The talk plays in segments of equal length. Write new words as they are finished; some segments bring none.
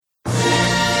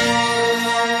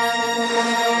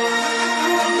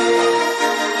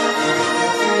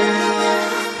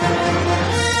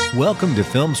welcome to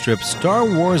Filmstrip's Star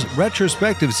Wars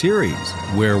Retrospective Series,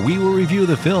 where we will review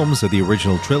the films of the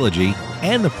original trilogy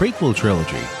and the prequel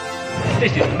trilogy.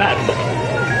 This is madness.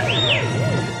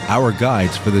 Our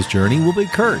guides for this journey will be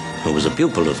Kurt, who was a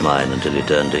pupil of mine until he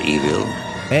turned to evil,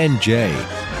 and Jay.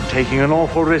 I'm taking an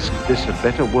awful risk. This had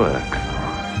better work.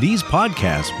 These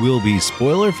podcasts will be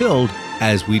spoiler-filled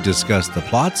as we discuss the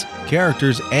plots,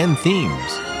 characters, and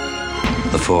themes.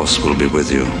 The Force will be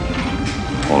with you,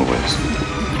 always.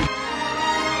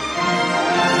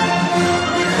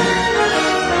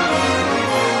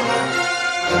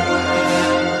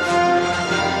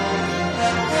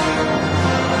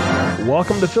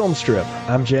 Welcome to Filmstrip.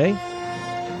 I'm Jay.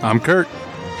 I'm Kurt.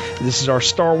 This is our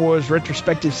Star Wars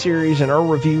retrospective series and our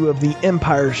review of The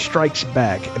Empire Strikes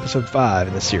Back, Episode 5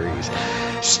 in the series,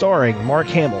 starring Mark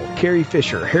Hamill, Carrie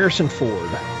Fisher, Harrison Ford,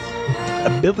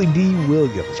 Billy D.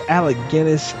 Williams, Alec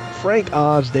Guinness, Frank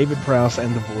Oz, David Prowse,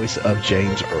 and the voice of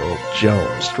James Earl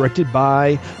Jones. Directed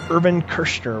by Irvin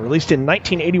Kershner, released in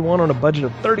 1981 on a budget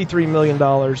of $33 million,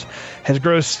 has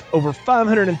grossed over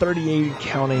 538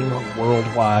 counting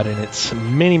worldwide in its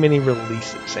many, many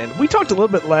releases. And we talked a little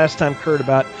bit last time, Kurt,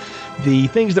 about the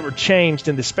things that were changed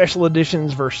in the special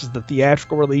editions versus the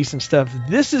theatrical release and stuff.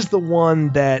 This is the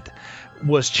one that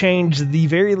was changed the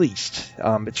very least.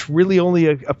 It's really only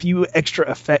a few extra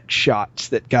effect shots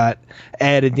that got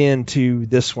added into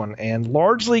this one, and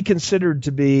largely considered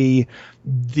to be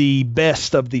the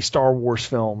best of the Star Wars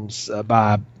films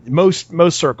by most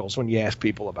circles when you ask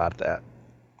people about that.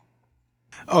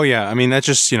 Oh yeah, I mean that's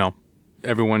just,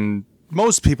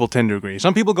 most people tend to agree.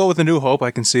 Some people go with A New Hope, I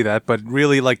can see that, but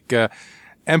really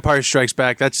Empire Strikes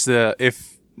Back, that's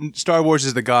if Star Wars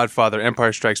is the Godfather,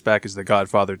 Empire Strikes Back is the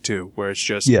Godfather 2, where it's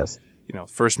just,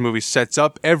 first movie sets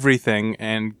up everything,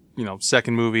 and,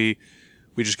 second movie,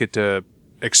 we just get to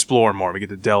explore more. We get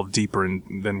to delve deeper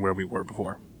than where we were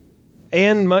before.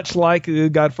 And much like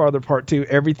Godfather Part 2,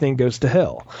 everything goes to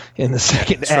hell in the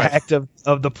second act of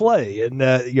the play. And,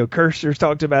 Kershner's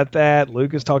talked about that.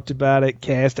 Lucas talked about it.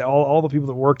 Cast, all the people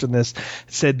that worked on this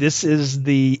said this is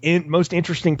the most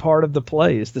interesting part of the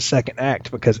play is the second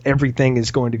act, because everything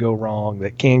is going to go wrong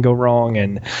that can go wrong.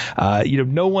 And,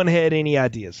 no one had any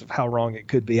ideas of how wrong it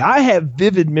could be. I have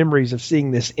vivid memories of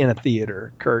seeing this in a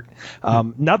theater, Kurt.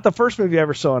 Not the first movie I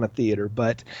ever saw in a theater,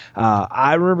 but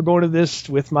I remember going to this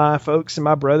with my folks and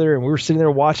my brother, and we were sitting there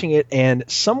watching it, and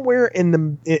somewhere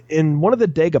in one of the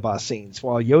Dagobah scenes,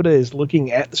 while Yoda is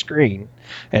looking at the screen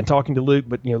and talking to Luke,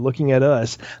 but looking at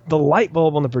us, the light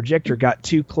bulb on the projector got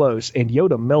too close, and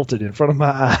Yoda melted in front of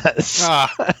my eyes.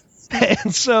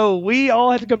 And so we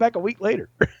all had to go back a week later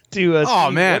to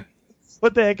see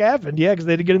what the heck happened? Yeah, because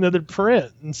they had to get another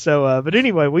print. And so, but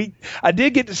anyway, I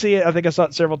did get to see it. I think I saw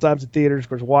it several times in theaters. Of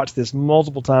course, watched this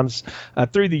multiple times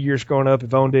through the years growing up.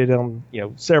 I've owned it on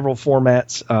several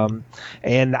formats,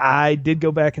 and I did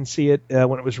go back and see it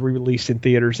when it was re-released in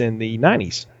theaters in the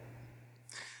 90s.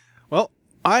 Well,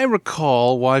 I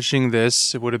recall watching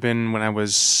this. It would have been when I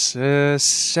was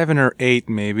 7 or 8,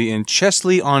 maybe, in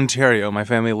Chesley, Ontario. My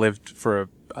family lived for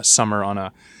a summer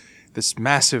on this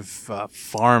massive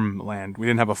farmland. We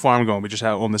didn't have a farm going. We just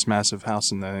owned this massive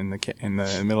house in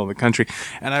the middle of the country.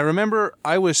 And I remember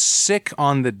I was sick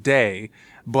on the day,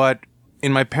 but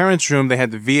in my parents' room they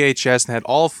had the VHS, and they had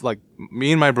all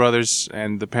me and my brothers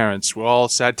and the parents were all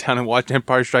sat down and watched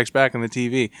Empire Strikes Back on the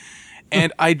TV.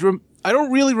 And I don't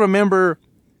really remember.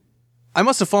 I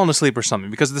must have fallen asleep or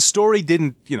something, because the story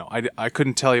didn't, I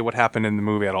couldn't tell you what happened in the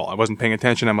movie at all. I wasn't paying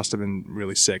attention. I must have been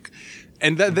really sick.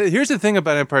 And here's the thing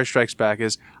about Empire Strikes Back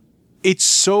is it's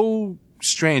so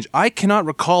strange. I cannot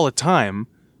recall a time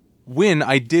when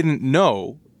I didn't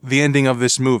know the ending of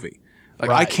this movie.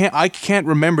 I can't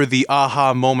remember the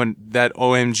aha moment, that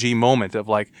OMG moment of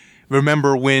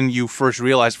remember when you first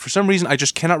realized. For some reason, I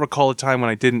just cannot recall a time when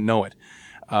I didn't know it.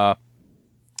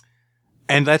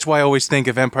 And that's why I always think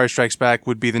if Empire Strikes Back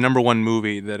would be the number one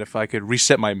movie, that if I could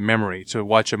reset my memory to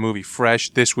watch a movie fresh,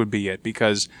 this would be it.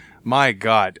 Because, my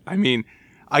God, I mean,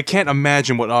 I can't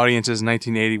imagine what audiences in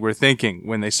 1980 were thinking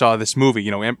when they saw this movie.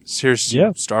 Here's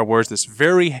Star Wars, this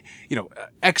very,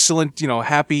 excellent,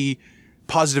 happy,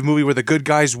 positive movie where the good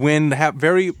guys win.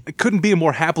 It couldn't be a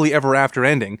more happily ever after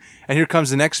ending. And here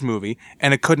comes the next movie,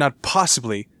 and it could not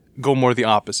possibly go more the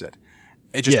opposite.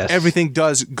 It just, everything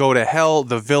does go to hell.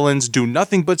 The villains do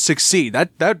nothing but succeed.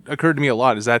 That occurred to me a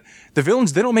lot, is that the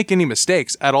villains, they don't make any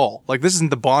mistakes at all. This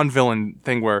isn't the Bond villain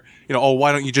thing where,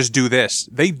 why don't you just do this?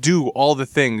 They do all the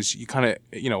things you kind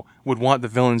of, would want the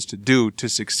villains to do to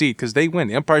succeed, because they win.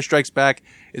 The Empire Strikes Back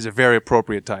is a very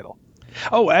appropriate title.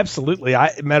 Oh, absolutely.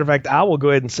 Matter of fact, I will go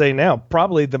ahead and say now,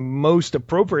 probably the most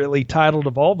appropriately titled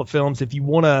of all the films. If you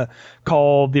want to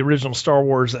call the original Star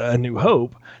Wars A New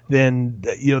Hope, then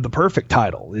the perfect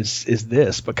title is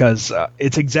this, because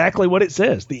it's exactly what it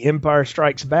says: The Empire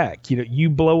Strikes Back. You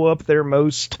blow up their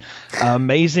most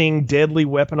amazing, deadly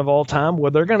weapon of all time.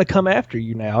 Well, they're going to come after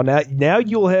you now. Now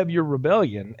you'll have your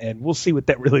rebellion, and we'll see what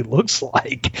that really looks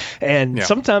like. And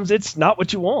sometimes it's not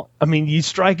what you want. I mean, you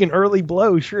strike an early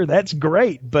blow, sure, that's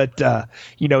great, but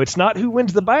it's not who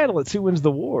wins the battle, it's who wins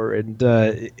the war.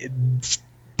 And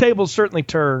tables certainly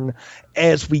turn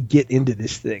as we get into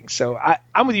this thing. So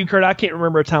I'm with you, Kurt. I can't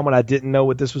remember a time when I didn't know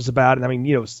what this was about. And I mean,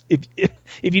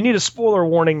 if you need a spoiler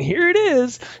warning, here it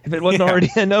is. If it wasn't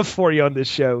already enough for you on this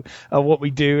show, what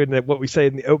we do and what we say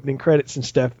in the opening credits and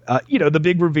stuff. The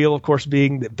big reveal, of course,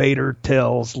 being that Vader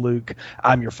tells Luke,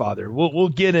 "I'm your father." We'll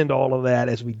get into all of that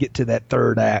as we get to that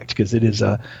third act, because it is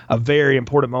a very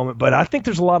important moment. But I think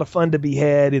there's a lot of fun to be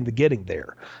had in the getting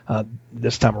there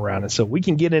this time around, and so we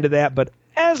can get into that. But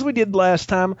as we did last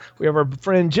time, we have our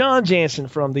friend John Jansen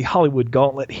from the Hollywood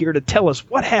Gauntlet here to tell us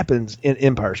what happens in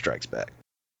Empire Strikes Back.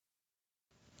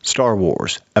 Star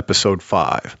Wars, Episode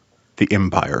 5, The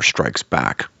Empire Strikes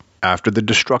Back. After the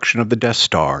destruction of the Death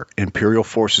Star, Imperial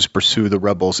forces pursue the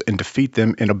rebels and defeat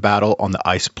them in a battle on the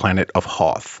ice planet of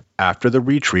Hoth. After the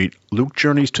retreat, Luke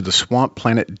journeys to the swamp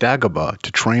planet Dagobah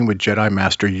to train with Jedi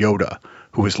Master Yoda,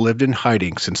 who has lived in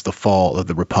hiding since the fall of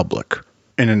the Republic.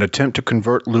 In an attempt to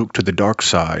convert Luke to the dark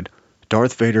side,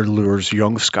 Darth Vader lures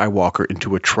young Skywalker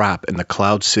into a trap in the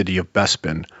Cloud City of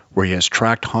Bespin, where he has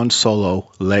tracked Han Solo,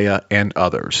 Leia, and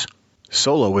others.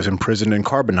 Solo is imprisoned in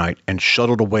Carbonite and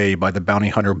shuttled away by the bounty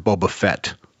hunter Boba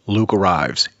Fett. Luke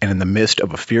arrives, and in the midst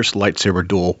of a fierce lightsaber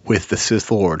duel with the Sith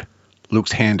Lord,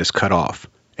 Luke's hand is cut off,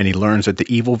 and he learns that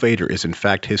the evil Vader is in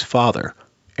fact his father,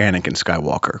 Anakin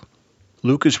Skywalker.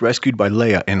 Luke is rescued by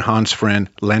Leia and Han's friend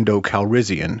Lando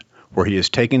Calrissian, where he is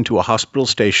taken to a hospital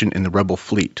station in the Rebel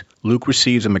fleet. Luke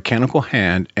receives a mechanical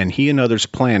hand, and he and others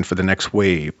plan for the next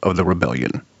wave of the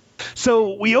rebellion.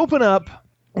 So we open up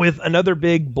with another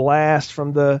big blast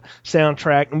from the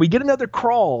soundtrack, and we get another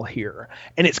crawl here,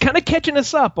 and it's kind of catching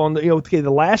us up on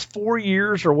the last 4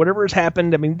 years or whatever has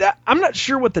happened. I mean, I'm not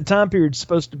sure what the time period's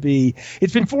supposed to be.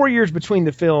 It's been 4 years between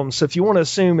the films, so if you want to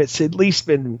assume it's at least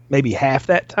been maybe half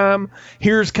that time,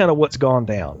 here's kind of what's gone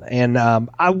down. And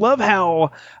I love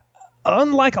how,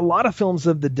 unlike a lot of films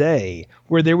of the day,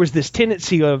 where there was this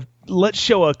tendency of, let's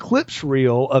show a clips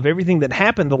reel of everything that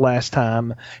happened the last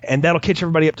time, and that'll catch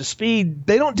everybody up to speed,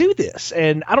 they don't do this.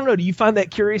 And I don't know, do you find that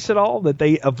curious at all, that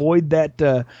they avoid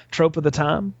that trope of the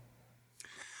time?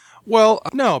 Well,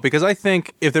 no, because I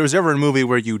think if there was ever a movie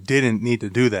where you didn't need to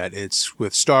do that, it's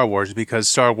with Star Wars, because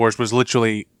Star Wars was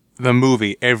literally the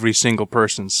movie every single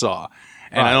person saw.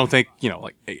 And I don't think,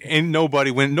 and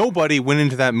nobody went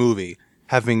into that movie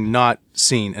having not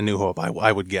seen A New Hope,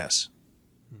 I would guess.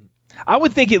 I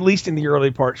would think at least in the early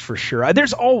parts for sure.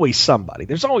 There's always somebody.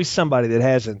 That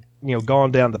hasn't,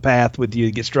 gone down the path with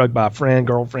you, get struck by a friend,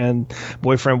 girlfriend,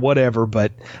 boyfriend, whatever.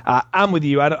 But I'm with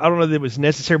you. I don't know that it was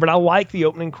necessary, but I like the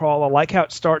opening crawl. I like how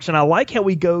it starts, and I like how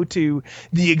we go to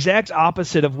the exact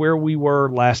opposite of where we were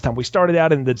last time. We started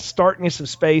out in the starkness of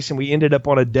space, and we ended up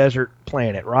on a desert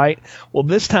planet, right? Well,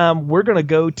 this time we're going to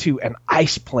go to an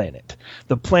ice planet,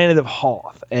 the planet of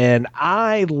Hoth. And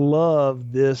I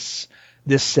love this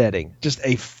setting, just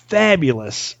a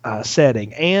fabulous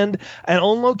setting, and an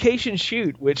on-location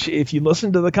shoot, which, if you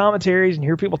listen to the commentaries and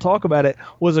hear people talk about it,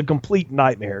 was a complete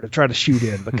nightmare to try to shoot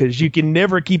in, because you can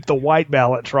never keep the white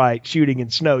balance right shooting in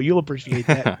snow. You'll appreciate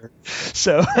that.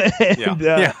 So,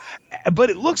 but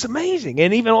it looks amazing,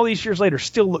 and even all these years later,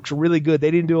 still looks really good.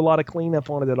 They didn't do a lot of cleanup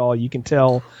on it at all. You can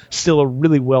tell, still a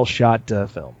really well shot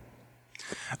film.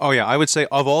 Oh yeah, I would say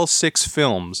of all 6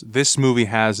 films, this movie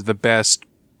has the best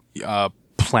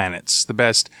planets, the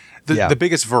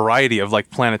biggest variety of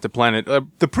planet to planet.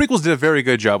 The prequels did a very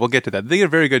good job. We'll get to that. They did a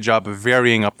very good job of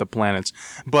varying up the planets,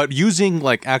 but using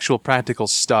actual practical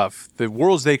stuff. The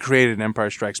worlds they created in Empire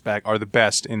Strikes Back are the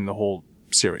best in the whole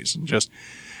series.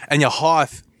 And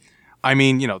Hoth, I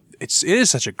mean, it is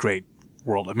such a great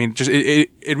world. I mean,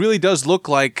 it really does look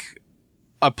like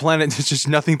a planet that's just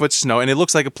nothing but snow, and it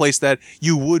looks like a place that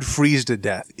you would freeze to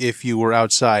death if you were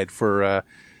outside for a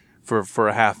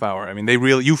half hour. I mean,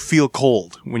 you feel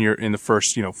cold when you're in the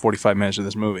first, 45 minutes of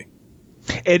this movie.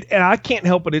 And I can't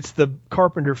help it. It's the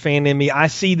Carpenter fan in me. I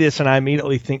see this and I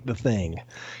immediately think The Thing.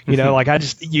 You know, like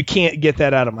you can't get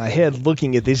that out of my head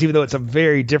looking at this, even though it's a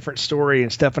very different story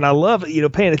and stuff. And I love,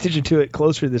 paying attention to it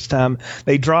closer this time.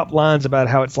 They drop lines about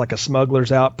how it's like a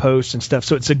smuggler's outpost and stuff.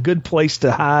 So it's a good place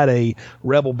to hide a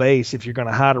rebel base if you're going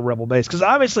to hide a rebel base. Because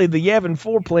obviously the Yavin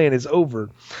 4 plan is over.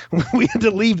 We had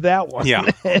to leave that one. Yeah.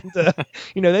 And,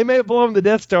 they may have blown the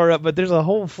Death Star up, but there's a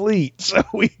whole fleet. So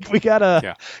we got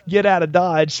to get out of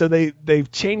Dodge. So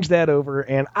they've changed that over.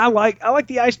 And I like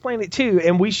the Ice Planet too.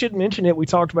 And we should mention it. We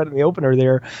talked about it in the opener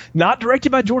there. Not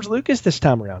directed by George Lucas this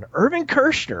time around. Irvin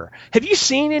Kershner. Have you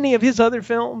seen any of his other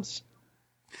films?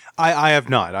 I have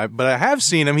not, but I have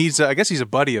seen him. He's I guess he's a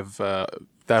buddy of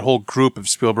that whole group of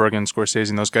Spielberg and Scorsese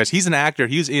and those guys. He's an actor.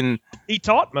 He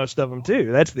taught most of them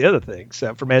too. That's the other thing.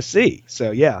 So from SC.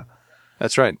 So yeah,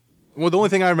 that's right. Well, the only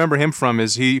thing I remember him from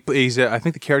is he's I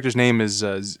think the character's name is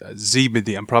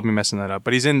Zebedee. I'm probably messing that up,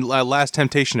 but he's in Last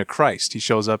Temptation of Christ. He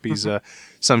shows up. He's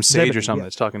some sage Zebedee, or something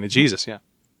that's talking to Jesus. Yeah.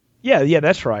 Yeah,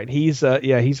 that's right. He's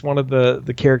one of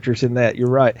the characters in that.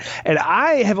 You're right. And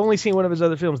I have only seen one of his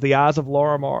other films, The Eyes of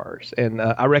Laura Mars, and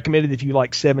I recommend it if you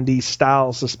like 70s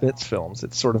style suspense films.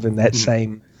 It's sort of in that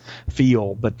same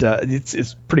feel, but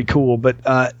it's pretty cool. But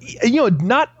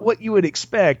not what you would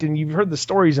expect. And you've heard the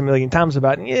stories a million times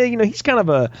about. He's kind of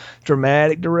a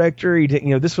dramatic director.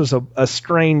 This was a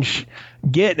strange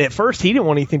get. And at first, he didn't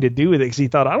want anything to do with it because he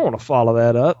thought, I don't want to follow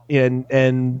that up.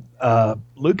 And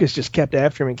Lucas just kept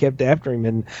after him.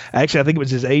 And actually, I think it was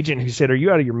his agent who said, "Are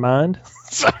you out of your mind?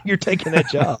 So you're taking that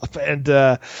job." And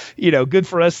good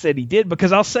for us that he did,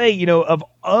 because I'll say,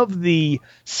 of the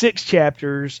 6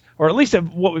 chapters, or at least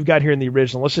of what we've got here in the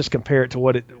original, let's just compare it to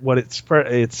what its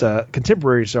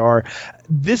contemporaries are.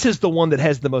 This is the one that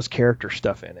has the most character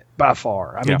stuff in it by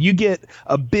far. I mean, you get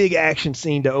a big action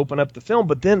scene to open up the film,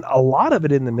 but then a lot of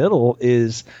it in the middle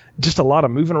is just a lot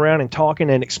of moving around and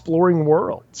talking and exploring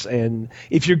worlds. And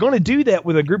if you're going to do that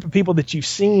with a group of people that you've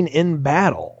seen in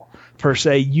battle, per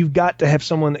se, you've got to have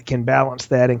someone that can balance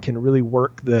that and can really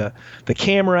work the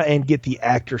camera and get the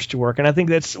actors to work. And I think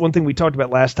that's one thing we talked about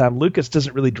last time. Lucas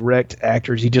doesn't really direct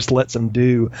actors. He just lets them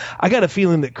do. I got a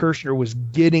feeling that Kershner was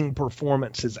getting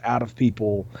performances out of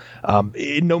people,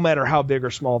 no matter how big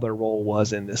or small their role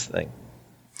was in this thing.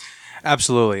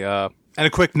 Absolutely. And a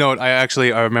quick note, I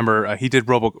remember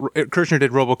Kershner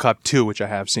did RoboCop 2, which I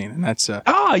have seen, and that's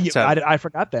I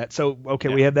forgot that. So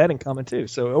we have that in common too.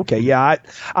 So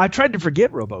I tried to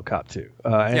forget RoboCop 2.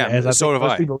 So have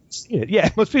I. People have seen it. Yeah,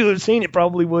 most people who've seen it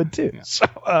probably would too. Yeah. So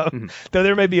though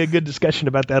there may be a good discussion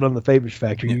about that on the Favors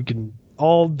Factory, you can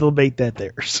all debate that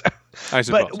there. So. I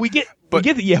suppose. But we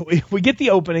get the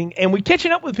opening, and we're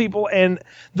catching up with people. And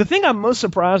the thing I'm most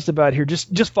surprised about here,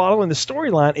 just following the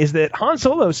storyline, is that Han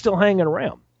Solo is still hanging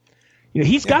around.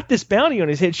 He's got this bounty on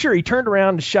his head. Sure, he turned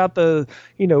around and shot the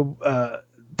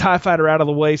TIE fighter out of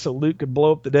the way so Luke could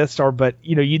blow up the Death Star. But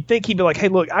you'd think he'd be like, "Hey,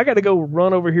 look, I got to go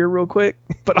run over here real quick,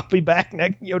 but I'll be back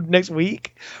next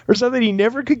week or something." He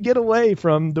never could get away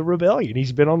from the rebellion.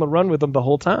 He's been on the run with them the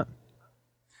whole time.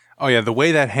 Oh, yeah, the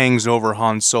way that hangs over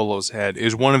Han Solo's head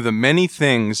is one of the many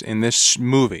things in this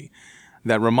movie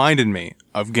that reminded me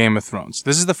of Game of Thrones.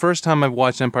 This is the first time I've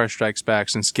watched Empire Strikes Back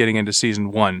since getting into season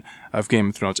 1 of Game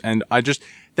of Thrones. And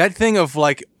that thing of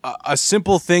like a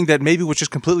simple thing that maybe was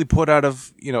just completely put out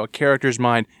of, a character's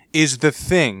mind is the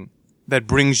thing that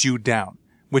brings you down,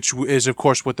 which is, of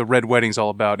course, what the Red Wedding's all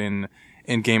about in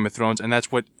Game of Thrones, and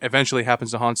that's what eventually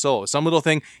happens to Han Solo. Some little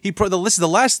thing the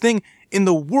last thing in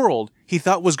the world he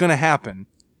thought was going to happen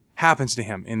happens to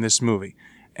him in this movie,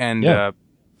 and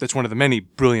that's one of the many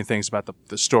brilliant things about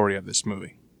the story of this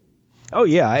movie. Oh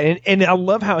yeah, and I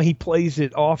love how he plays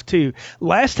it off too.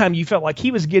 Last time you felt like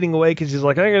he was getting away because he's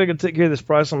like, I gotta go take care of this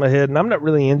price on my head, and I'm not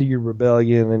really into your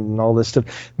rebellion and all this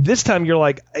stuff. This time you're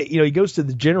like, he goes to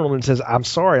the general and says, "I'm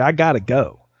sorry, I gotta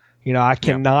go. I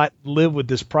cannot live with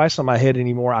this price on my head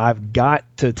anymore. I've got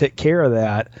to take care of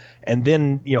that. And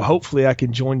then, hopefully I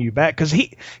can join you back." Because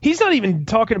he's not even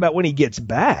talking about when he gets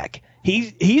back.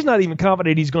 He's not even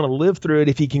confident he's going to live through it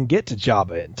if he can get to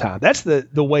Jabba in time. That's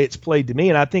the way it's played to me.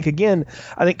 And I think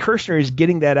Kershner is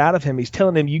getting that out of him. He's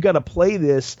telling him, you got to play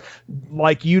this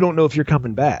like you don't know if you're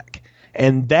coming back.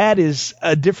 And that is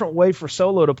a different way for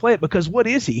Solo to play it, because what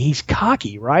is he? He's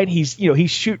cocky, right? He's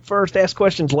shoot first, ask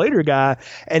questions later guy.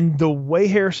 And the way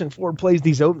Harrison Ford plays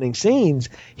these opening scenes,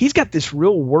 he's got this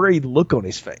real worried look on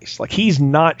his face. Like he's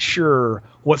not sure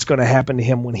what's going to happen to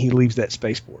him when he leaves that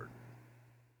spaceport.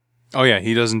 Oh yeah,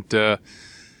 he doesn't. And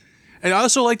I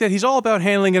also like that he's all about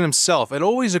handling it himself. It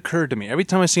always occurred to me every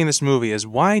time I see this movie is,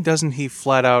 why doesn't he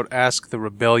flat out ask the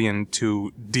rebellion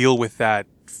to deal with that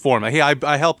for him. Hey,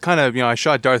 I helped kind of, I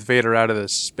shot Darth Vader out of the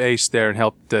space there and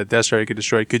helped the Death Star get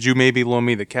destroyed. Could you maybe loan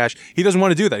me the cash? He doesn't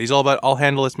want to do that. He's all about, I'll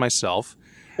handle this myself.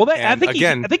 Well, I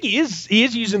think he is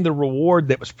using the reward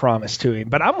that was promised to him.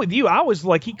 But I'm with you. I was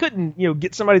like, he couldn't,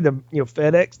 get somebody to,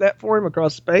 FedEx that for him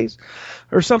across space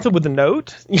or something with a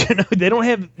note. They don't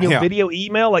have video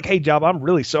email like, hey, Job, I'm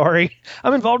really sorry.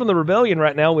 I'm involved in the rebellion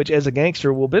right now, which as a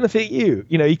gangster will benefit you.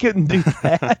 He couldn't do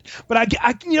that. But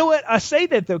I you know what? I say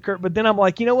that though, Kurt. But then I'm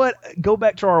like, you know what? Go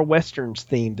back to our Westerns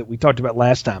theme that we talked about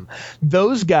last time.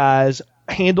 Those guys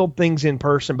handled things in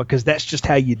person because that's just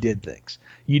how you did things.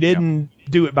 You didn't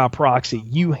do it by proxy.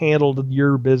 You handled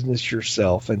your business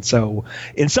yourself. And so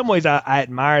in some ways I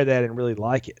admire that and really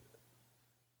like it.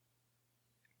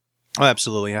 Oh,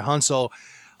 absolutely. Yeah, Han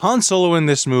Solo in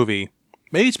this movie,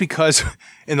 maybe it's because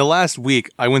in the last week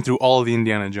I went through all of the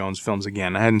Indiana Jones films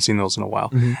again. I hadn't seen those in a while.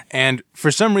 Mm-hmm. And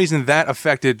for some reason that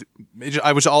affected,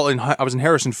 I was in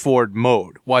Harrison Ford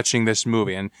mode watching this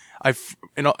movie. And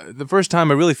the first time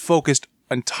I really focused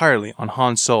entirely on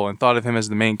Han Solo and thought of him as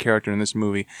the main character in this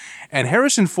movie. And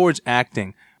Harrison Ford's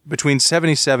acting between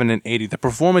 77 and 80, the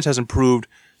performance has improved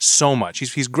so much.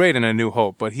 He's great in A New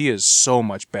Hope, but he is so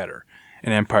much better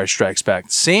in Empire Strikes Back.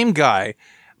 Same guy,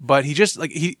 but he just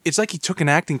it's like he took an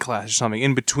acting class or something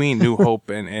in between New Hope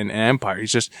and Empire.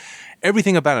 He's just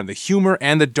everything about him, the humor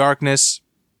and the darkness,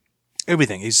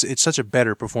 everything. It's such a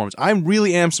better performance. I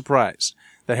really am surprised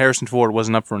that Harrison Ford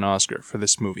wasn't up for an Oscar for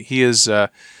this movie. He is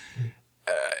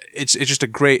it's just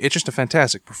a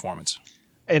fantastic performance.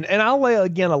 And I'll lay,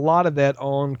 again, a lot of that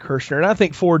on Kershner. And I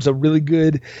think Ford's a really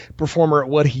good performer at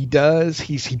what he does.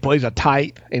 He plays a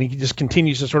type, and he just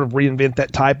continues to sort of reinvent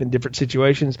that type in different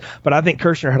situations. But I think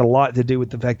Kershner had a lot to do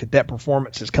with the fact that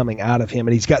performance is coming out of him.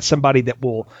 And he's got somebody that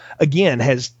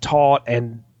has taught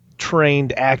and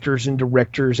trained actors and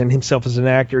directors and himself as an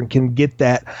actor and can get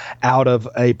that out of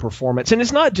a performance. And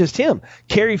it's not just him.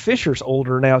 Carrie Fisher's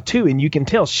older now too, and you can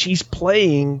tell she's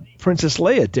playing Princess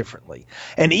Leia differently.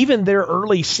 And even their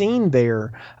early scene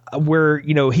there where,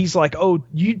 he's like, oh,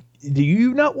 do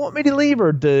you not want me to leave,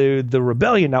 or do the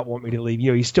rebellion not want me to leave?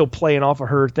 He's still playing off of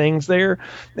her things there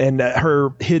and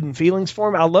her hidden feelings for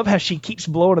him. I love how she keeps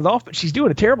blowing it off, but she's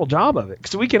doing a terrible job of it.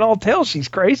 So we can all tell she's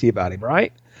crazy about him,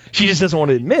 right? She just doesn't want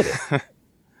to admit it.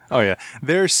 Oh, yeah.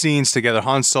 Their scenes together,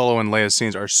 Han Solo and Leia's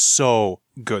scenes, are so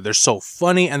good. They're so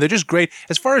funny, and they're just great.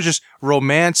 As far as just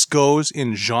romance goes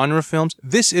in genre films,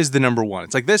 this is the number one.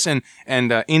 It's like this and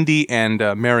Indy and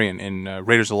Marion in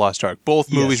Raiders of the Lost Ark.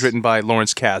 Both movies written by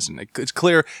Lawrence Kasdan. It's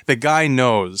clear the guy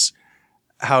knows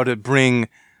how to bring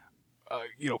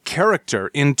character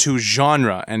into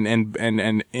genre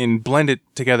and blend it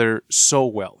together so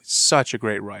well. He's such a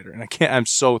great writer, and I'm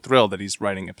so thrilled that he's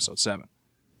writing episode 7.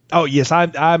 Oh yes,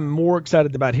 I'm more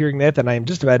excited about hearing that than I am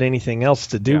just about anything else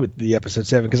to do with the episode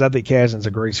 7, because I think Kasdan's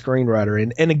a great screenwriter,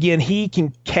 and again, he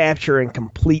can capture and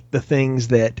complete the things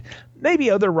that maybe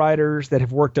other writers that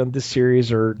have worked on this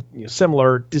series or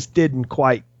similar just didn't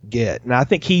quite get. And I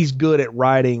think he's good at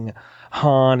writing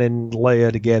Han and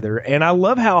Leia together. And I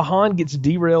love how Han gets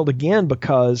derailed again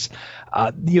because,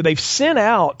 they've sent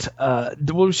out,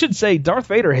 we should say Darth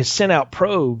Vader has sent out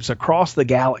probes across the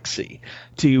galaxy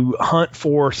to hunt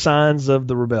for signs of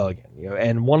the rebellion.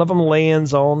 And one of them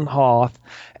lands on Hoth,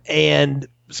 and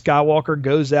Skywalker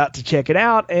goes out to check it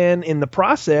out. And in the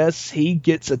process, he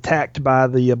gets attacked by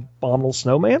the abominable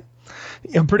snowman.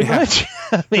 Pretty much.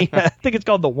 I mean, I think it's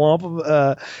called the Wamp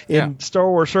in Star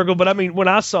Wars Circle. But I mean, when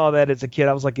I saw that as a kid,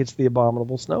 I was like, it's the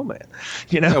abominable snowman.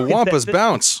 Wampas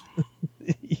bounce.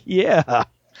 Yeah.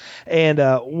 And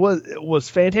was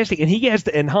fantastic. And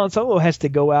and Han Solo has to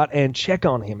go out and check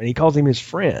on him, and he calls him his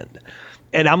friend.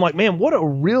 And I'm like, man, what a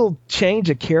real change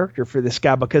of character for this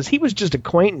guy, because he was just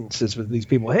acquaintances with these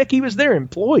people. Heck, he was their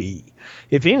employee,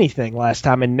 if anything, last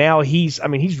time. And now he's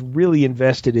really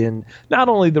invested in not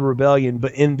only the rebellion,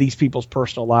 but in these people's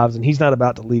personal lives. And he's not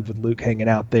about to leave with Luke hanging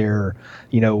out there,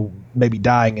 maybe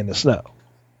dying in the snow.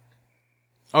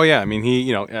 Oh, yeah. I mean,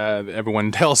 he,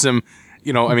 everyone tells him,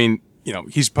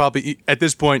 he's probably, at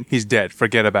this point, he's dead.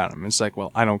 Forget about him. It's like,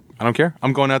 well, I don't care.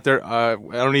 I'm going out there. I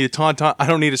don't need a tauntaun. I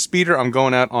don't need a speeder. I'm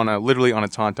going out literally on a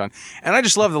tauntaun. And I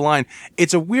just love the line. I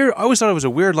always thought it was a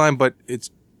weird line, but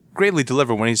it's greatly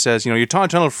delivered when he says, your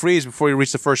tauntaun will freeze before you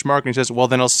reach the first mark. And he says, well,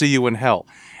 then I'll see you in hell.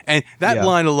 And that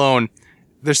line alone,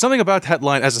 there's something about that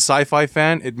line as a sci-fi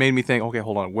fan. It made me think, okay,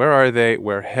 hold on. Where are they?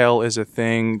 Where hell is a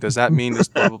thing? Does that mean this?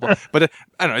 Blah, blah, blah. But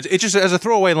I don't know. It's just as a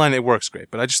throwaway line, it works great.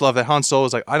 But I just love that Han Solo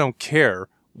is like, I don't care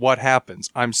what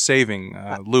happens. I'm saving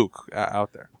Luke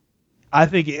out there. I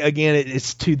think, again,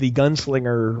 it's to the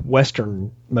gunslinger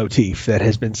Western motif that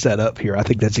has been set up here. I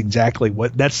think that's exactly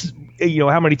what that's,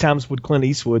 how many times would Clint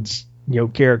Eastwood's,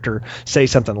 character say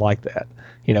something like that,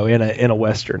 in a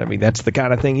Western? I mean, that's the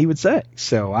kind of thing he would say.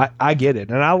 So I get it.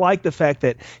 And I like the fact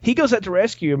that he goes out to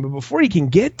rescue him, but before he can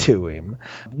get to him,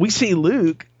 we see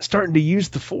Luke starting to use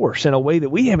the Force in a way that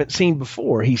we haven't seen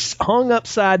before. He's hung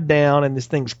upside down in this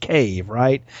thing's cave,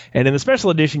 right? And in the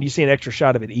special edition, you see an extra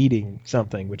shot of it eating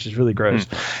something, which is really gross.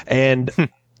 And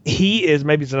he is,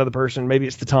 maybe it's another person, maybe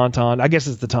it's the Tauntaun. I guess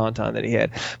it's the Tauntaun that he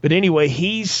had. But anyway,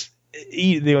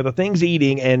 the thing's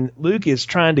eating, and Luke is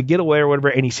trying to get away or whatever,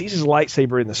 and he sees his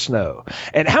lightsaber in the snow.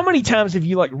 And how many times have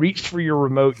you reached for your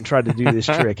remote and tried to do this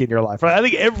trick in your life? I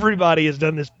think everybody has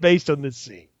done this based on this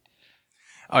scene.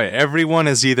 Oh yeah, everyone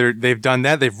has they've done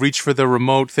that, they've reached for the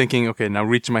remote thinking, okay, now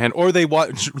reach in my hand, or they walk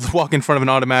in front of an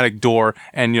automatic door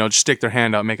and, just stick their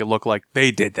hand out and make it look like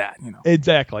they did that,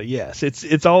 Exactly, yes.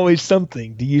 It's always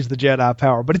something to use the Jedi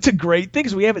power, but it's a great thing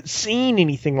because we haven't seen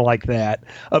anything like that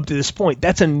up to this point.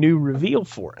 That's a new reveal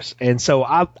for us. And so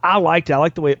I liked it. I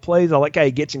like the way it plays. I like how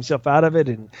he gets himself out of it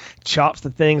and chops the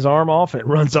thing's arm off and it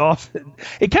runs off.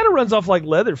 It kind of runs off like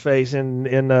Leatherface in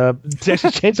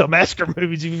Texas Chainsaw Massacre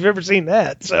movies, if you've ever seen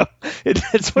that. So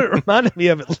it's what it reminded me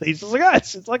of, at least. It's like,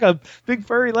 it's like a big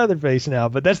furry Leatherface now,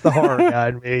 but that's the horror guy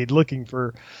in me looking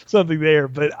for something there.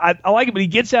 But I like it. But he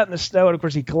gets out in the snow, and of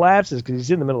course he collapses because he's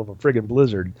in the middle of a friggin'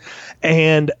 blizzard,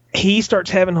 and he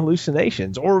starts having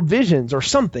hallucinations or visions or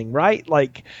something, right?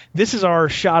 Like, this is our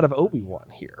shot of Obi-Wan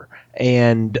here,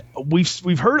 and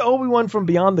we've heard Obi-Wan from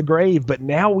beyond the grave, but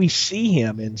now we see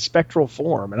him in spectral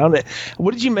form. And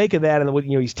what did you make of that? And what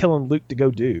he's telling Luke to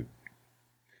go do?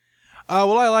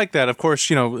 Well, I like that. Of course,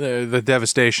 the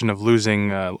devastation of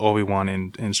losing Obi-Wan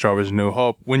in Star Wars: A New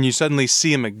Hope. When you suddenly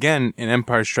see him again in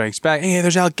Empire Strikes Back, hey,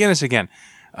 there's Alec Guinness again.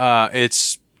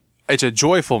 It's a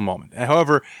joyful moment.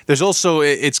 However, there's also,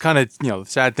 it's kind of, the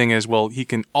sad thing is, well,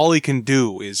 all he can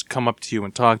do is come up to you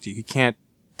and talk to you. He can't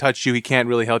touch you. He can't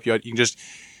really help you out. He can just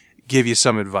give you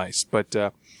some advice. But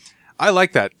I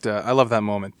like that. I love that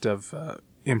moment of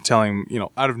him telling,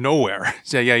 out of nowhere,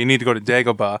 say, yeah, you need to go to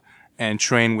Dagobah and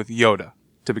train with Yoda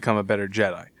to become a better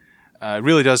Jedi. It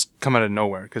really does come out of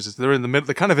nowhere because they're in the middle.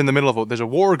 They're kind of in the middle of there's a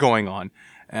war going on,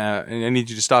 and I need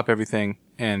you to stop everything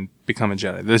and become a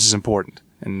Jedi. This is important,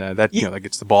 and that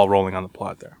gets the ball rolling on the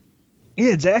plot there.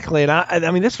 Yeah, exactly. And I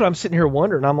mean, that's what I'm sitting here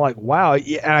wondering. I'm like, wow.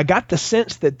 And I got the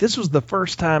sense that this was the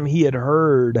first time he had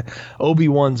heard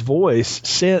Obi-Wan's voice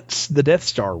since the Death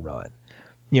Star run.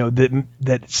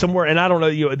 That somewhere, and I don't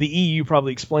know, the EU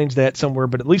probably explains that somewhere,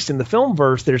 but at least in the film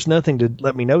verse, there's nothing to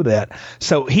let me know that.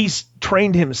 So he's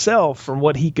trained himself from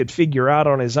what he could figure out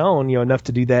on his own, enough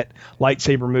to do that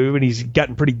lightsaber move, and he's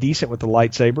gotten pretty decent with the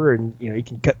lightsaber, and, he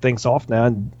can cut things off now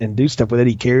and do stuff with it.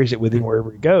 He carries it with him wherever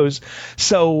he goes.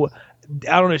 So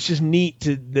I don't know. It's just neat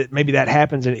that maybe that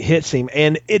happens and it hits him,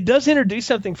 and it does introduce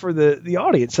something for the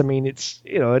audience. I mean, it's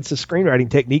it's a screenwriting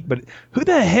technique, but who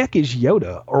the heck is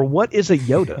Yoda, or what is a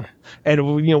Yoda? And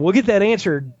we'll get that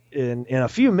answered in a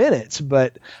few minutes,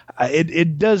 but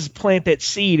it does plant that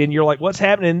seed, and you're like, what's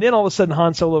happening? And then all of a sudden,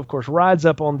 Han Solo, of course, rides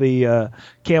up on the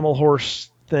camel horse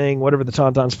thing, whatever the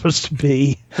Tauntaun's supposed to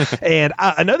be. And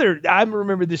I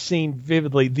remember this scene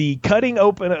vividly, the cutting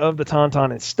open of the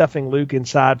Tauntaun and stuffing Luke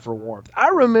inside for warmth. I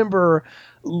remember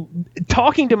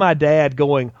talking to my dad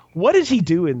going, what is he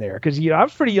doing there? Because I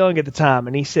was pretty young at the time,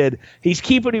 and he said he's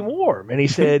keeping him warm. And he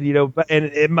said,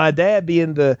 and my dad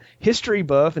being the history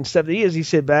buff and stuff that he is, he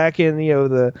said back in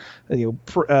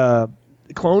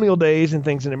colonial days and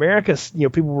things in America,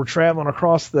 people were traveling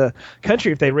across the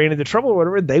country. If they ran into trouble or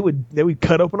whatever, they would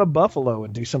cut open a buffalo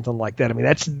and do something like that. I mean,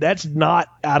 that's not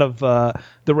out of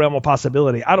the realm of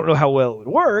possibility. I don't know how well it would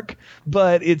work,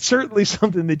 but it's certainly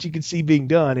something that you can see being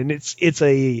done, and it's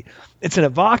an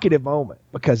evocative moment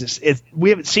because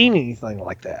we haven't seen anything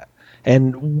like that.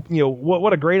 And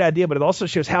what a great idea, but it also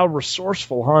shows how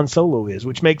resourceful Han Solo is,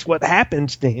 which makes what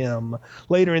happens to him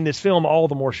later in this film all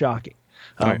the more shocking.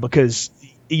 Right. Because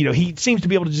he seems to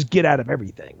be able to just get out of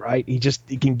everything, right? He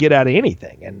can get out of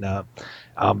anything. And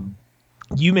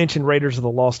you mentioned Raiders of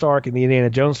the Lost Ark and the Indiana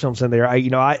Jones films in there.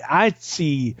 I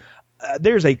see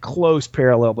there's a close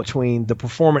parallel between the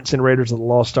performance in Raiders of the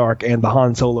Lost Ark and the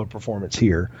Han Solo performance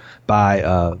here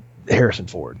by Harrison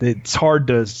Ford. It's hard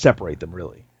to separate them,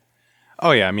 really.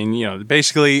 Oh yeah, I mean,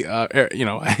 basically,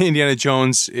 Indiana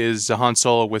Jones is Han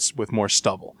Solo with more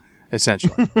stubble,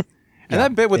 essentially. And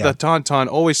that bit with the Tauntaun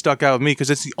always stuck out with me because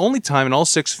it's the only time in all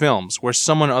 6 films where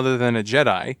someone other than a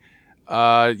Jedi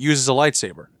uses a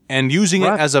lightsaber. and using it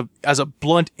as a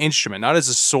blunt instrument, not as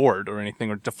a sword or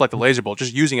anything or deflect a laser bolt,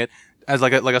 just using it as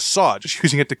like a saw, just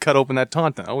using it to cut open that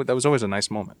tauntaun. Oh, that was always a nice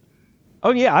moment.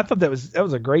 Oh yeah, I thought that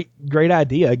was a great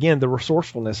idea. Again, the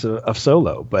resourcefulness of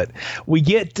Solo. But we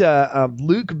get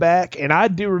Luke back, and I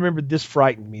do remember this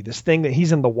frightened me. This thing that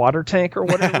he's in the water tank or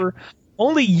whatever.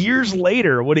 Only years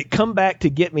later would it come back to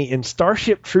get me in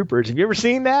Starship Troopers. Have you ever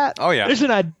seen that? Oh yeah. There's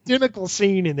an identical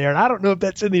scene in there, and I don't know if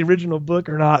that's in the original book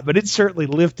or not, but it's certainly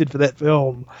lifted for that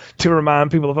film to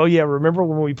remind people of, oh yeah, remember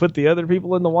when we put the other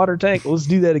people in the water tank? Well, let's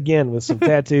do that again with some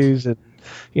tattoos and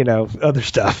other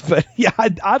stuff. But yeah,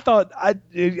 I thought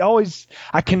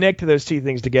I connect those two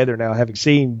things together now, having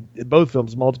seen both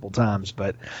films multiple times.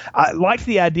 But I liked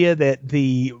the idea that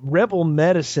the rebel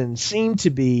medicine seemed to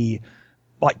be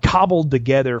like cobbled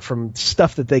together from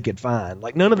stuff that they could find.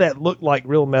 Like none of that looked like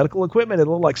real medical equipment. It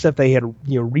looked like stuff they had,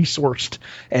 resourced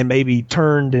and maybe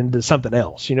turned into something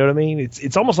else. You know what I mean?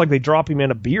 It's almost like they drop him in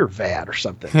a beer vat or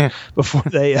something before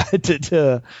they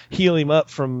to heal him up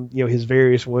from his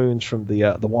various wounds from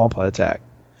the Wampa attack.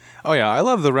 Oh yeah, I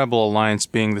love the Rebel Alliance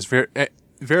being this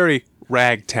very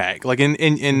ragtag. Like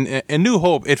in New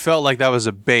Hope, it felt like that was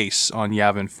a base on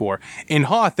Yavin 4. In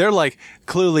Hoth, they're like,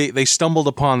 clearly they stumbled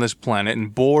upon this planet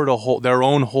and bored their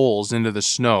own holes into the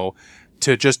snow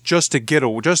to just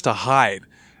to hide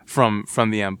from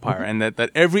the Empire. And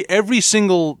that every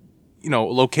single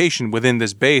location within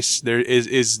this base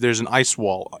there's an ice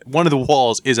wall. One of the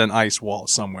walls is an ice wall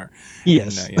somewhere.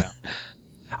 Yes. And,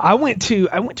 I went to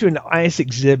an ice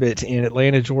exhibit in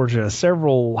Atlanta, Georgia,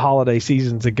 several holiday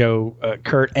seasons ago,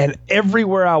 Kurt, and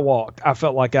everywhere I walked, I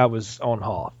felt like I was on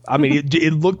Hoth. I mean,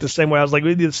 it looked the same way. I was like,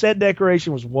 the set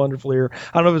decoration was wonderful here.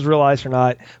 I don't know if it was real ice or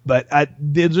not, but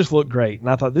it just looked great. And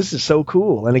I thought, this is so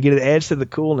cool. And again, it adds to the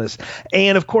coolness.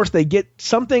 And of course, they get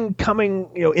something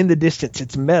coming, in the distance.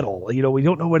 It's metal. We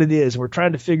don't know what it is. We're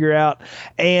trying to figure out.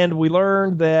 And we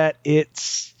learned that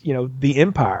it's, the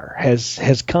Empire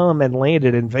has come and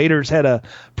landed, and Vader's had a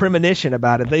premonition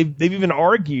about it. They've even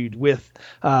argued with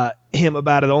him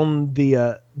about it on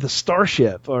the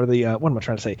starship, or what am I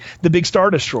trying to say? The big Star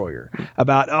Destroyer,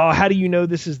 about, how do you know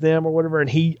this is them or whatever? And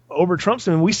he overtrumps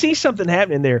them. And we see something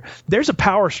happening there. There's a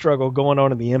power struggle going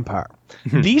on in the Empire.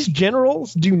 These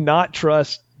generals do not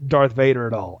trust Darth Vader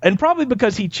at all, and probably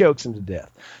because he chokes him to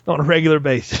death on a regular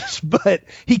basis, but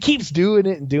he keeps doing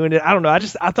it and doing it. I don't know.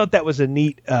 I thought that was a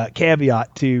neat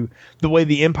caveat to the way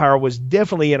the Empire was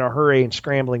definitely in a hurry and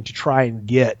scrambling to try and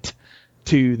get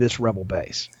to this rebel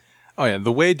base. Oh yeah,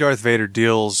 the way Darth Vader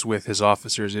deals with his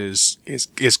officers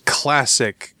is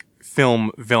classic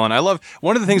film villain. I love,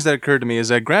 one of the things that occurred to me is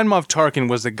that Grand Moff Tarkin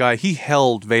was the guy, he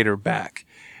held Vader back.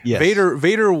 Yes.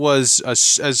 Vader was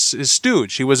his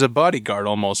stooge. He was a bodyguard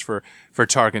almost for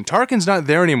Tarkin. Tarkin's not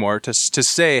there anymore to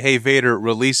say, hey, Vader,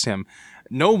 release him.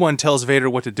 No one tells Vader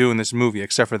what to do in this movie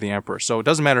except for the Emperor. So it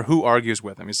doesn't matter who argues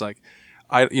with him. He's like,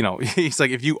 he's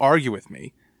like, if you argue with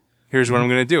me, here's what I'm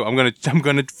going to do. I'm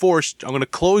going to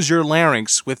close your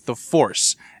larynx with the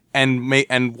Force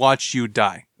and watch you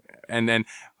die. And then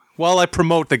while I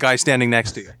promote the guy standing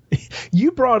next to you.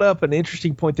 You brought up an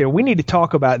interesting point there. We need to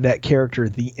talk about that character,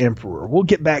 the Emperor. We'll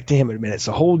get back to him in a minute,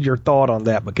 so hold your thought on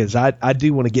that, because I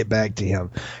do want to get back to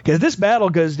him. Because this battle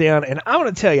goes down, and I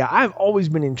want to tell you, I've always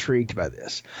been intrigued by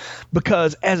this.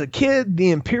 Because as a kid,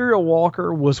 the Imperial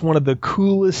Walker was one of the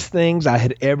coolest things I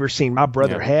had ever seen. My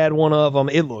brother had one of them.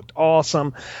 It looked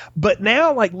awesome. But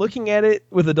now, like, looking at it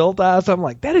with adult eyes, I'm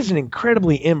like, that is an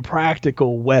incredibly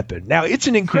impractical weapon. Now, it's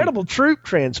an incredible troop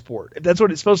transport, if that's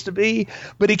what it's supposed to be,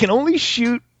 but it can only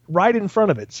shoot right in front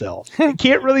of itself. It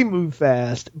can't really move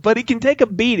fast, but it can take a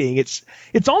beating. It's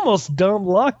almost dumb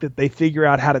luck that they figure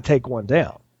out how to take one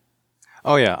down.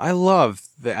 Oh yeah, I love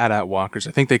the AT-AT walkers.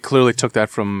 I think they clearly took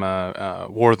that from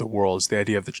War of the Worlds. The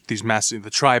idea of these massive, the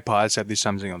tripods have these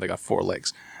times, they got 4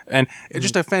 legs, and it's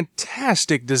just a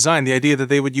fantastic design. The idea that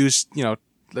they would use,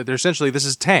 they're essentially, this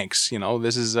is tanks.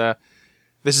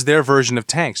 This is their version of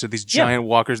tanks. So these giant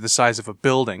walkers the size of a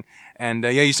building. And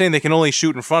you're saying they can only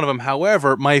shoot in front of them.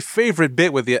 However, my favorite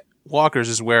bit with the walkers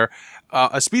is where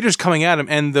a speeder's coming at him,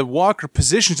 and the walker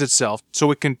positions itself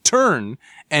so it can turn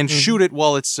and shoot it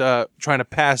while it's trying to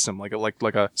pass him, like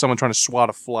someone trying to swat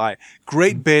a fly.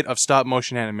 Great bit of stop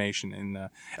motion animation, and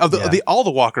all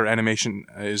the walker animation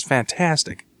is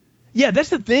fantastic. Yeah, that's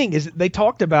the thing is they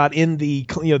talked about in the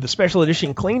the special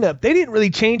edition cleanup, they didn't really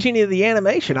change any of the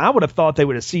animation. I would have thought they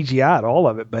would have CGI'd all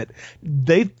of it, but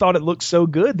they thought it looked so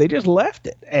good they just left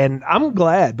it, and I'm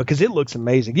glad because it looks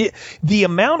amazing. The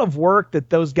amount of work that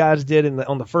those guys did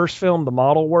on the first film, the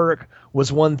model work, was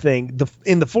one thing.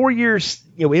 In the 4 years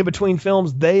in between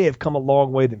films, they have come a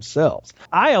long way themselves.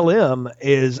 ILM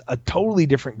is a totally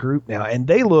different group now, and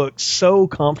they look so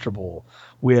comfortable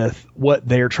with what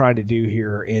they're trying to do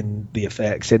here in the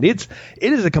effects. And it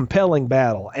is a compelling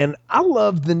battle. And I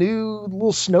love the new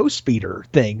little snow speeder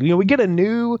thing. We get a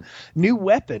new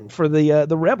weapon for the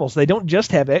rebels. They don't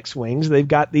just have X-Wings. They've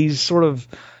got these sort of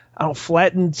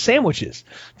flattened sandwiches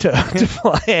to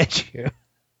fly at you.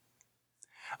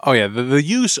 Oh yeah, the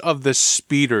use of the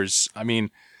speeders. I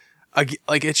mean,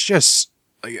 it's just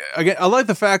again, I like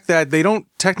the fact that they don't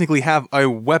technically have a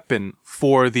weapon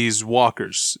for these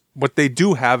walkers. What they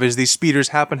do have is these speeders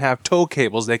happen to have tow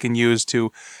cables they can use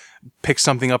to pick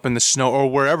something up in the snow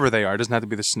or wherever they are. It doesn't have to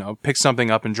be the snow. Pick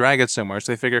something up and drag it somewhere.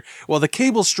 So they figure, well, the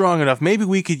cable's strong enough. Maybe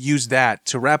we could use that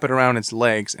to wrap it around its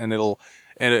legs, and it'll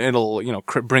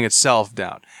bring itself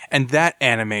down. And that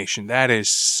animation, that is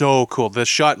so cool. The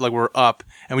shot, we're up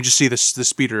and we just see the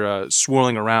speeder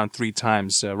swirling around 3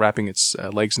 times, wrapping its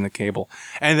legs in the cable,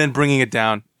 and then bringing it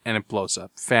down, and it blows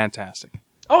up. Fantastic.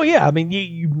 Oh yeah, I mean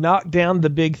you knock down the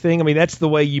big thing. I mean that's the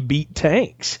way you beat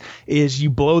tanks, is you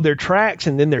blow their tracks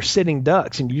and then they're sitting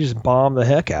ducks and you just bomb the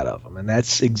heck out of them. And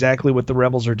that's exactly what the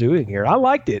rebels are doing here. I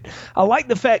liked it. I like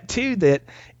the fact too that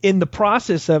in the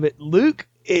process of it, Luke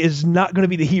is not going to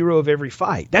be the hero of every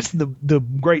fight. That's the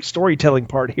great storytelling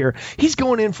part here. He's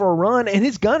going in for a run and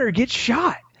his gunner gets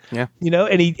shot. Yeah.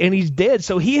 And he's dead.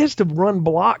 So he has to run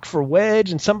block for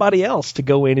Wedge and somebody else to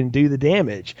go in and do the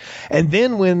damage. And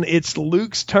then when it's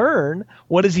Luke's turn,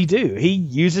 what does he do? He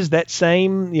uses that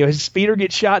same, his speeder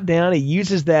gets shot down. He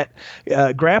uses that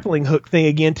grappling hook thing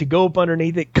again to go up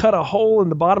underneath it, cut a hole in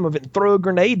the bottom of it, and throw a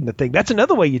grenade in the thing. That's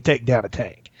another way you take down a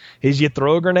tank, is you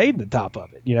throw a grenade in the top of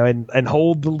it, and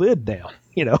hold the lid down.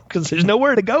 Because there's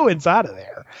nowhere to go inside of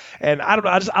there. And I don't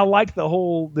know, I like the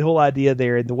whole idea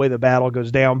there and the way the battle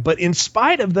goes down. But in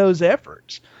spite of those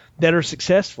efforts that are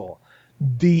successful,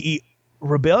 the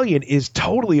rebellion is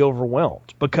totally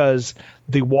overwhelmed because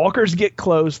the walkers get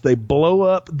close, they blow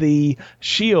up the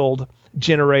shield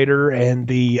generator and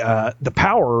the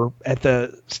power at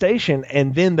the station,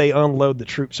 and then they unload the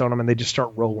troops on them and they just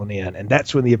start rolling in. And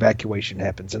that's when the evacuation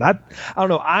happens. And I don't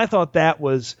know, I thought that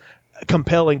was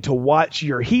compelling to watch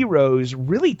your heroes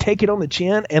really take it on the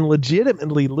chin and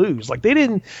legitimately lose. Like they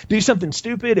didn't do something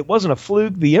stupid. It wasn't a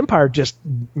fluke. The Empire just,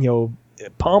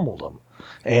 pummeled them,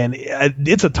 and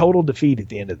it's a total defeat at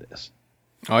the end of this.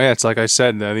 Oh yeah, it's like I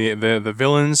said, the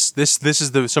villains. This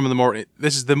is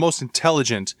the most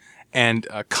intelligent and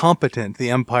competent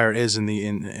the Empire is in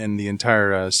the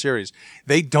entire series.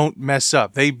 They don't mess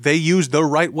up. They use the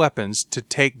right weapons to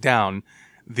take down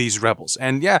these rebels.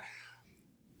 And yeah.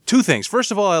 2 things.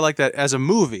 First of all, I like that as a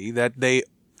movie that they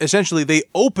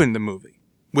open the movie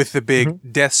with the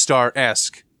big Death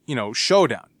Star-esque,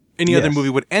 showdown. Any other movie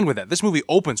would end with that. This movie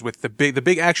opens with the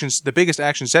biggest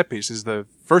action set piece is the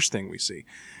first thing we see.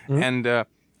 Mm-hmm.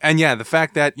 And yeah, the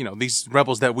fact that, these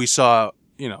rebels that we saw,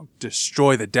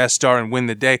 destroy the Death Star and win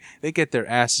the day, they get their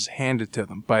asses handed to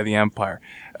them by the Empire.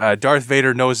 Darth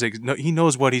Vader knows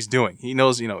what he's doing. He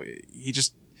knows,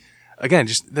 there's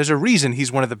a reason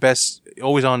he's one of the best,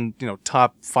 always on,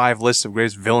 top 5 lists of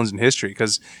greatest villains in history.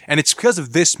 And it's because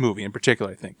of this movie in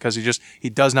particular, I think, because he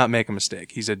does not make a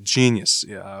mistake. He's a genius,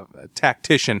 a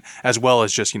tactician, as well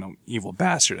as just, evil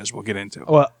bastard, as we'll get into.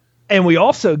 Well, and we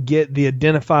also get the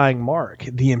identifying mark,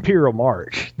 the Imperial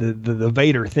March, the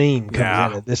Vader theme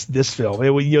comes in at this film.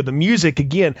 The music,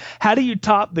 again, how do you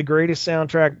top the greatest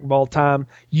soundtrack of all time?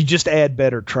 You just add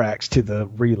better tracks to the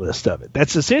re-list of it.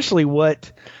 That's essentially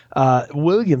what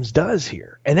Williams does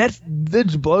here. And that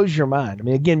just blows your mind. I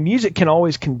mean, again, music can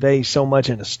always convey so much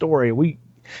in a story.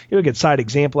 You could cite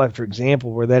example after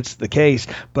example where that's the case,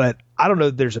 but I don't know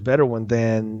that there's a better one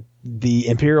than the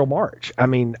Imperial March. I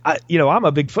mean, I'm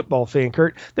a big football fan,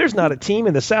 Kurt. There's not a team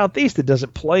in the Southeast that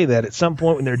doesn't play that at some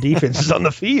point when their defense is on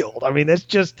the field. I mean, that's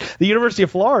just the University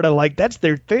of Florida. That's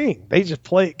their thing. They just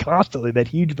play it constantly, that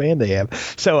huge band they have.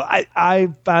 So I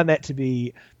find that to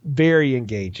be very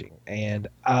engaging. And,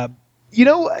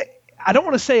 I don't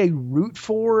want to say a root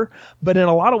for, but in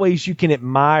a lot of ways you can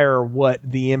admire what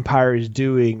the Empire is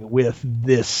doing with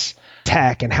this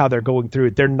attack and how they're going through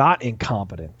it. They're not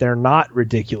incompetent. They're not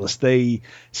ridiculous. They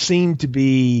seem to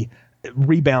be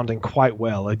rebounding quite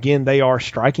well. Again, they are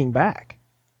striking back.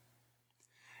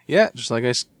 Yeah, just like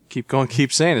I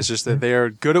keep saying. It's just that they are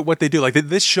good at what they do. Like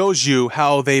this shows you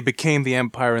how they became the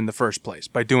Empire in the first place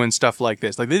by doing stuff like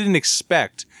this. Like they didn't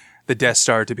expect the Death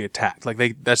Star to be attacked.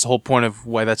 Like that's the whole point of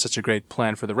why that's such a great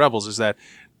plan for the rebels, is that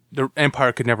the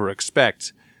Empire could never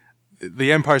expect.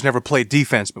 The Empire's never played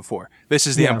defense before. This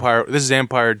is the Empire. This is the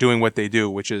Empire doing what they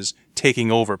do, which is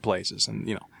taking over places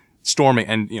and, storming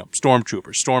and,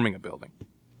 stormtroopers storming a building.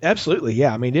 Absolutely,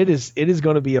 yeah. I mean, it is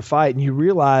going to be a fight, and you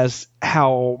realize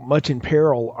how much in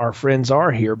peril our friends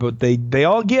are here. But they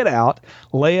all get out.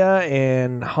 Leia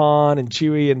and Han and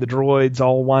Chewie and the droids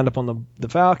all wind up on the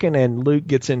Falcon, and Luke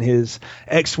gets in his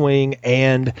X-wing,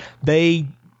 and they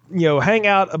hang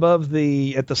out above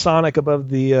at the Sonic above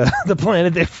the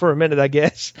planet there for a minute, I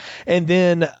guess, and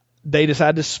then they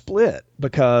decide to split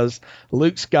because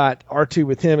Luke's got R2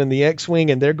 with him in the X-wing,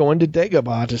 and they're going to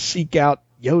Dagobah to seek out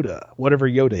Yoda, whatever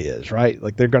Yoda is, right?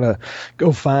 Like they're going to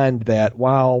go find that,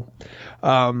 while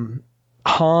Han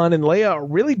and Leia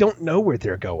really don't know where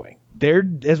they're going. They're,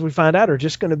 as we find out, are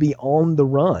just going to be on the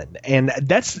run. And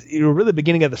that's really the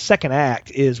beginning of the second act,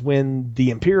 is when the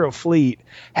Imperial fleet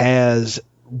has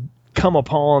come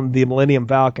upon the Millennium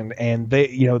Falcon, and they,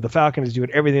 the Falcon is doing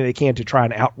everything they can to try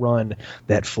and outrun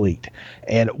that fleet.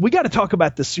 And we got to talk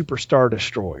about the Super Star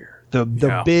Destroyer.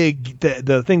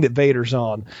 The thing that Vader's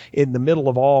on in the middle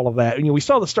of all of that. We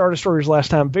saw the Star Destroyers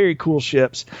last time, very cool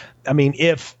ships. I mean,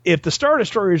 if the Star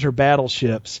Destroyers are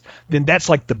battleships, then that's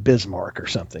like the Bismarck or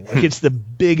something. Like it's the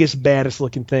biggest, baddest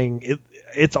looking thing.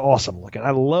 It's awesome looking.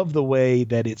 I love the way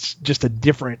that it's just a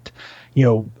different,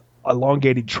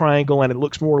 elongated triangle, and it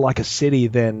looks more like a city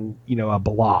than, a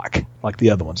block like the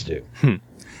other ones do.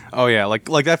 Oh yeah, like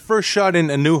that first shot in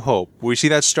A New Hope, where we see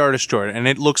that Star Destroyer, and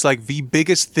it looks like the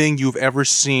biggest thing you've ever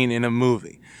seen in a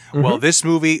movie. Mm-hmm. Well, this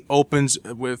movie opens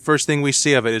with, first thing we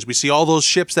see of it is we see all those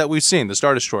ships that we've seen, the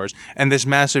Star Destroyers, and this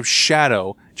massive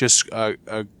shadow just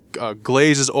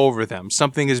glazes over them.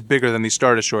 Something is bigger than these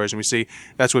Star Destroyers, and we see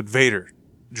that's what Vader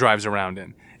drives around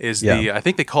in. I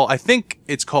think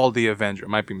it's called the Avenger.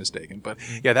 Might be mistaken, but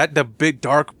yeah, the big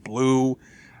dark blue,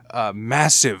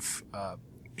 massive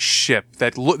ship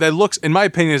that looks, in my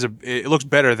opinion, it looks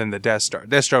better than the Death Star.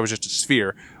 Death Star was just a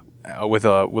sphere with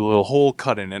a little hole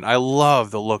cut in it. I love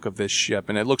the look of this ship,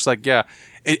 and it looks like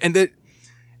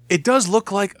it does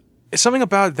look like something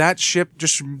about that ship.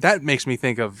 Just that makes me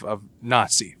think of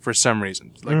Nazi for some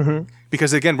reason.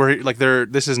 Because again,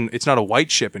 it's not a white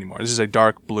ship anymore. This is a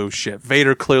dark blue ship.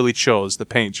 Vader clearly chose the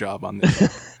paint job on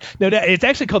this. No, it's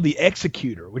actually called the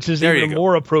Executor, which is even a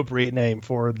more appropriate name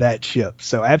for that ship.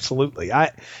 So absolutely.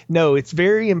 It's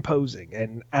very imposing,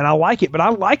 and I like it, but I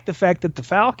like the fact that the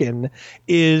Falcon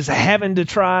is having to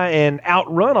try and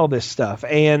outrun all this stuff.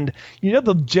 And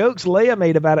the jokes Leia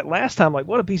made about it last time, like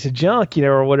what a piece of junk,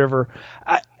 or whatever.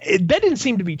 That didn't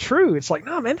seem to be true. It's like,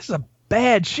 no, man, this is a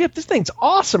bad ship. This thing's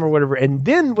awesome or whatever. And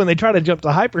then when they try to jump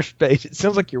to hyperspace, it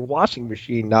sounds like your washing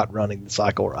machine not running the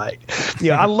cycle right.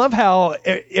 I love how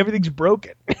everything's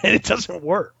broken and it doesn't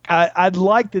work. I'd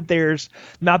like that there's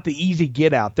not the easy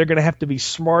get out. They're going to have to be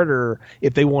smarter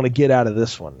if they want to get out of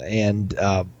this one. And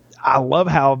I love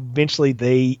how eventually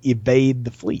they evade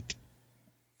the fleet.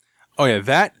 Oh yeah,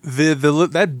 that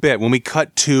bit when we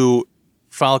cut to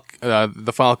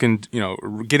the Falcon,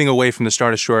 getting away from the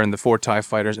Star Destroyer and the 4 TIE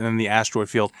fighters and then the asteroid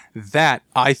field, that,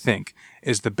 I think,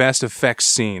 is the best effects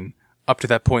scene up to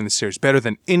that point in the series. Better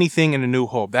than anything in A New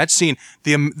Hope. That scene,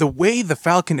 the way the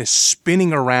Falcon is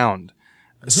spinning around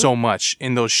so much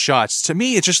in those shots, to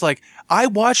me, it's just like, I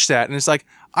watched that and it's like,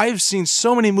 I've seen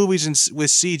so many movies with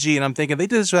CG, and I'm thinking, they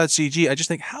did this without CG. I just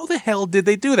think, how the hell did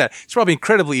they do that? It's probably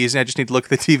incredibly easy. I just need to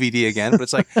look at the DVD again. But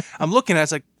it's like, I'm looking at it,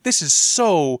 it's like, this is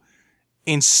so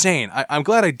insane. I'm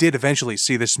glad I did eventually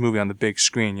see this movie on the big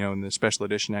screen, in the special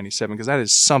edition 97, because that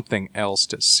is something else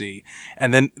to see.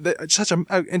 And then such an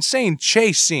insane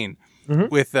chase scene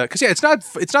with, cause it's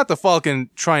not the Falcon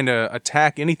trying to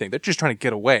attack anything. They're just trying to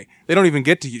get away. They don't even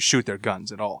get to shoot their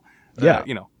guns at all.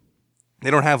 They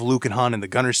don't have Luke and Han in the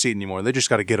gunner seat anymore. They just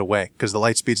got to get away because the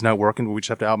light speed's not working, but we just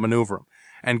have to outmaneuver them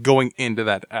and going into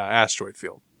that asteroid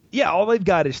field. Yeah, all they've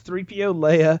got is 3PO,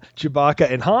 Leia, Chewbacca,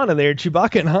 and Han in there. And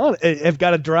Chewbacca and Han have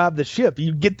got to drive the ship.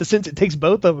 You get the sense it takes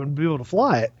both of them to be able to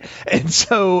fly it. And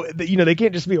so, they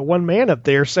can't just be a one man up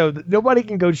there, so nobody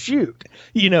can go shoot.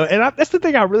 And that's the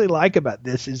thing I really like about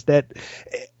this is that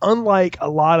unlike a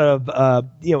lot of,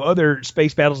 other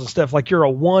space battles and stuff, like you're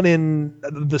a one in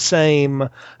the same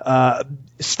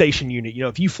station unit.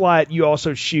 If you fly it, you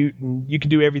also shoot, and you can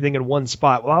do everything in one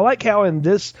spot. Well, I like how in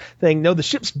this thing, the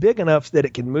ship's big enough that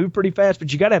it can move move pretty fast,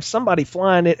 but you got to have somebody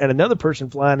flying it and another person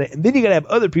flying it, and then you got to have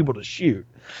other people to shoot.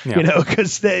 Yeah. You know,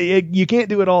 because you can't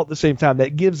do it all at the same time.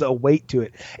 That gives a weight to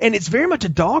it, and it's very much a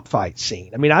dogfight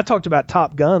scene. I mean, I talked about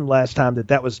Top Gun last time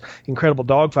that was incredible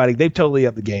dogfighting. They've totally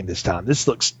upped the game this time. This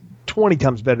looks 20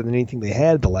 times better than anything they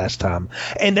had the last time,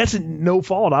 and that's no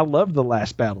fault. I loved the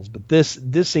last battles, but this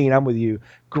scene, I'm with you.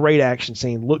 Great action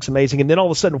scene, looks amazing, and then all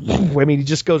of a sudden, I mean, he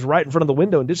just goes right in front of the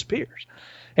window and disappears.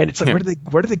 And it's like,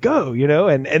 where did they go? You know,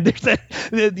 and there's that,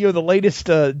 the latest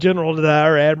general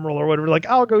or admiral or whatever, like,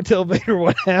 I'll go tell Vader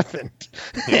what happened,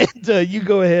 and you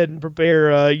go ahead and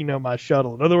prepare, my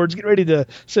shuttle. In other words, get ready to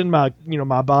send my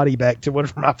body back to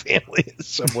whatever my family is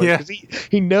somewhere, because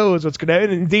he knows what's going to happen.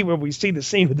 And indeed, when we see the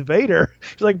scene with Vader,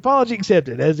 he's like, apology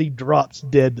accepted, as he drops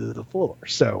dead to the floor.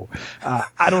 So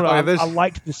I don't know. I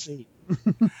liked the scene.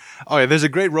 Oh yeah, there's a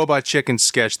great Robot Chicken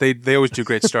sketch. They always do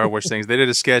great Star Wars things. They did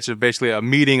a sketch of basically a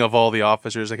meeting of all the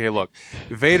officers. Like, hey, look,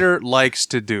 Vader likes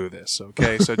to do this.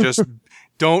 Okay, so just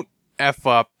don't F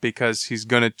up because he's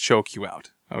gonna choke you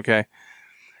out. Okay,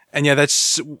 and yeah,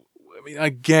 that's. I mean,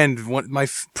 again,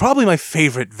 probably my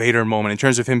favorite Vader moment in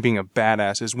terms of him being a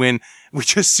badass is when we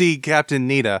just see Captain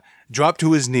Nita drop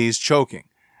to his knees choking,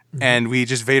 and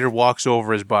Vader walks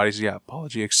over his body. Says, yeah,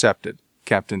 apology accepted,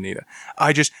 Captain Nita.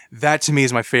 That to me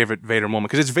is my favorite Vader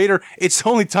moment, because it's Vader. It's the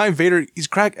only time Vader,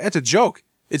 that's a joke.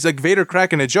 It's like Vader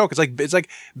cracking a joke. It's like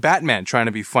Batman trying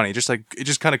to be funny. Just like, it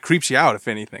just kind of creeps you out, if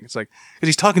anything. It's like, cause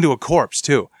he's talking to a corpse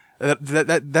too.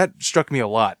 That struck me a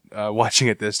lot, watching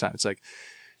it this time. It's like,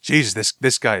 Jesus,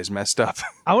 this guy is messed up.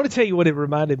 I want to tell you what it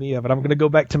reminded me of, and I'm going to go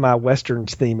back to my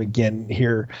Westerns theme again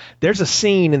here. There's a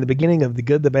scene in the beginning of The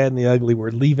Good, the Bad, and the Ugly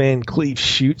where Lee Van Cleef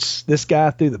shoots this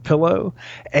guy through the pillow,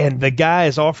 and the guy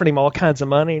is offering him all kinds of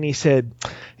money, and he said,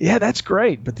 yeah, that's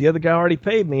great, but the other guy already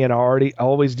paid me, and I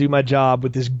always do my job,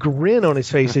 with this grin on his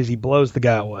face as he blows the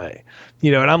guy away.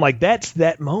 And I'm like, that's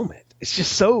that moment. It's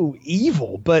just so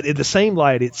evil, but in the same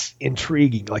light, it's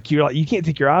intriguing. Like, you can't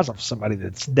take your eyes off somebody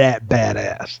that's that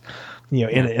badass,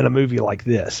 in a movie like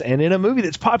this. And in a movie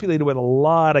that's populated with a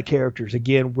lot of characters,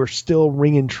 again, we're still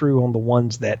ringing true on the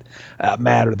ones that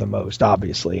matter the most,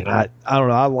 obviously. And I don't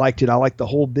know, I liked it. I liked the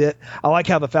whole bit. I like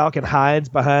how the Falcon hides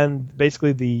behind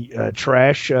basically the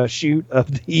trash chute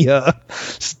of the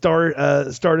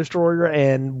Star Destroyer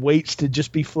and waits to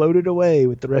just be floated away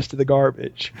with the rest of the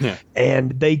garbage. Yeah.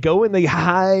 And they go and they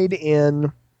hide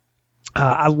in...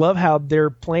 I love how their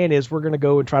plan is, we're going to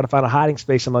go and try to find a hiding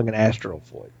space among an asteroid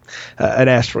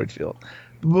field.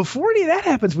 Before any of that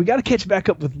happens, we got to catch back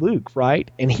up with Luke,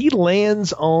 right? And he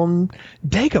lands on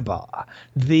Dagobah,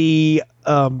 the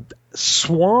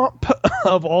swamp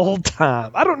of all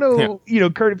time. I don't know,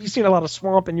 Kurt, if you've seen a lot of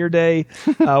swamp in your day,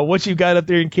 what you've got up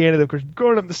there in Canada. Of course,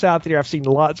 growing up in the South here, I've seen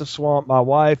lots of swamp. My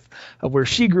wife, where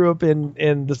she grew up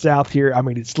in the South here, I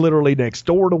mean, it's literally next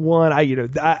door to one.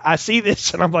 I see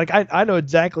this and I'm like, I know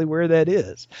exactly where that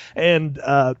is. And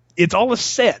it's all a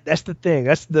set. That's the thing.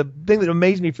 That's the thing that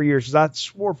amazed me for years, is I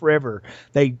swore forever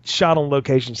they shot on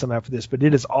location somehow for this, but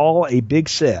it is all a big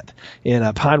set in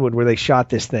Pinewood where they shot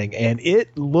this thing, and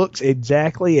it looks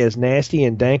exactly as nasty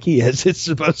and danky as it's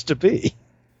supposed to be.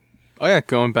 Oh yeah,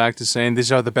 going back to saying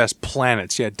these are the best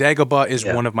planets. Yeah, Dagobah is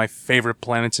one of my favorite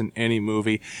planets in any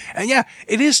movie. And yeah,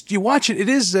 it is, you watch it, it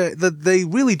is, they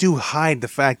really do hide the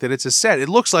fact that it's a set. It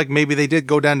looks like maybe they did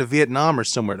go down to Vietnam or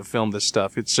somewhere to film this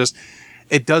stuff. It's just,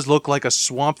 it does look like a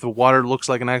swamp. The water looks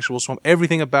like an actual swamp.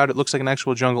 Everything about it looks like an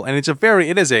actual jungle. And it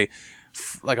is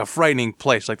a frightening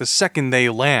place. Like the second they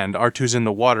land, R2's in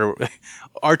the water,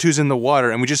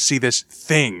 and we just see this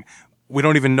thing. We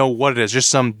don't even know what it is.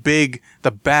 Just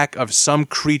the back of some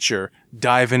creature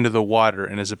dive into the water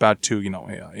and is about to,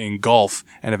 engulf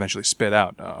and eventually spit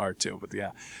out R2. But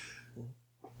yeah.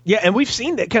 Yeah, and we've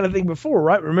seen that kind of thing before,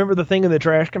 right? Remember the thing in the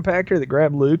trash compactor that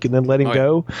grabbed Luke and then let him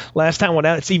go? Last time went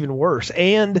out, it's even worse.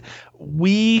 And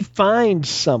we find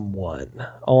someone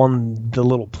on the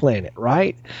little planet,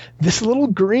 right? This little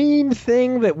green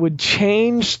thing that would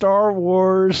change Star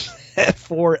Wars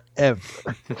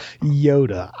forever.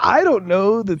 Yoda. I don't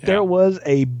know that there was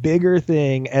a bigger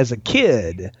thing as a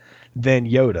kid than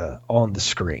Yoda on the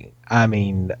screen. I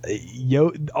mean,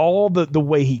 all the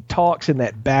way he talks in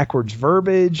that backwards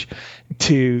verbiage,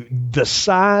 to the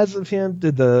size of him,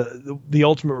 to the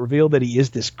ultimate reveal that he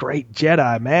is this great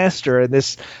Jedi master, and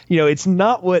this, it's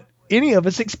not what any of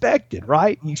us expected,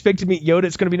 right? You expect to meet Yoda,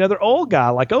 it's going to be another old guy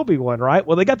like Obi-Wan, right?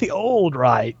 Well, they got the old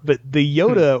right, but the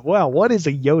Yoda, wow, what is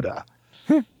a Yoda?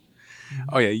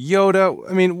 Oh yeah, Yoda.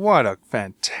 I mean, what a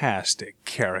fantastic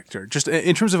character. Just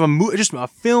in terms of just a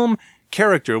film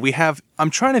character, I'm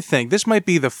trying to think, this might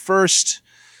be the first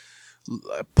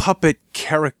puppet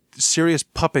serious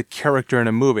puppet character in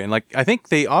a movie. And like, I think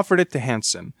they offered it to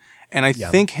Henson, and I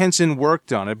think Henson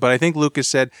worked on it, but I think Lucas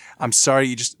said, I'm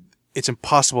sorry, it's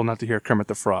impossible not to hear Kermit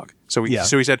the Frog. So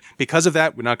he said, because of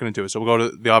that, we're not going to do it. So we'll go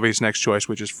to the obvious next choice,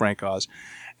 which is Frank Oz.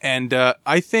 And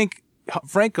I think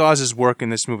Frank Oz's work in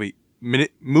this movie,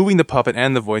 moving the puppet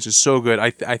and the voice, is so good.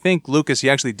 I think Lucas, he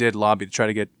actually did lobby to try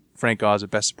to get Frank Oz a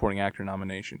Best Supporting Actor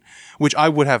nomination, which I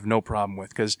would have no problem with,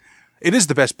 because it is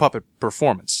the best puppet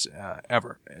performance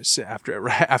ever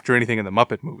after anything in the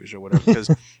Muppet movies or whatever. Because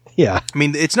I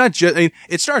mean, it's not just. I mean,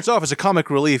 it starts off as a comic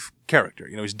relief character.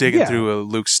 You know, he's digging through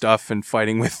Luke's stuff and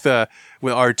fighting with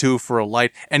R2 for a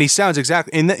light, and he sounds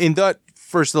exactly in that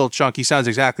first little chunk. He sounds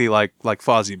exactly like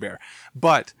Fozzie Bear.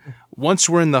 But once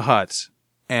we're in the hut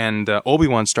and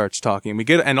Obi-Wan starts talking,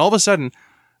 and all of a sudden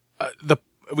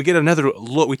we get another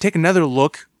look. We take another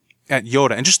look at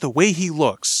Yoda, and just the way he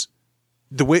looks,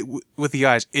 the way with the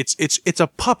eyes, it's a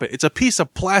puppet. It's a piece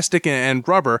of plastic and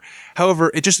rubber. However,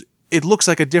 it looks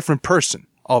like a different person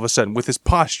all of a sudden with his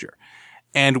posture,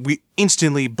 and we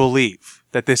instantly believe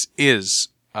that this is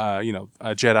a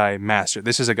Jedi master.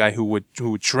 This is a guy who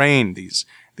would train these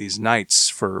knights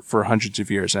for hundreds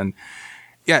of years. And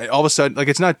yeah, all of a sudden, like,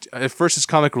 it's not, at first it's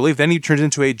comic relief, then he turns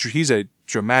into he's a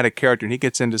dramatic character, and he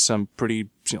gets into some pretty,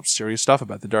 serious stuff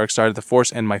about the dark side of the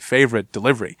Force. And my favorite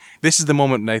delivery, this is the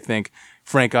moment when I think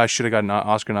Frank Oz should have gotten an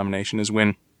Oscar nomination, is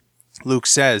when Luke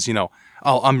says,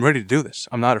 I'm ready to do this.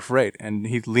 I'm not afraid. And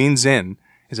he leans in.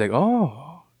 He's like,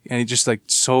 oh, and he's just like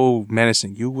so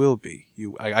menacing. You will be.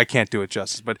 I can't do it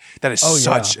justice, but that is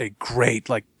such a great,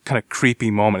 like, kind of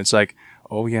creepy moment. It's like,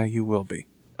 oh yeah, you will be.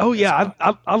 Oh yeah,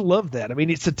 I love that. I mean,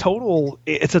 it's a total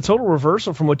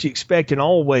reversal from what you expect in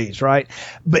all ways, right?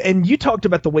 And you talked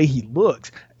about the way he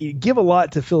looks. You give a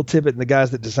lot to Phil Tippett and the guys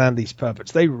that designed these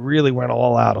puppets. They really went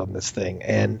all out on this thing.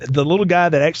 And the little guy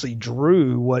that actually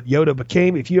drew what Yoda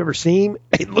became, if you ever see him,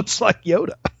 it looks like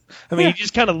Yoda. I mean, he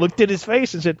just kind of looked at his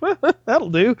face and said, well,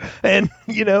 that'll do. And,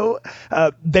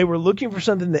 they were looking for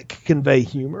something that could convey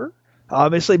humor,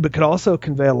 obviously, but could also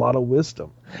convey a lot of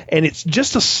wisdom. And it's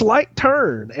just a slight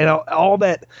turn, and all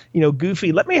that,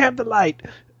 goofy, let me have the light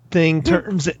thing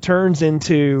turns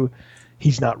into,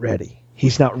 he's not ready.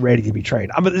 He's not ready to be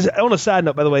trained. On a side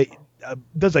note, by the way,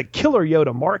 does a killer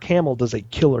Yoda. Mark Hamill does a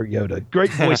killer Yoda. Great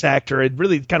voice actor, and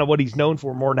really kind of what he's known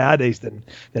for more nowadays than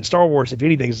Star Wars, if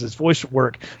anything, is his voice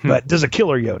work. But does a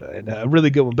killer Yoda, and a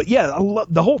really good one. But yeah, I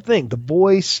love the whole thing, the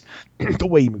voice, the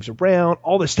way he moves around,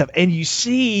 all this stuff. And you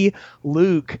see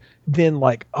Luke then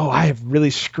like, oh, I have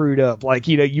really screwed up. Like,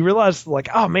 you realize like,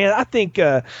 oh man, I think,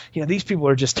 these people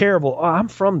are just terrible. Oh, I'm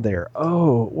from there.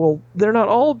 Oh, well, they're not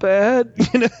all bad.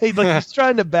 He's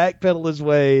trying to backpedal his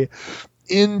way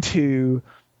into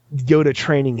Yoda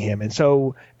training him. And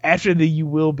so after the you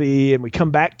will be, and we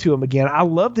come back to him again, I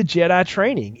love the Jedi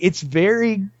training. It's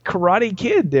very Karate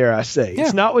Kid, dare I say. Yeah.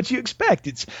 It's not what you expect.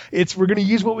 It's we're going to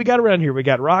use what we got around here. We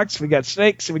got rocks, we got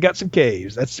snakes, and we got some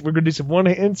caves. We're going to do some one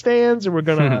handstands, and we're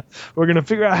going to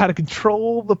figure out how to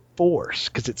control the Force,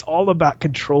 because it's all about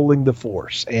controlling the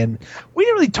Force. And we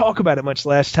didn't really talk about it much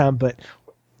last time, but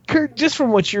Kurt, just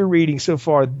from what you're reading so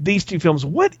far, these two films,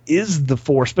 what is the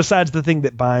Force besides the thing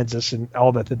that binds us and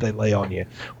all that they lay on you?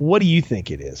 What do you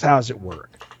think it is? How does it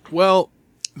work? Well,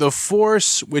 the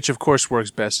Force, which of course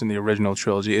works best in the original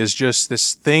trilogy, is just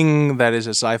this thing that is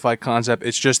a sci-fi concept.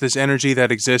 It's just this energy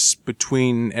that exists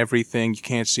between everything. You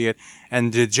can't see it.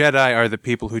 And the Jedi are the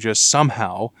people who just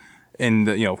somehow, in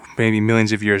the, maybe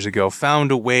millions of years ago,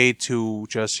 found a way to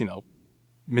just,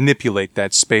 manipulate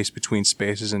that space between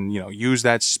spaces and, use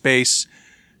that space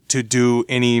to do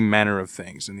any manner of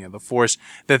things. And, the Force,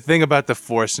 the thing about the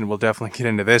Force, and we'll definitely get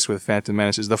into this with Phantom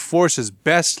Menace, is the Force is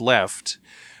best left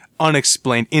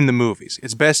unexplained in the movies.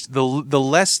 It's best, the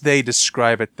less they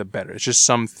describe it, the better. It's just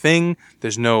something.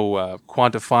 There's no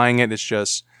quantifying it. It's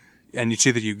just, and it's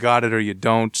either you got it or you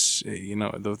don't,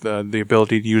 the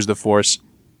ability to use the Force.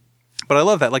 But I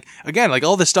love that. Like, again, like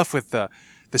all this stuff with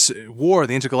this war,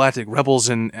 the intergalactic rebels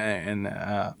and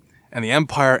the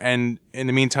Empire, and in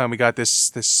the meantime we got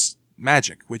this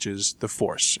magic, which is the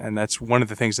Force, and that's one of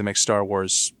the things that makes Star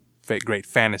Wars great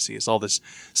fantasy. It's all this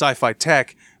sci-fi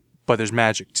tech, but there's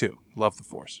magic too. Love the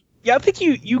Force. Yeah, I think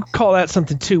you call out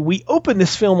something too. We open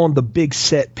this film on the big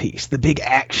set piece, the big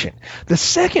action. The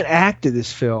second act of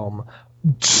this film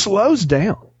slows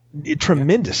down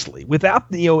tremendously, without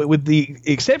with the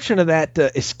exception of that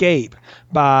escape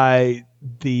by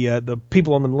the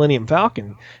people on the Millennium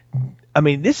Falcon. I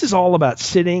mean, this is all about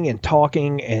sitting and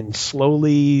talking and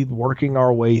slowly working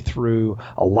our way through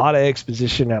a lot of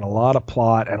exposition and a lot of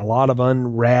plot and a lot of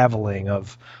unraveling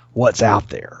of what's out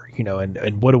there,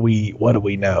 and what do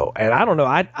we know? And I don't know.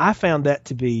 I found that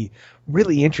to be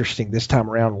really interesting this time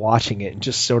around, watching it and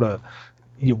just sort of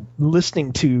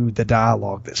listening to the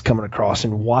dialogue that's coming across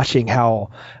and watching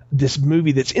how this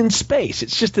movie that's in space,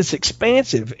 it's just this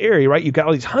expansive area, right? You've got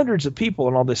all these hundreds of people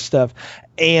and all this stuff,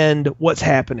 and what's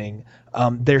happening?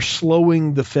 They're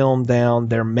slowing the film down.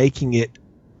 They're making it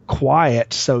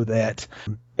quiet so that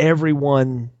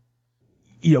everyone,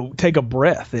 take a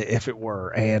breath, if it were,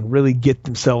 and really get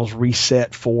themselves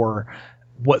reset for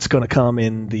what's going to come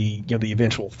in the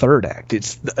eventual third act.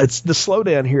 It's the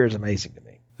slowdown here is amazing to me.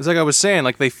 It's like I was saying,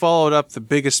 like they followed up the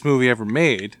biggest movie ever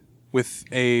made with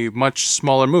a much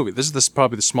smaller movie. This is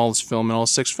probably the smallest film in all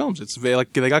 6 films. It's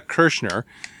like they got Kirshner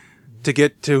to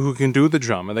get to who can do the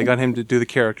drama. They got him to do the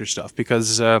character stuff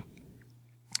because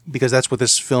that's what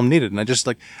this film needed. And I just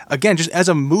again, just as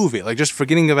a movie, just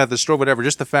forgetting about the story, whatever,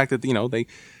 just the fact that,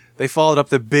 they followed up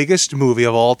the biggest movie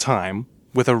of all time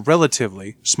with a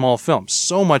relatively small film.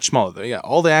 So much smaller. Yeah,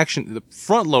 all the action, the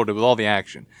front loaded with all the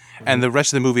action. And the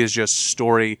rest of the movie is just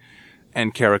story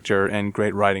and character and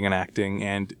great writing and acting.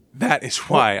 And that is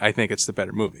why I think it's the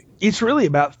better movie. It's really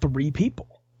about 3 people.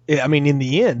 I mean, in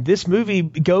the end, this movie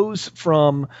goes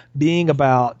from being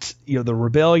about, the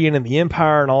rebellion and the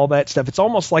empire and all that stuff. It's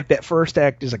almost like that first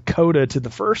act is a coda to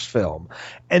the first film.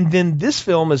 And then this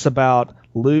film is about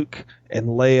Luke and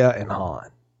Leia and Han.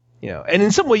 And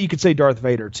in some way you could say Darth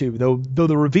Vader too, though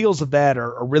the reveals of that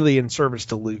are really in service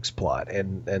to Luke's plot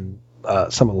and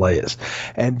some of Leia's.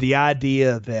 And the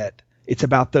idea that it's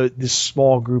about this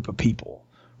small group of people,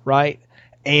 right?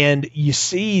 And you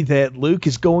see that Luke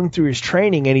is going through his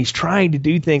training and he's trying to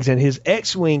do things, and his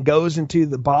X-Wing goes into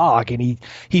the bog and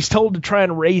he's told to try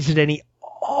and raise it, and he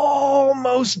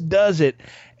almost does it.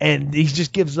 And he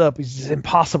just gives up. It's just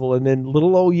impossible. And then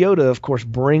little old Yoda, of course,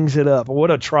 brings it up.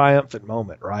 What a triumphant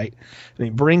moment, right? I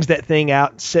mean, brings that thing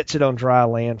out and sets it on dry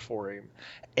land for him.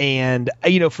 And,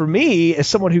 for me, as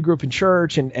someone who grew up in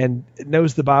church and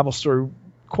knows the Bible story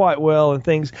quite well and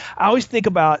things, I always think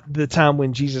about the time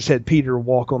when Jesus had Peter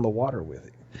walk on the water with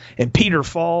him. And Peter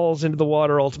falls into the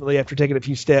water ultimately after taking a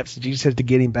few steps. And Jesus has to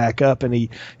get him back up. And he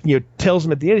tells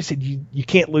him at the end, he said, you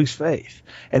can't lose faith.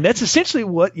 And that's essentially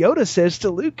what Yoda says to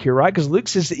Luke here, right? Because Luke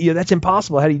says, that's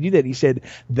impossible. How do you do that? And he said,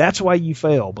 that's why you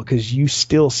fail, because you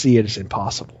still see it as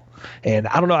impossible. And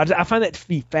I don't know, I find that to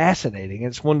be fascinating. And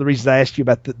it's one of the reasons I asked you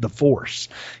about the Force,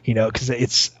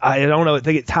 because I don't know, I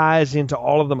think it ties into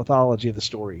all of the mythology of the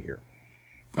story here.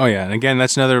 Oh, yeah. And again,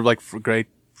 that's another great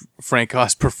Frank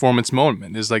Oz performance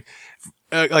moment is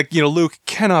Luke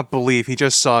cannot believe he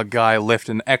just saw a guy lift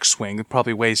an X-Wing that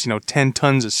probably weighs, 10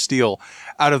 tons of steel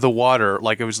out of the water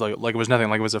like it was nothing, like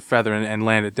it was a feather and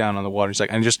land it down on the water. He's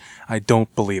like, I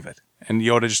don't believe it. And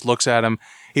Yoda just looks at him.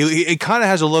 He kind of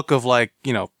has a look of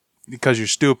because you're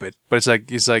stupid, but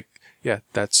he's like, yeah,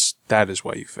 that is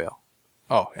why you fail.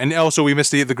 Oh, and also we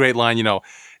missed the great line,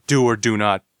 do or do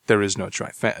not, there is no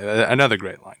try. Another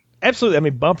great line. Absolutely. I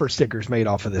mean, bumper stickers made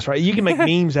off of this, right? You can make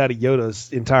memes out of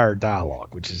Yoda's entire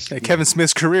dialogue, which is... Kevin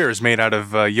Smith's career is made out of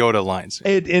Yoda lines.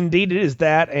 Indeed, it is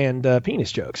that and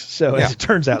penis jokes. So as it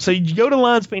turns out. So Yoda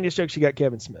lines, penis jokes, you got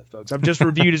Kevin Smith, folks. I've just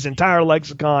reviewed his entire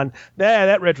lexicon.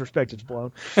 That retrospective's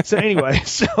blown. So anyway,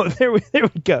 so there we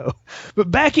go.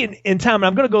 But back in time, and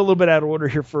I'm going to go a little bit out of order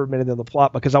here for a minute in the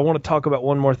plot, because I want to talk about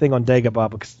one more thing on Dagobah,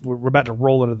 because we're about to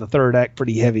roll into the third act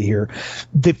pretty heavy here.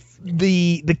 The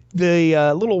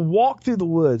little walk through the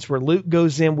woods where Luke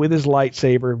goes in with his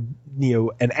lightsaber,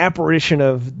 an apparition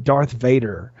of Darth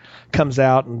Vader comes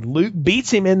out, and Luke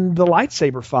beats him in the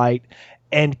lightsaber fight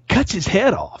and cuts his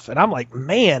head off. And I'm like,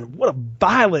 man, what a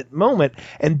violent moment.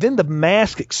 And then the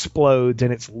mask explodes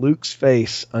and it's Luke's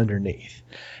face underneath.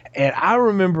 And I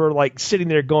remember sitting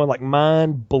there going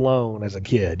mind blown as a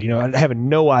kid, having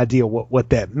no idea what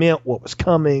that meant, what was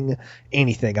coming,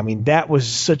 anything. I mean, that was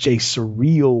such a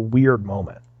surreal, weird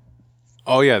moment.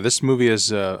 Oh yeah, this movie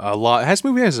is a lot. This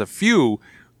movie has a few,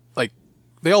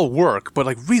 they all work, but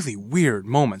really weird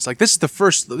moments. This is the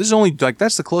first. This is only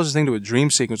that's the closest thing to a dream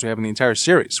sequence we have in the entire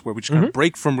series, where we just kind of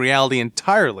break from reality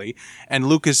entirely, and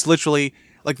Luke is literally.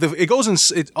 It all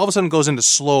of a sudden goes into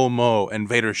slow-mo and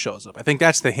Vader shows up. I think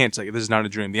that's the hint. This is not a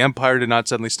dream. The Empire did not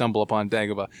suddenly stumble upon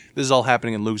Dagobah. This is all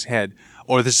happening in Luke's head.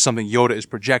 Or this is something Yoda is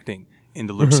projecting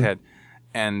into Luke's head.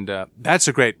 And, that's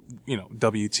a great,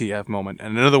 WTF moment.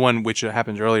 And another one which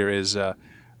happens earlier is,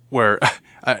 where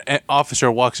an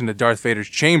officer walks into Darth Vader's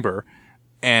chamber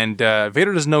and,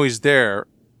 Vader doesn't know he's there.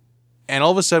 And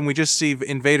all of a sudden we just see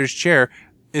in Vader's chair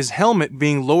his helmet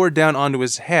being lowered down onto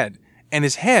his head. And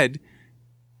his head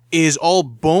is all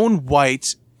bone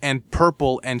white and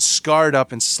purple and scarred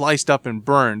up and sliced up and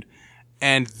burned.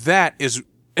 And that is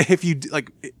if you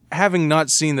like, having not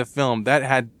seen the film, that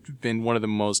had been one of the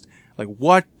most like,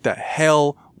 what the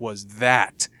hell was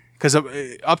that? Because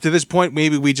up to this point,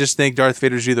 maybe we just think Darth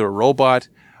Vader's either a robot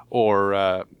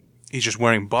or he's just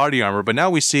wearing body armor. But now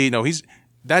we see, no,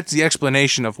 that's the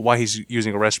explanation of why he's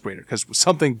using a respirator, because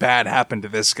something bad happened to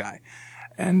this guy.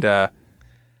 And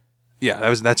yeah,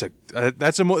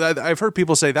 I've heard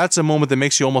people say that's a moment that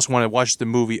makes you almost want to watch the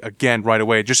movie again right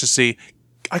away, just to see.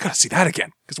 I gotta see that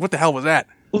again, because what the hell was that?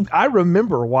 I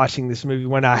remember watching this movie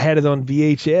when I had it on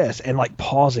VHS and like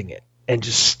pausing it and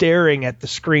just staring at the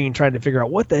screen trying to figure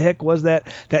out what the heck was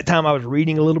that. That time I was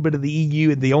reading a little bit of the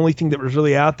EU, and the only thing that was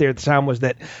really out there at the time was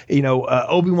that,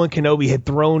 Obi-Wan Kenobi had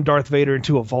thrown Darth Vader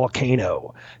into a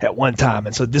volcano at one time.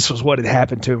 And so this was what had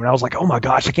happened to him. And I was like, oh my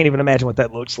gosh, I can't even imagine what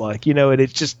that looks like. And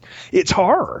it's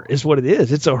horror is what it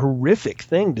is. It's a horrific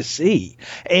thing to see.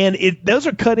 And those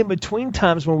are cut in between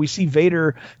times when we see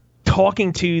Vader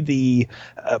talking to the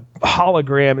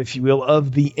hologram, if you will,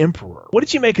 of the Emperor. What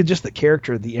did you make of just the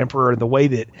character of the Emperor and the way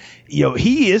that,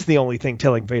 he is the only thing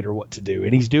telling Vader what to do,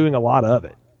 and he's doing a lot of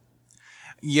it?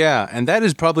 Yeah, and that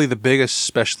is probably the biggest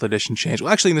special edition change.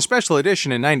 Well, actually, in the special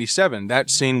edition in 97, that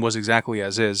scene was exactly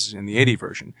as is in the 80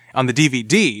 version. On the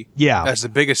DVD, yeah,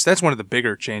 that's one of the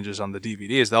bigger changes on the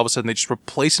DVD, is that all of a sudden they just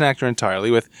replace an actor entirely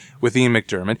with Ian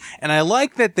McDiarmid. And I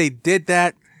like that they did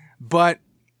that, but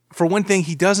for one thing,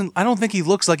 I don't think he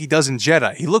looks like he does in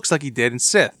Jedi. He looks like he did in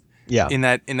Sith. Yeah. In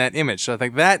that image. So I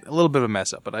think that a little bit of a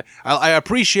mess up, but I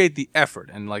appreciate the effort,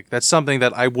 and like that's something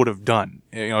that I would have done.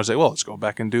 I was like, well, let's go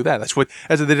back and do that. That's what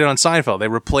they did on Seinfeld. They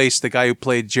replaced the guy who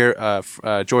played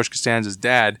George Costanza's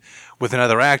dad with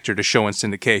another actor to show in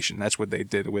syndication. That's what they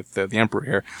did with the Emperor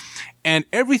here. And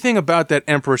everything about that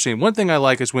Emperor scene, one thing I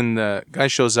like is when the guy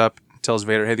shows up, tells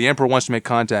Vader, hey, the Emperor wants to make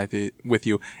contact with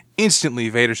you. Instantly,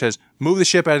 Vader says, move the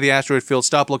ship out of the asteroid field,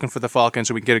 stop looking for the Falcon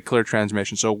so we can get a clear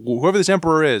transmission. So whoever this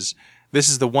Emperor is, this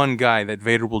is the one guy that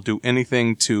Vader will do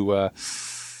anything to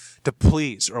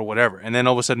please or whatever. And then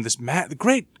all of a sudden, this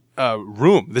great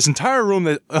room, this entire room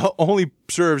that only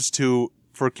serves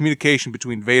for communication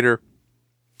between Vader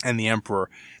and the Emperor.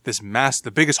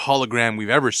 The biggest hologram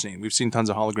we've ever seen. We've seen tons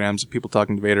of holograms of people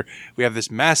talking to Vader. We have this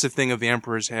massive thing of the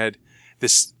Emperor's head.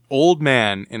 This old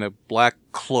man in a black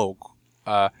cloak,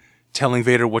 telling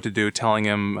Vader what to do, telling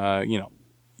him,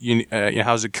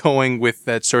 how's it going with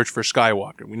that search for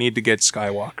Skywalker? We need to get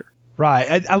Skywalker.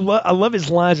 Right. I love his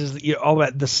lines is all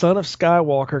about the son of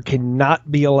Skywalker cannot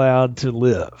be allowed to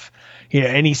live.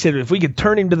 And he said if we could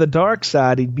turn him to the dark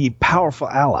side, he'd be a powerful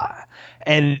ally.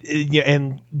 And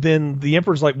then the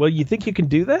Emperor's like, well, you think you can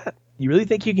do that? You really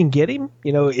think you can get him?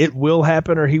 It will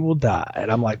happen or he will die.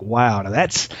 And I'm like, wow. Now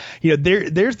that's,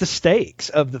 there's the stakes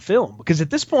of the film. Because at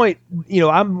this point,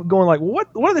 I'm going like, what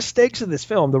are the stakes of this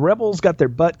film? The rebels got their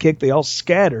butt kicked. They all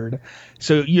scattered.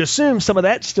 So you assume some of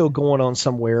that's still going on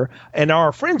somewhere. And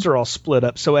our friends are all split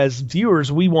up. So as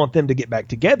viewers, we want them to get back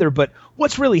together. But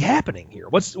what's really happening here?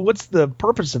 What's the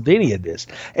purpose of any of this?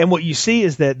 And what you see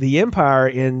is that the Empire,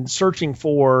 in searching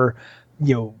for,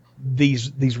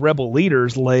 these rebel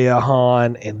leaders, Leia,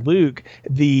 Han, and Luke,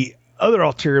 the other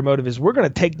ulterior motive is we're going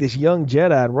to take this young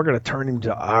Jedi and we're going to turn him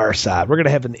to our side. We're going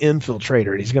to have an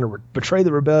infiltrator, and he's going to betray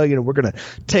the rebellion, and we're going to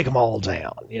take them all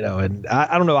down. And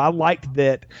I don't know. I liked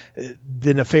that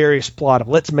the nefarious plot of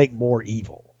let's make more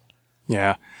evil.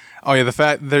 Yeah. Oh yeah. The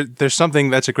fact there's something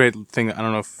that's a great thing. I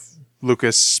don't know if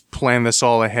Lucas planned this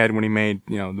all ahead when he made,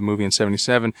 the movie in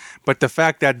 77. But the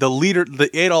fact that the leader, the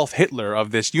Adolf Hitler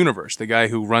of this universe, the guy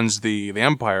who runs the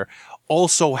Empire,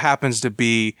 also happens to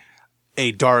be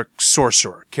a dark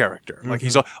sorcerer character. Mm-hmm. Like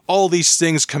he's all these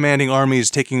things, commanding armies,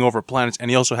 taking over planets,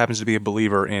 and he also happens to be a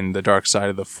believer in the dark side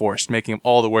of the Force, making him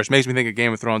all the worse. Makes me think of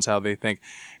Game of Thrones, how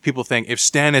people think if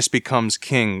Stannis becomes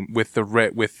king with the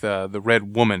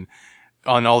red woman,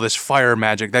 on all this fire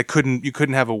magic, you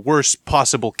couldn't have a worse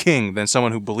possible king than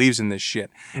someone who believes in this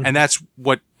shit. Mm-hmm. And that's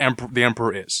what the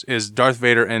Emperor is Darth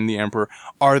Vader and the Emperor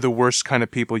are the worst kind of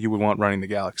people you would want running the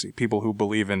galaxy. People who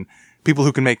believe in, people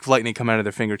who can make lightning come out of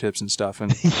their fingertips and stuff.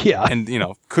 And, yeah. And,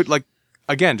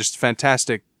 again, just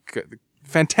fantastic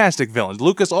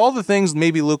villains. All the things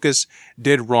maybe Lucas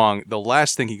did wrong, the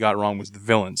last thing he got wrong was the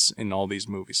villains in all these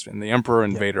movies. And the Emperor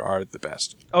and Vader are the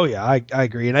best. Oh, yeah, I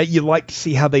agree. And you like to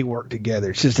see how they work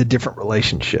together. It's just a different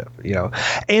relationship,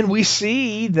 And we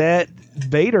see that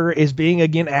Vader is being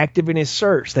again active in his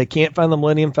search. They can't find the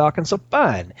Millennium Falcon, so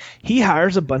fine. He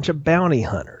hires a bunch of bounty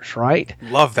hunters, right?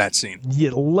 Love that scene.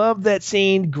 You love that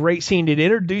scene. Great scene. It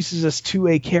introduces us to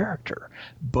a character,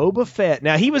 Boba Fett.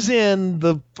 Now, he was in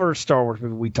the first Star Wars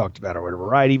movie we talked about or whatever,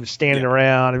 right? He was standing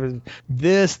around.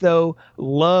 This, though,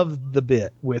 loved the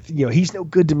bit with, he's no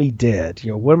good to me dead.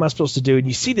 What am I supposed to do? And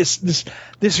you see this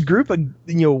group of,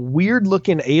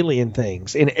 weird-looking alien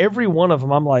things. And every one of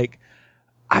them, I'm like,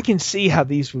 I can see how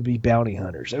these would be bounty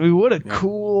hunters. I mean, what a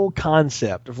cool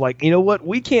concept of like, you know what?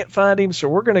 We can't find him, so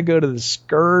we're going to go to the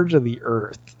scourge of the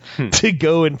earth to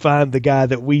go and find the guy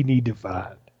that we need to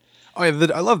find. Oh yeah,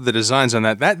 I love the designs on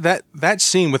that. That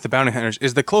scene with the bounty hunters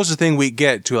is the closest thing we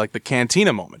get to like the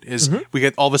cantina moment. We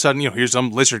get all of a sudden, here's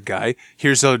some lizard guy,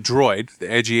 here's a droid,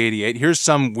 the Edgy-88, here's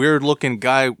some weird looking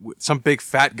guy, some big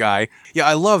fat guy. Yeah,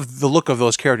 I love the look of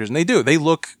those characters, and they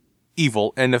look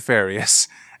evil and nefarious,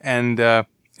 and then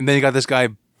you got this guy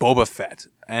Boba Fett,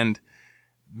 and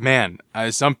man,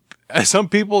 some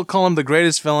people call him the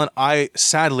greatest villain. I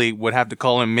sadly would have to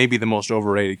call him maybe the most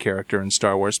overrated character in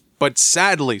Star Wars, but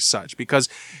sadly such, because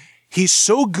he's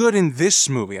so good in this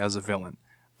movie as a villain,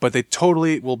 but they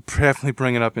totally will definitely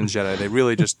bring it up in Jedi. They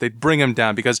really they bring him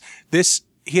down because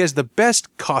he has the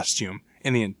best costume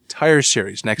in the entire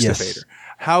series next to Vader.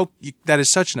 That is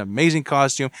such an amazing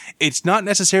costume. It's not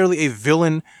necessarily a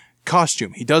villain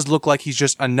costume. He does look like he's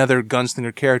just another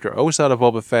gunslinger character. I always thought of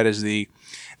Boba Fett as the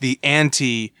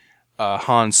anti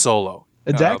Han Solo.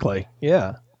 Exactly.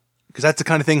 Yeah. Because that's the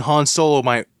kind of thing Han Solo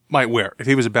might wear if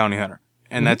he was a bounty hunter.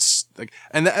 And that's like,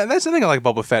 and that's the thing I like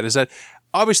about Boba Fett is that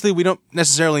obviously we don't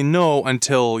necessarily know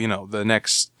until the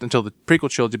prequel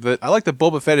trilogy. But I like that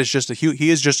Boba Fett is he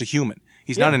is just a human.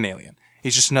 He's not an alien.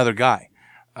 He's just another guy.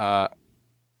 Those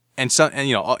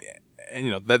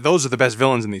are the best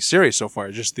villains in these series so far.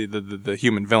 Just the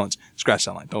human villains. Scratch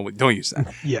that line. Don't use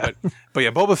that. Yeah. But yeah,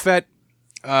 Boba Fett.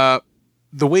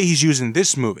 The way he's used in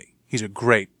this movie, he's a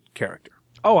great character.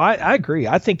 Oh, I agree.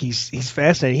 I think he's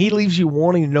fascinating. He leaves you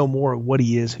wanting to know more of what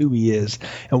he is, who he is,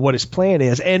 and what his plan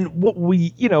is. And what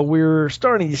we're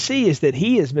starting to see is that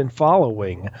he has been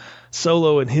following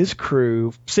Solo and his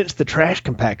crew since the trash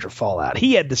compactor fallout.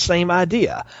 He had the same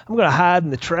idea. I'm going to hide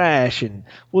in the trash and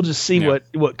we'll just see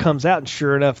what comes out. And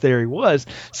sure enough, there he was.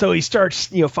 So he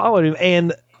starts, following him.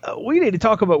 And we need to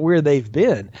talk about where they've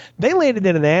been. They landed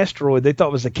in an asteroid they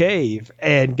thought was a cave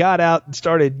and got out and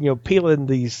started, peeling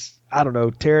these, I don't know,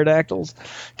 pterodactyls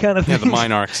kind of things. Yeah, the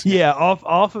Minarchs. Yeah,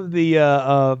 off of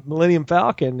the Millennium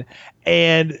Falcon.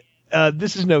 And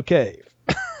this is no cave.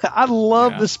 I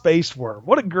love the space worm.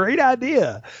 What a great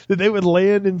idea that they would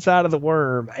land inside of the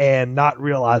worm and not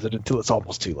realize it until it's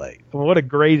almost too late. What a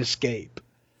great escape.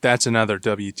 That's another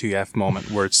WTF moment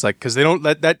where it's like, because they don't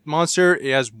let that monster, he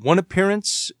has one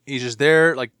appearance, he's just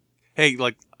there, like, hey,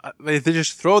 like, they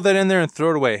just throw that in there and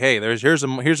throw it away. Hey, here's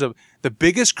the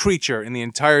biggest creature in the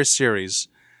entire series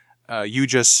you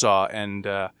just saw, and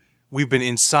we've been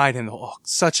inside him.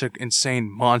 Such an insane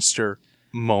monster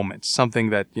moment. Something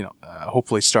that,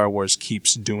 hopefully Star Wars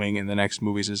keeps doing in the next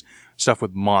movies is stuff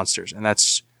with monsters, and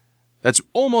that's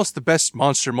almost the best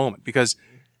monster moment, because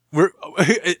we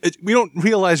don't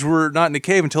realize we're not in a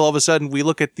cave until all of a sudden we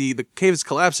look at the cave is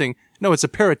collapsing. No, it's a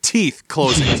pair of teeth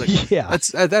closing. It's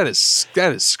like, that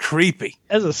is creepy.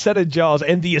 As a set of jaws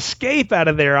and the escape out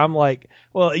of there, I'm like,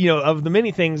 well, of the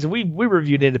many things we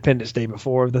reviewed Independence Day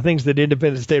before, the things that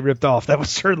Independence Day ripped off, that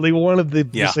was certainly one of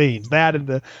the scenes. That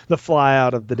and the fly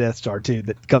out of the Death Star too,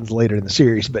 that comes later in the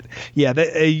series. But yeah,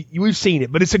 we've seen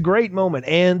it. But it's a great moment,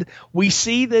 and we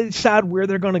see they decide where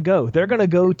they're going to go. They're going to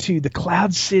go to the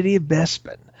Cloud City of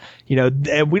Bespin.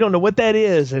 And we don't know what that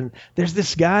is. And there's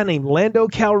this guy named Lando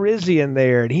Calrissian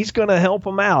there, and he's going to help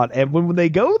them out. And when they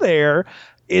go there,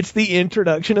 it's the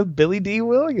introduction of Billy D.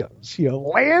 Williams.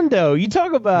 Lando, you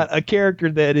talk about a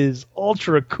character that is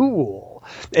ultra cool.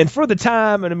 And for the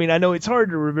time, and I mean, I know it's hard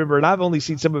to remember, and I've only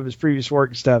seen some of his previous work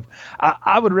and stuff.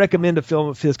 I would recommend a film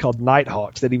of his called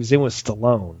Nighthawks that he was in with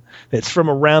Stallone. That's from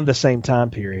around the same time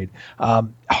period.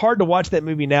 Hard to watch that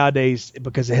movie nowadays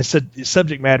because it has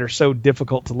subject matter so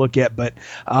difficult to look at, but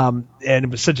and it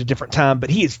was such a different time. But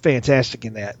he is fantastic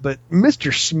in that. But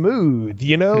Mr. Smooth,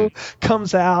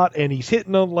 comes out and he's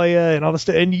hitting on Leia and all this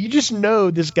stuff, and you just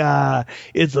know this guy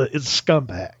is a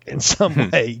scumbag in some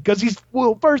way because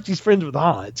first he's friends with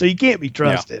Han, so he can't be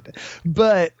trusted. Yeah.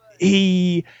 But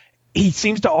he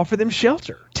seems to offer them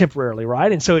shelter temporarily,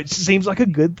 right? And so it seems like a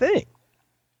good thing.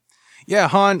 Yeah,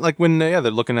 Han, like when they're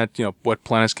looking at, what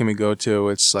planets can we go to?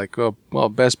 It's like, oh, well,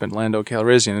 Bespin, Lando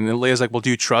Calrissian. And then Leia's like, well,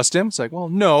 do you trust him? It's like, well,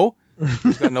 no.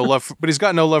 He's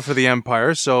got no love for the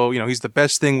Empire, so, he's the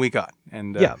best thing we got.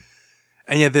 And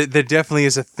And yeah, there definitely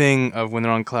is a thing of when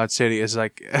they're on Cloud City. It's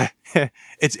like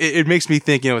it makes me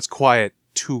think, it's quiet,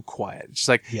 too quiet. It's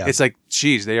like It's like,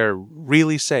 geez, they are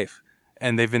really safe,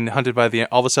 and they've been hunted by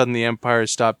all of a sudden the Empire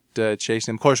stopped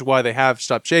chasing them. Of course, why they have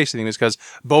stopped chasing them is because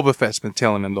Boba Fett's been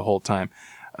tailing them the whole time,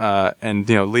 and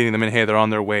leading them in. Hey, they're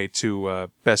on their way to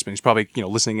Bespin. He's probably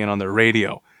listening in on their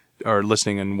radio or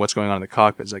listening in what's going on in the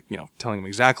cockpits, like telling them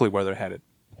exactly where they're headed.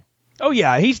 Oh,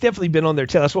 yeah, he's definitely been on their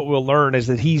tail. That's what we'll learn, is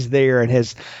that he's there and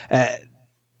has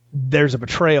there's a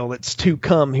betrayal that's to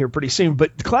come here pretty soon.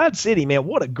 But Cloud City, man,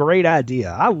 what a great idea.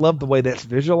 I love the way that's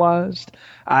visualized.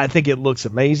 I think it looks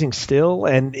amazing still.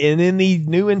 And in the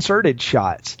new inserted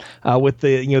shots with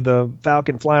the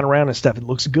Falcon flying around and stuff, it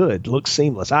looks good. It looks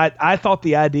seamless. I thought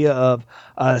the idea of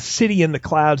a city in the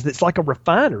clouds that's like a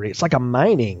refinery. It's like a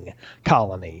mining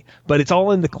colony, but it's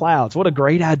all in the clouds. What a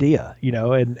great idea,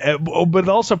 but it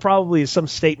also probably is some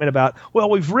statement about, well,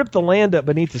 we've ripped the land up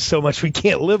beneath us so much we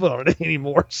can't live on it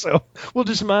anymore. So we'll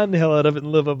just mine the hell out of it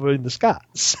and live up in the sky.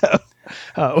 So,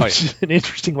 which is an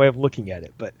interesting way of looking at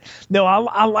it. But no,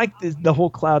 I like the whole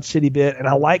Cloud City bit, and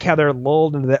I like how they're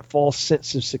lulled into that false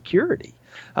sense of security.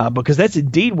 Because that's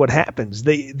indeed what happens.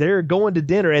 They're going to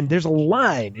dinner, and there's a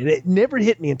line, and it never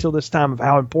hit me until this time of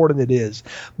how important it is.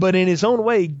 But in his own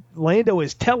way, Lando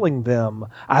is telling them,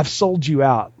 I've sold you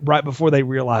out, right before they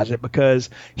realize it,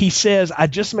 because he says, I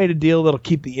just made a deal that'll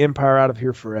keep the Empire out of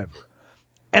here forever.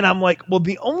 And I'm like, well,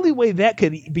 the only way that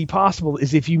could be possible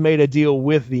is if you made a deal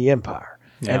with the Empire.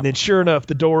 Yeah. And then sure enough,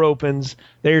 the door opens.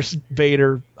 There's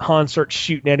Vader. Han starts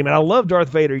shooting at him. And I love Darth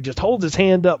Vader. He just holds his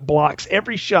hand up, blocks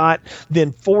every shot,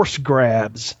 then force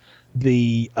grabs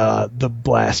the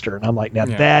blaster. And I'm like, now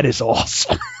that is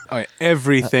awesome.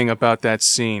 Everything about that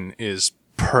scene is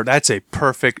that's a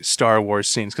perfect Star Wars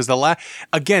scene. Because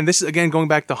this is going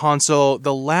back to Han Solo.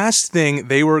 The last thing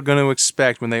they were going to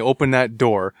expect when they opened that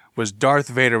door was Darth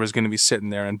Vader was going to be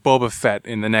sitting there and Boba Fett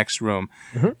in the next room.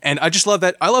 Mm-hmm. And I just love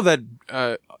that. I love that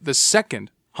the second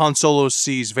Han Solo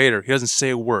sees Vader, he doesn't say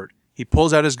a word. He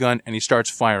pulls out his gun and he starts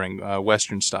firing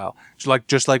Western style,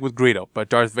 just like with Greedo. But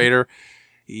Darth Vader,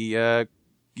 he's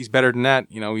better than that.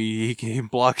 He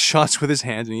blocks shots with his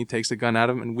hands and he takes the gun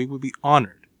out of him. And we would be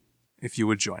honored if you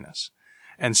would join us.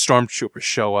 And stormtroopers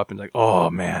show up and like,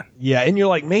 oh man. Yeah, and you're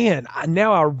like, man,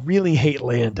 now I really hate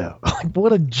Lando. Like,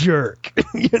 what a jerk,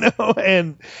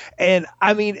 And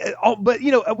I mean,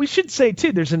 but we should say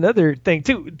too, there's another thing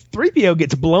too. 3PO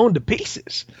gets blown to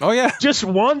pieces. Oh yeah, just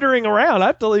wandering around.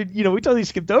 We totally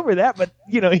skipped over that, but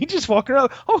he just walking around.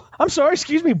 Oh, I'm sorry,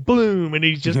 excuse me, bloom, and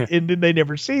he's just, and then they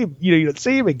never see him. You don't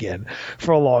see him again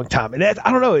for a long time, and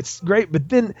I don't know, it's great. But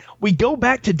then we go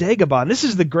back to Dagobah. And this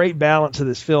is the great balance of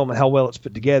this film and how well it's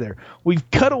put together. We've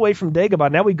cut away from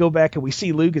Dagobah. Now we go back and we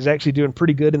see Luke is actually doing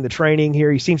pretty good in the training here.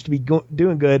 He seems to be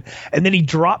doing good. And then he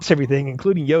drops everything,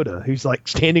 including Yoda, who's like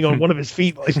standing on one of his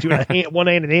feet while he's doing a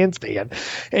one-handed handstand.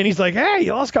 And he's like, hey,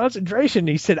 you lost concentration. And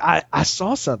he said, I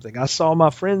saw something. I saw my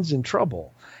friends in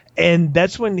trouble. And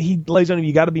that's when he lays on him,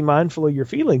 you got to be mindful of your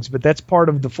feelings. But that's part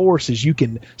of the Force, is you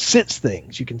can sense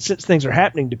things. You can sense things are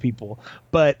happening to people.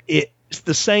 But it's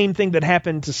the same thing that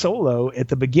happened to Solo at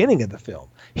the beginning of the film.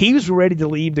 He was ready to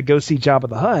leave to go see Jabba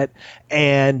the Hutt,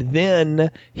 and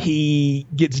then he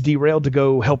gets derailed to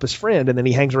go help his friend, and then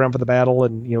he hangs around for the battle,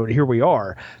 and here we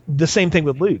are. The same thing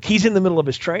with Luke. He's in the middle of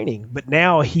his training, but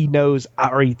now he knows,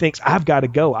 or he thinks, I've got to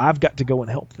go and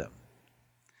help them.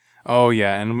 Oh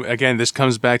yeah, and again, this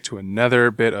comes back to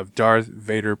another bit of Darth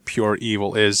Vader pure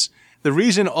evil. Is the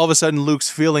reason all of a sudden Luke's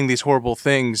feeling these horrible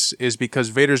things is because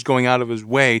Vader's going out of his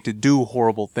way to do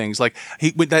horrible things. Like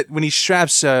when he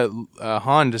straps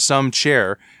Han to some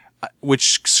chair,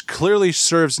 which clearly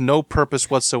serves no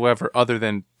purpose whatsoever other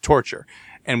than torture,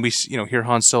 and we hear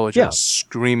Han Solo just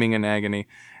screaming in agony,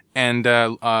 and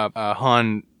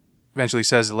Han eventually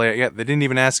says to Leia, they didn't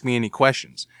even ask me any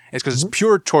questions. It's because it's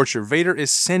pure torture. Vader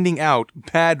is sending out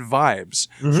bad vibes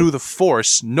through the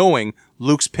Force, knowing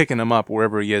Luke's picking him up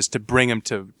wherever he is to bring him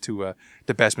to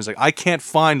Bespin. It's like, I can't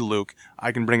find Luke.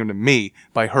 I can bring him to me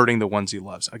by hurting the ones he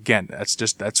loves. Again,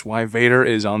 that's why Vader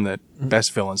is on the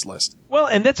best villains list. Well,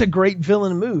 and that's a great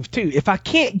villain move too. If I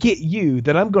can't get you,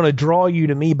 then I'm going to draw you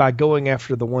to me by going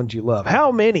after the ones you love.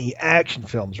 How many action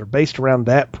films are based around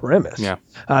that premise? Yeah.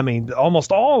 I mean,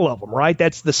 almost all of them, right?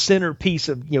 That's the centerpiece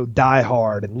of, Die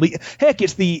Hard, and heck,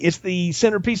 it's the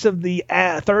centerpiece of the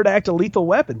third act of Lethal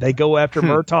Weapon. They go after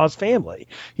Murtaugh's family.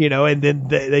 immediately, and then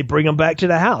they bring them back to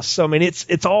the house. So I mean,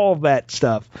 it's all that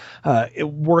stuff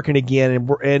working again,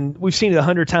 and we've seen it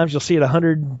 100 times. You'll see it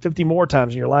 150 more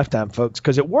times in your lifetime, folks,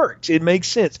 because it works. It makes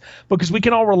sense because we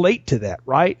can all relate to that,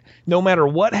 right? No matter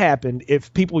what happened,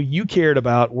 if people you cared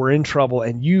about were in trouble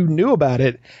and you knew about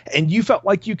it and you felt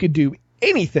like you could do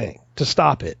anything to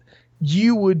stop it,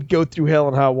 you would go through hell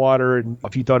and high water, and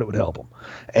if you thought it would help them.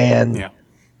 And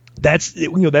that's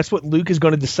what Luke is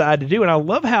going to decide to do. And I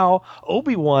love how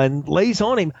Obi-Wan lays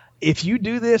on him, if you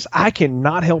do this, I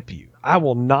cannot help you. I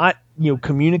will not,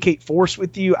 communicate force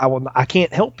with you. I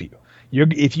can't help you.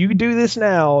 If you do this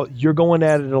now, you're going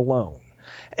at it alone.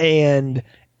 And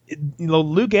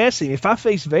Luke asks him, if I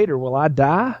face Vader, will I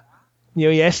die?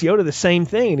 He asks Yoda the same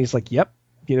thing, and he's like, yep,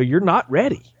 you're not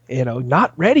ready.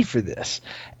 Not ready for this.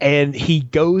 And he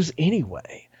goes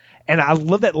anyway. And I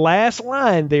love that last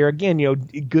line there again,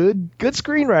 good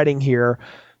screenwriting here.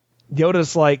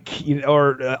 Yoda's like,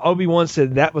 Obi-Wan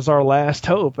said that was our last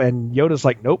hope. And Yoda's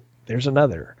like, nope, there's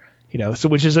another, so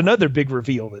which is another big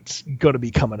reveal that's going to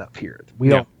be coming up here. We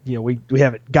don't, we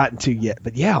haven't gotten to yet,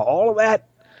 but all of that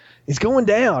is going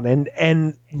down,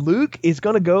 and Luke is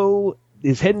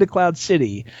heading to Cloud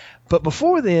City. But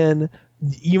before then,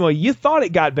 you thought it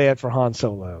got bad for Han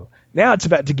Solo. Now it's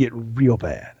about to get real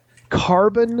bad.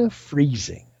 Carbon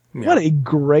freezing. Yeah. What a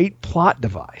great plot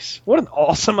device. What an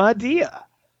awesome idea.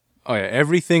 Oh yeah,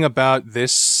 everything about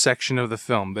this section of the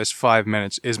film, this 5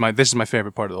 minutes, this is my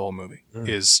favorite part of the whole movie.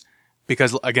 Is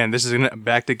because, again, this is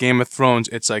back to Game of Thrones.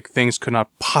 It's like things could not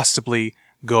possibly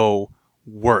go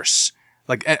worse.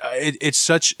 Like it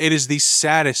is the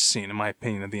saddest scene, in my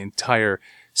opinion, of the entire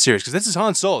series, because this is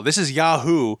Han Solo. This is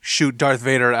Yahoo shoot Darth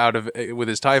Vader out of with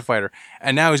his TIE fighter,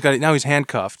 and now he's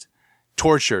handcuffed,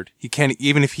 tortured. He can't,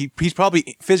 even if he's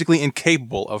probably physically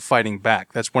incapable of fighting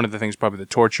back. That's one of the things probably the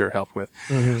torture helped with.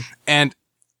 Mm-hmm. And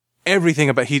everything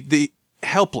about the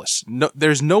helpless. No,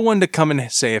 there's no one to come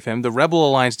and save him. The Rebel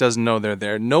Alliance doesn't know they're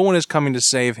there. No one is coming to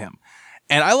save him.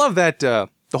 And I love that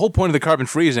the whole point of the carbon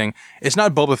freezing, it's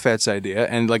not Boba Fett's idea,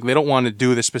 and like they don't want to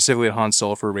do this specifically at Han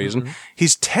Solo for a reason. Mm-hmm.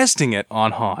 He's testing it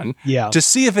on Han to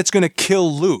see if it's going to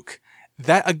kill Luke.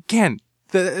 That, again,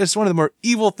 it's one of the more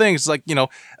evil things. Like,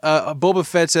 Boba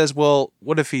Fett says, well,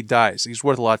 what if he dies? He's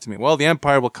worth a lot to me. Well, the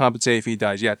Empire will compensate if he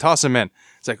dies. Yeah, toss him in.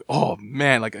 It's like, oh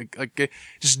man, like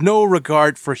just no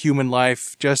regard for human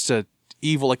life, just a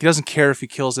evil, like he doesn't care if he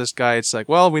kills this guy. It's like,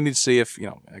 well, we need to see if,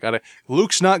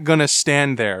 Luke's not gonna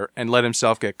stand there and let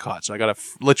himself get caught. So I gotta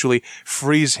literally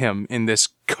freeze him in this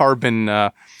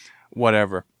carbon,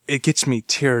 whatever. It gets me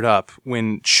teared up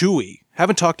when Chewie,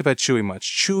 haven't talked about Chewie much.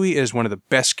 Chewie is one of the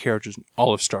best characters in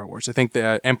all of Star Wars. I think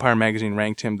the Empire magazine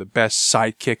ranked him the best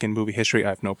sidekick in movie history. I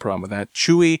have no problem with that.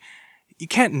 Chewie, you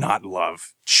can't not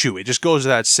love Chewie. It just goes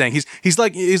without saying. He's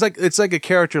like it's like a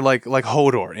character like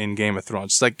Hodor in Game of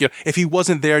Thrones. It's like, if he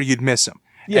wasn't there, you'd miss him.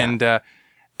 Yeah.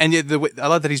 And yet I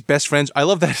love that he's best friends. I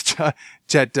love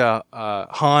that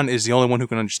Han is the only one who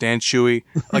can understand Chewie.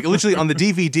 Like literally on the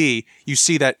DVD, you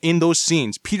see that in those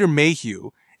scenes, Peter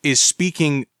Mayhew is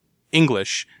speaking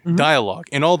English dialogue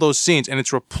in all those scenes, and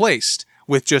it's replaced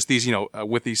with just these,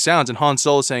 with these sounds, and Han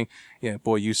Solo saying, "Yeah,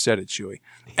 boy, you said it, Chewie."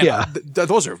 And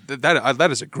that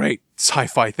is a great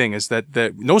sci-fi thing. Is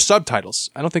that no subtitles?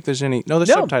 I don't think there's any. No,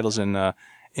 there's subtitles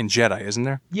in Jedi, isn't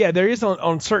there? Yeah, there is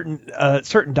on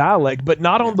certain dialect, but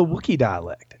not on the Wookiee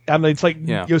dialect. I mean, it's like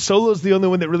Solo's the only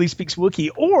one that really speaks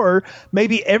Wookiee, or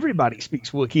maybe everybody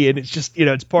speaks Wookiee, and it's just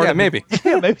it's part of maybe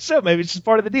maybe so, maybe it's just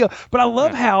part of the deal. But I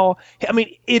love how, I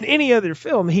mean, in any other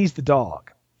film, he's the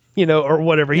dog, or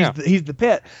whatever. He's the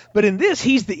pet, but in this,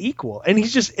 he's the equal, and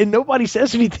and nobody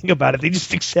says anything about it. They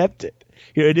just accept it.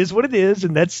 It is what it is,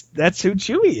 and that's who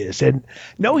Chewie is. And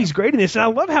no, he's great in this. And I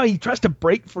love how he tries to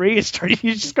break free and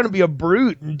he's just going to be a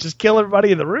brute and just kill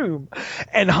everybody in the room.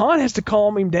 And Han has to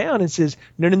calm him down and says,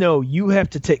 no, you have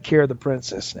to take care of the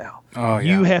princess now. Oh,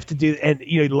 yeah. You have to do, and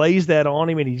he lays that on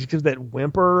him, and he just gives that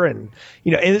whimper, and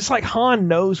and it's like Han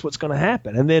knows what's going to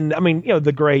happen. And then, I mean,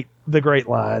 the great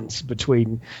lines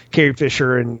between Carrie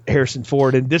Fisher and Harrison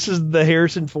Ford, and this is the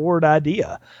Harrison Ford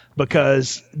idea,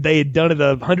 because they had done it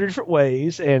 100 different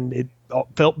ways, and it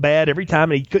felt bad every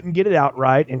time, and he couldn't get it out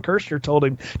right. And Kershner told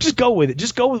him, just go with it.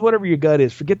 Just go with whatever your gut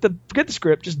is. Forget the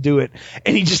script. Just do it.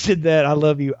 And he just did that. I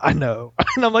love you. I know.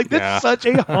 And I'm like, that's such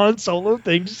a Han Solo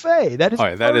thing to say. That is.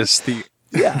 Oh, that is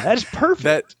that is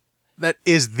perfect. That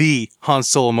is the Han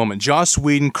Solo moment. Joss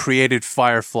Whedon created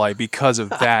Firefly because of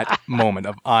that moment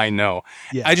of I know.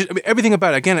 Yeah. Everything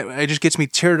about it, again, it just gets me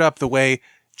teared up the way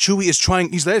Chewie is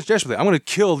trying, he's desperately, I'm going to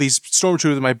kill these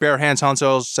stormtroopers with my bare hands. Han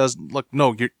Solo says, look,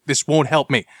 no, this won't help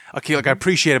me. Okay, I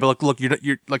appreciate it, but look,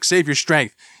 you're like, save your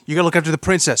strength. You gotta look after the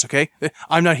princess, okay?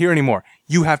 I'm not here anymore.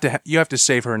 You have to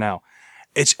save her now.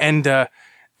 And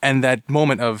that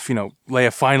moment of,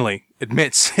 Leia finally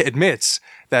admits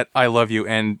that I love you.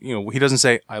 And, he doesn't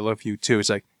say, I love you too. It's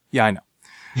like, yeah, I know.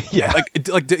 Yeah.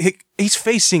 He's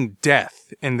facing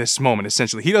death in this moment,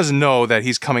 essentially. He doesn't know that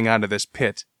he's coming out of this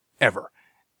pit ever.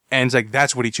 And it's like,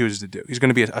 that's what he chooses to do. He's going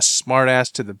to be a smartass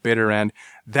to the bitter end.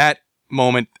 That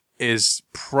moment is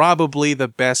probably the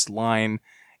best line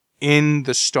in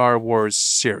the Star Wars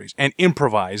series, and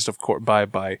improvised, of course,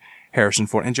 by Harrison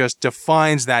Ford, and just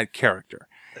defines that character.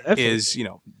 Absolutely. Is,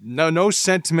 no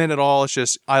sentiment at all. It's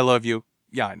just, I love you.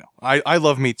 Yeah, I know. I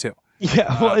love me too.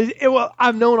 Yeah, well,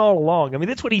 I've known all along. I mean,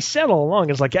 that's what he said all along.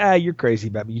 It's like, you're crazy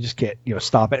about me. You just can't,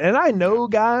 stop it. And I know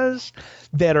guys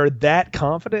that are that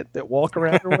confident that walk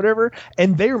around or whatever,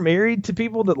 and they're married to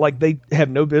people that like they have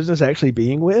no business actually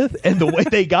being with, and the way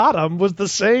they got them was the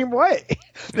same way.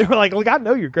 They were like, look, I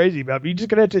know you're crazy about me. You're just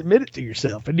gonna have to admit it to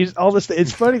yourself. And just all this,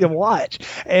 it's funny to watch.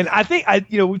 And I think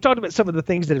we've talked about some of the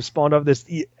things that have spawned off this.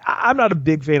 I'm not a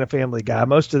big fan of Family Guy.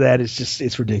 Most of that is just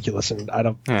it's ridiculous, and I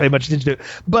don't pay much attention to it.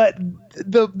 But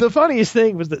the funniest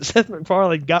thing was that Seth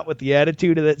MacFarlane got what the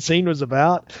attitude of that scene was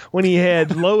about when he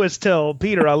had Lois tell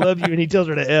Peter, I love you, and he tells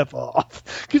her to F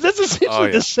off. Because that's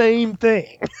essentially the same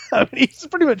thing. I mean, it's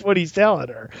pretty much what he's telling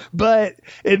her.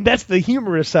 And that's the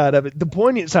humorous side of it. The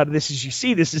poignant side of this is you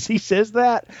see this is he says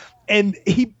that, and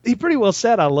he pretty well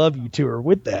said I love you to her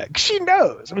with that. 'Cause she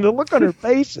knows. I mean, the look on her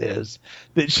face is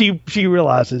that she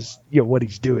realizes what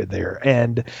he's doing there.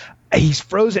 And he's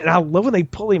frozen. And I love when they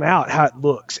pull him out, how it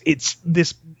looks. It's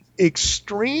this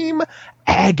extreme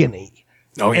agony.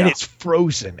 Oh, yeah. And it's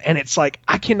frozen. And it's like,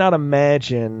 I cannot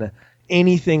imagine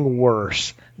anything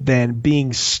worse than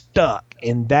being stuck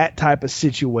in that type of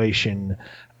situation,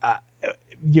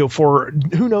 for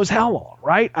who knows how long,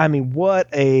 right? I mean, what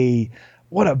a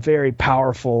very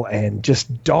powerful and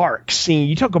just dark scene.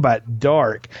 You talk about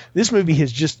dark. This movie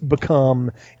has just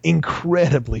become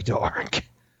incredibly dark.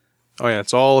 Oh yeah,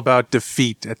 it's all about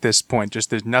defeat at this point.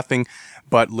 Just there's nothing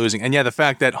but losing. And yeah, the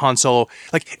fact that Han Solo,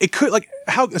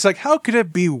 how could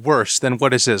it be worse than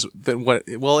what it is?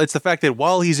 Well, it's the fact that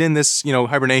while he's in this,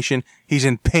 hibernation, he's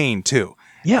in pain too.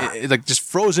 Yeah. Just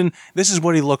frozen. This is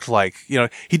what he looked like. He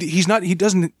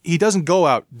doesn't go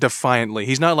out defiantly.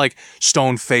 He's not like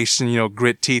stone faced and,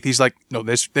 grit teeth. He's like, no,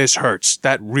 this hurts.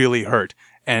 That really hurt.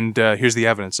 And here's the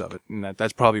evidence of it. And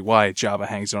that's probably why Jabba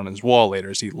hangs it on his wall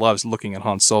later, is he loves looking at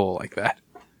Han Solo like that.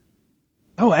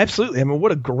 Oh, absolutely. I mean,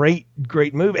 what a great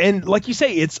move. And like you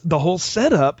say, it's the whole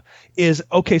setup is,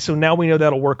 okay, so now we know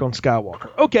that'll work on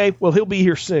Skywalker. Okay, well, he'll be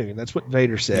here soon. That's what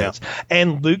Vader says. Yeah.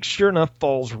 And Luke, sure enough,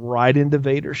 falls right into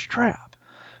Vader's trap.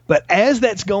 But as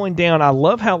that's going down, I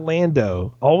love how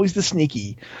Lando, always the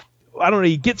sneaky, I don't know,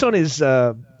 he gets on his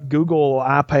Google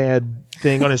iPad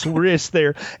thing on his wrist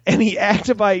there, and he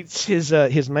activates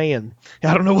his man.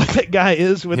 I don't know what that guy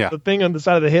is with the thing on the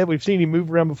side of the head. We've seen him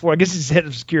move around before. I guess he's head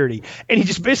of security, and he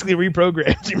just basically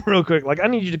reprograms him real quick. Like, I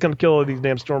need you to come kill all these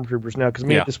damn stormtroopers now, because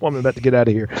me and this woman are about to get out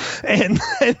of here. And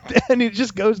it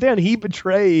just goes down. He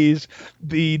betrays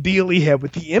the deal he had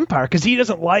with the Empire because he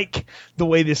doesn't like the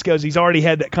way this goes. He's already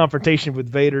had that confrontation with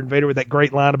Vader, and Vader with that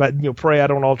great line about pray I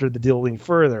don't alter the deal any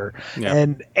further.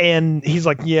 Yeah. And he's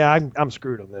like, yeah, I'm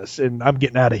screwed on this, and I'm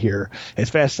getting out of here as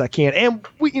fast as I can. And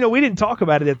we didn't talk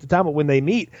about it at the time, but when they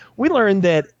meet, we learned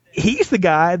that he's the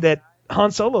guy that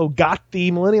Han Solo got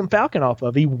the Millennium Falcon off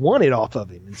of. He won it off of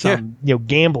him in some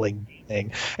gambling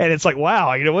thing. And it's like,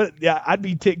 wow, you know what? Yeah, I'd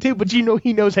be ticked too. But he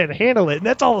knows how to handle it, and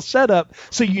that's all set up.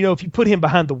 So if you put him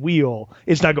behind the wheel,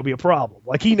 it's not going to be a problem.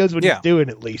 Like, he knows what he's doing.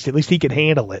 At least he can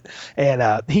handle it,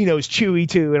 and he knows Chewie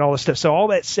too, and all this stuff. So all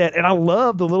that's set, and I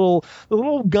love the little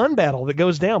gun battle that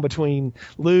goes down between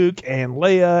Luke and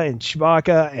Leia and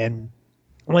Chewbacca and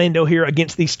Lando here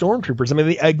against these stormtroopers. I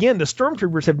mean, again, the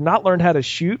stormtroopers have not learned how to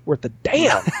shoot worth a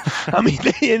damn. I mean,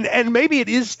 and maybe it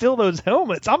is still those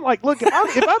helmets. I'm like, look, if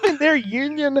I'm in their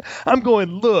union, I'm going,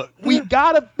 look, we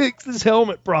got to fix this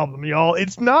helmet problem, y'all.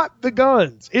 It's not the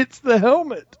guns. It's the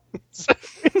helmet.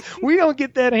 We don't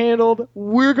get that handled,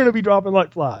 we're going to be dropping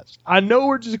like flies. I know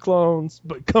we're just clones,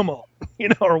 but come on,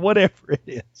 or whatever it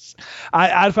is.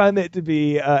 I find that to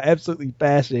be absolutely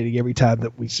fascinating every time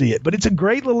that we see it. But it's a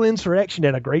great little insurrection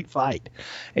and a great fight,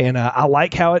 and I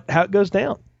like how it goes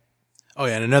down. Oh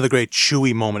yeah, and another great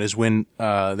Chewie moment is when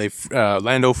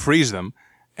Lando frees them,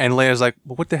 And Leia's like,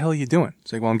 well, what the hell are you doing?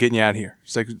 It's like, well, I'm getting you out of here.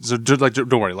 It's like,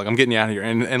 don't worry, like, I'm getting you out of here.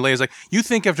 And Leia's like, you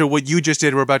think after what you just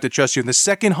did, we're about to trust you. And the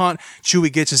second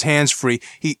Chewie gets his hands free,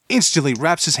 he instantly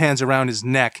wraps his hands around his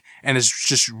neck and is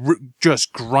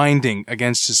just grinding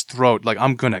against his throat. Like,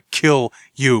 I'm gonna kill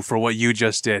you for what you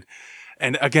just did.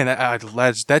 And again,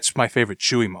 that's my favorite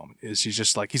Chewie moment, is he's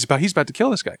just like, he's about to kill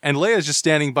this guy. And Leia's just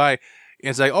standing by. And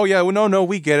it's like, oh yeah, well, no,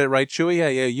 we get it, right, Chewie? Yeah,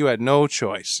 you had no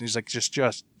choice. And he's like, just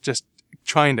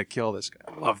trying to kill this guy.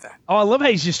 I love that. Oh, I love how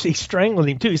he's strangling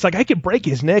him too. He's like, I could break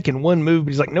his neck in one move,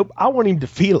 but he's like, nope, I want him to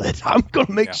feel it. I'm going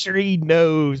to make sure he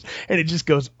knows. And it just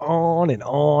goes on and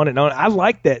on and on. I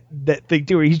like that thing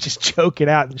too, where he's just choking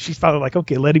out, and she's finally like,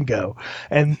 okay, let him go.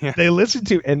 And they listen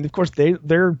to, and of course they're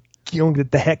going to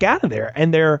get the heck out of there.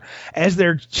 And as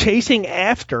they're chasing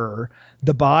after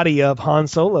the body of Han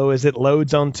Solo as it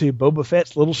loads onto Boba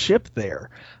Fett's little ship there,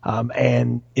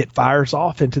 and it fires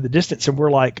off into the distance, and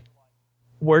we're like,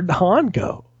 where'd Han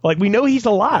go? Like, we know he's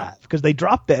alive because they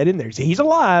dropped that in there. He's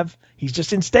alive. He's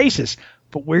just in stasis.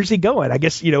 But where's he going? I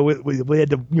guess, we had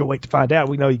to wait to find out.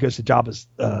 We know he goes to Jabba's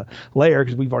lair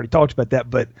because we've already talked about that.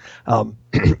 But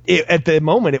at the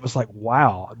moment, it was like,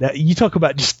 wow. That you talk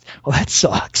about just, well, that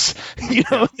sucks.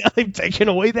 Now they've taken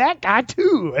away that guy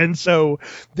too. And so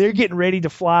they're getting ready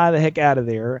to fly the heck out of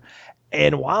there.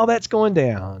 And while that's going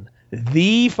down,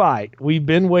 the fight we've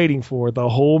been waiting for the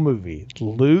whole movie,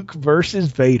 Luke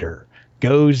versus Vader,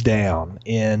 goes down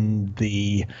in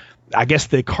the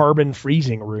carbon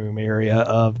freezing room area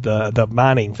of the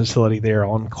mining facility there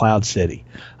on Cloud City.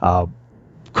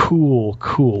 Cool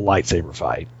lightsaber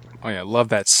fight. Oh yeah, love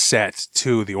that set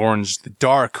too. The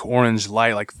dark orange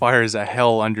light like fires a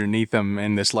hell underneath them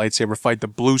in this lightsaber fight. The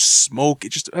blue smoke,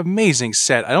 it's just an amazing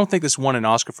set. I don't think this won an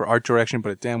Oscar for art direction,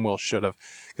 but it damn well should have,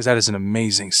 because that is an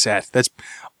amazing set. That's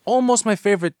almost my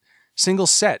favorite single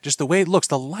set. Just the way it looks,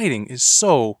 the lighting is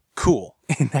so cool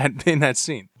in that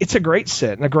scene. It's a great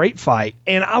set and a great fight,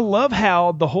 and I love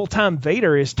how the whole time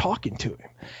Vader is talking to him.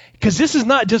 Because this is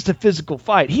not just a physical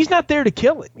fight. He's not there to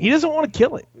kill him. He doesn't want to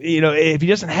kill him, if he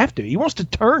doesn't have to. He wants to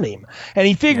turn him. And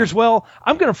he figures, well,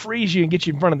 I'm going to freeze you and get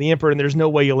you in front of the Emperor, and there's no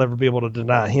way you'll ever be able to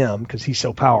deny him because he's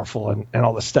so powerful and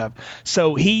all this stuff.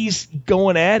 So he's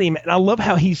going at him, and I love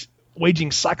how he's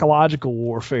waging psychological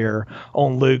warfare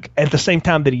on Luke at the same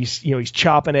time that he's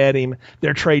chopping at him.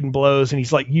 They're trading blows, and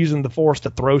he's like using the Force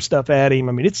to throw stuff at him.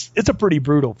 I mean, it's a pretty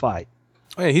brutal fight.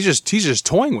 Oh, yeah, he's just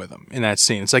toying with him in that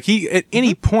scene. It's like he, at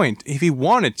any point, if he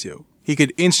wanted to, he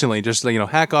could instantly just,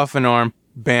 hack off an arm,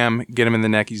 bam, get him in the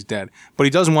neck, he's dead. But he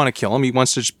doesn't want to kill him. He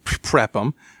wants to just prep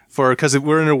him because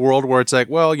we're in a world where it's like,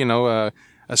 well, a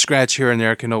scratch here and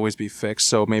there can always be fixed.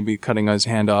 So maybe cutting his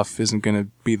hand off isn't going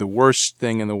to be the worst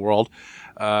thing in the world.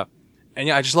 And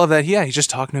yeah, I just love that. Yeah, he's just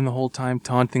talking to him the whole time,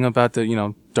 taunting about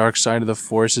the, dark side of the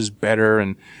Force is better.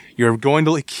 And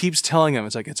he keeps telling him,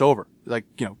 it's like, it's over. Like,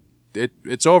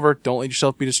 it's over. Don't let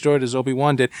yourself be destroyed as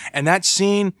Obi-Wan did. And that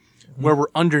scene where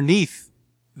we're underneath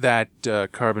that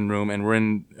carbon room and we're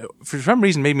in, for some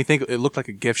reason made me think it looked like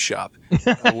a gift shop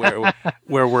where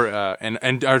we're,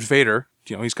 and Darth Vader,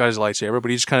 he's got his lightsaber,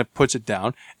 but he just kind of puts it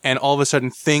down, and all of a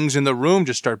sudden things in the room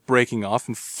just start breaking off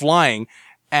and flying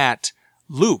at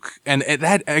Luke. And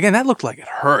that looked like it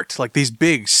hurt. Like these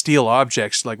big steel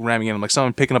objects like ramming in him, like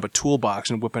someone picking up a toolbox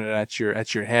and whipping it at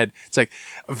your head. It's like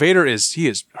Vader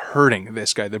is hurting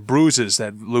this guy. The bruises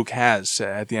that Luke has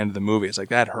at the end of the movie, it's like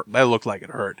that hurt. That looked like it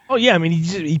hurt. Oh yeah, I mean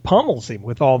he pummels him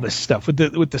with all this stuff with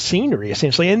the scenery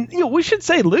essentially. And we should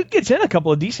say Luke gets in a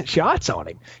couple of decent shots on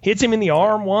him. Hits him in the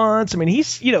arm once. I mean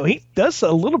he does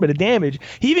a little bit of damage.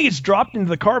 He even gets dropped into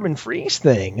the carbon freeze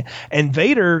thing, and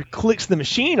Vader clicks the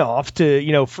machine off to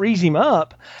freeze him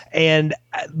up, and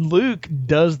Luke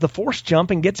does the Force jump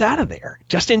and gets out of there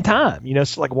just in time.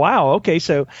 It's like, wow, okay,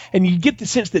 so, and you get the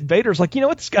sense that Vader's like,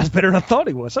 what, this guy's better than I thought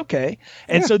he was, okay.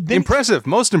 And so then, impressive,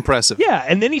 most impressive. Yeah,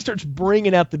 and then he starts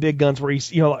bringing out the big guns where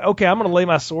he's, like, okay, I'm going to lay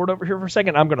my sword over here for a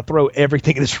second, I'm going to throw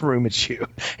everything in this room at you.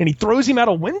 And he throws him out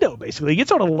a window, basically. He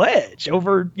gets on a ledge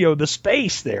over, the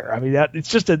space there. I mean, it's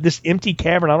just this empty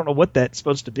cavern. I don't know what that's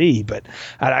supposed to be, but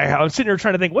I'm sitting here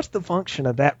trying to think, what's the function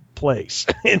of that place?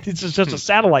 And it's just a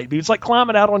satellite beam. It's like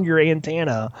climbing out on your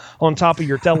antenna on top of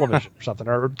your television or something,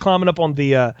 or climbing up on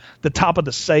the top of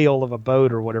the sail of a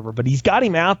boat or whatever. But he's got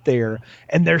him out there,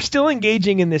 and they're still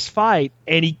engaging in this fight,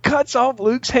 and he cuts off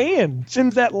Luke's hand,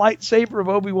 sends that lightsaber of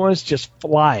Obi-Wan's just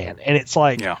flying, and it's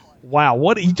like, wow,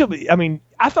 what? I mean,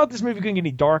 I thought this movie couldn't get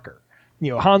any darker.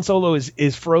 Han Solo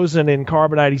is frozen in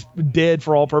carbonite. He's dead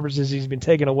for all purposes. He's been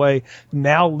taken away.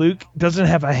 Now Luke doesn't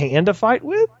have a hand to fight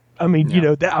with. I mean,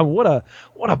 that what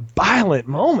a violent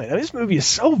moment. I mean, this movie is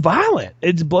so violent.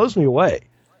 It blows me away.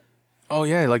 Oh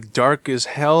yeah, like dark as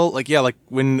hell. Like yeah, like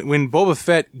when Boba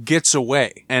Fett gets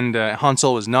away and Han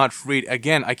Solo is not freed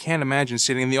again. I can't imagine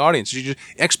sitting in the audience.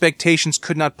 Expectations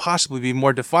could not possibly be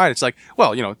more defied. It's like,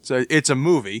 well, it's a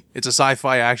movie, it's a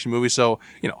sci-fi action movie, so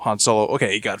Han Solo,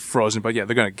 okay, he got frozen, but yeah,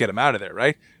 they're gonna get him out of there,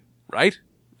 right?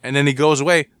 And then he goes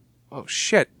away. Oh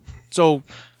shit. So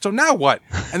now what?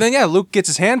 And then yeah, Luke gets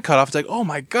his hand cut off. It's like, oh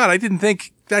my god, I didn't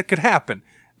think that could happen.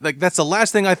 Like, that's the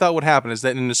last thing I thought would happen, is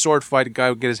that in a sword fight, a guy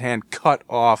would get his hand cut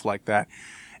off like that.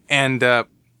 And,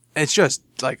 it's just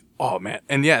like, oh man.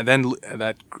 And yeah, then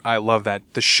I love that.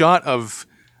 The shot of,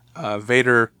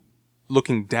 Vader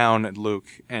looking down at Luke,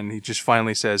 and he just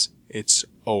finally says, it's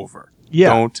over.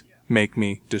 Yeah. Don't make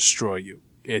me destroy you.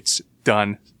 It's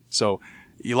done. So,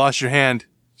 you lost your hand,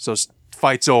 so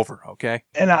fight's over, okay?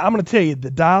 And I'm going to tell you, the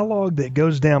dialogue that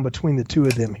goes down between the two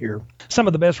of them here, some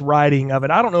of the best writing of it.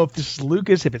 I don't know if this is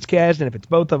Lucas, if it's Kasdan, if it's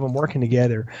both of them working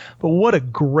together, but what a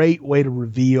great way to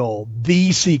reveal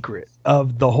the secret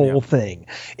of the whole thing.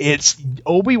 It's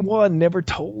Obi-Wan never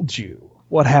told you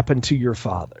what happened to your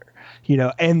father.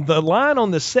 And the line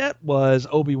on the set was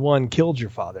Obi-Wan killed your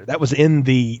father. That was in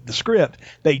the script.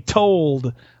 They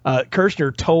told,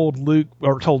 Kirshner told Luke,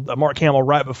 or told Mark Hamill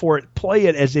right before it, play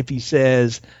it as if he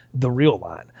says the real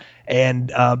line.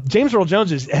 And James Earl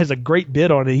Jones has a great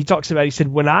bit on it. He talks about, he said,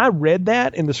 when I read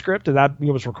that in the script and I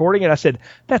was recording it, I said,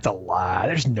 that's a lie.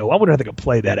 I wonder if they could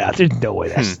play that out. There's no way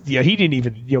that's, he didn't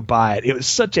even, buy it. It was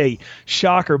such a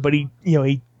shocker, but he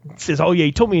says, oh yeah,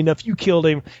 he told me enough, you killed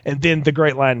him. And then the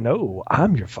great line, no,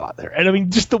 I'm your father. And I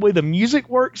mean, just the way the music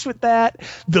works with that,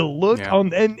 the look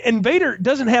on, and Vader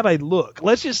doesn't have a look.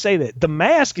 Let's just say that the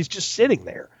mask is just sitting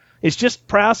there. It's just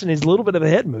Prowse and his little bit of a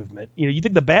head movement. You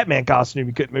think the Batman costume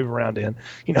you couldn't move around in,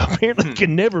 apparently you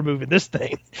can never move in this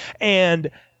thing. And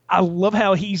I love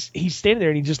how he's standing there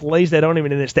and he just lays that on him,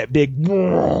 and then it's that big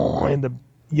in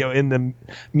the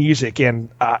music, and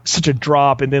such a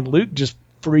drop, and then Luke just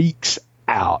freaks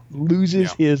out,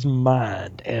 loses his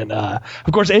mind, and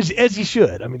of course, as he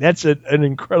should. I mean, that's an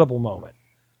incredible moment.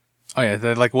 Oh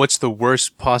yeah, like what's the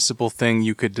worst possible thing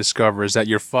you could discover is that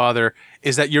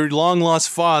your long lost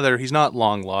father, he's not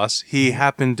long lost, he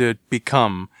happened to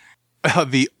become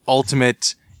the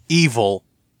ultimate evil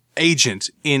agent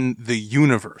in the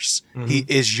universe. Mm-hmm. He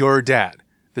is your dad.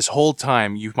 This whole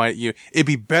time it'd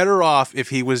be better off if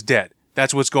he was dead.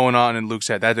 That's what's going on in Luke's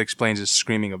head. That explains his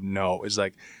screaming of no. It's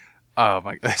like, oh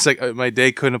my, it's like my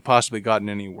day couldn't have possibly gotten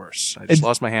any worse. I just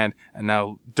lost my hand, and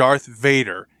now Darth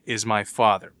Vader is my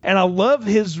father. And I love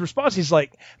his response. He's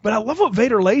like, but I love what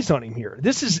Vader lays on him here.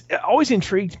 This is always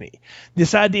intrigued me.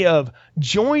 This idea of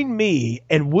join me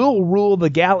and we'll rule the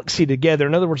galaxy together.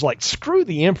 In other words, like, screw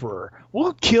the Emperor.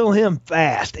 We'll kill him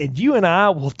fast, and you and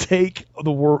I will take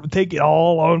it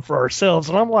all on for ourselves.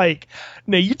 And I'm like,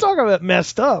 now you talk about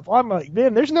messed up. I'm like,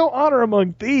 man, there's no honor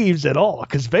among thieves at all,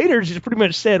 because Vader just pretty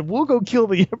much said, we'll go kill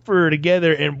the Emperor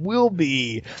together and we'll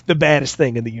be the baddest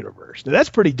thing in the universe. Now, that's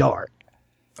pretty dark.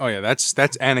 Oh yeah, that's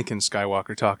Anakin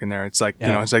Skywalker talking there. It's like,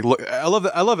 it's like, look, I love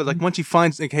it. Like, once he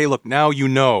finds, like, hey, look, now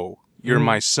you're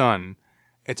my son.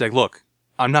 It's like, look,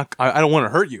 I don't want to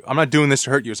hurt you. I'm not doing this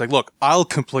to hurt you. It's like, look, I'll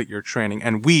complete your training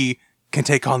and we can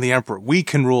take on the Emperor. We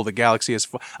can rule the galaxy as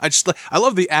I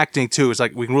love the acting too. It's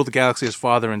like, we can rule the galaxy as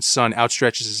father and son.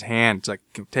 Outstretches his hand. It's like,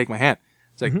 take my hand.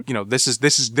 It's like, this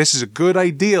is a good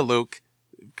idea, Luke.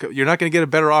 You're not going to get a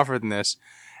better offer than this.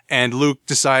 And Luke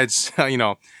decides,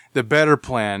 the better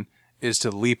plan is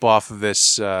to leap off of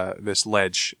this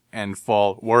ledge and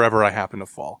fall wherever I happen to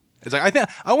fall. It's like,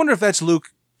 I wonder if that's Luke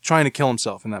trying to kill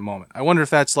himself in that moment. I wonder if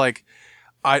that's like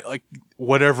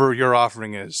whatever your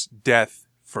offering is, death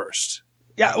first.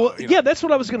 Yeah, well, that's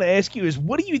what I was going to ask you is,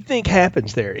 what do you think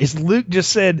happens there? Is Luke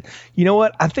just said, you know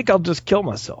what, I think I'll just kill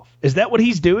myself? Is that what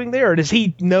he's doing there? Or does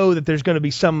he know that there's going to be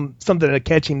something to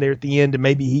catch him there at the end and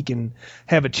maybe he can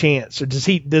have a chance? Or does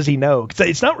he know? Because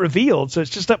it's not revealed, so it's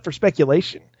just up for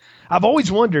speculation. I've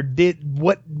always wondered,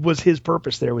 what was his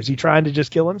purpose there? Was he trying to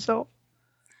just kill himself?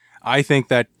 I think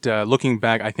that, looking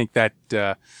back, I think that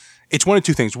it's one of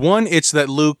two things. One, it's that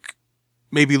Luke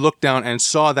maybe looked down and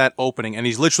saw that opening, and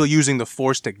he's literally using the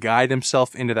Force to guide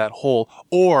himself into that hole.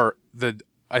 Or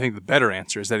I think the better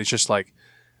answer is that he's just like,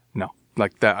 no,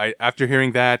 like that. After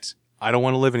hearing that, I don't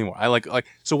want to live anymore. I like,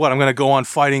 so what? I'm going to go on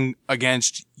fighting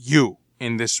against you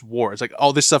in this war. It's like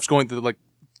all this stuff's going through, like,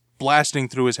 blasting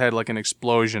through his head like an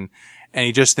explosion. And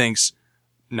he just thinks,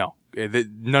 no,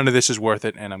 none of this is worth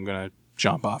it. And I'm going to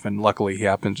jump off. And luckily he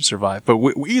happened to survive. But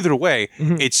either way,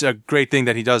 it's a great thing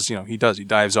that he does, he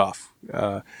dives off.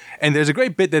 And there's a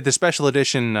great bit that the special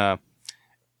edition,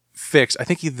 fix, I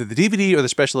think either the DVD or the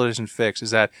special edition fix,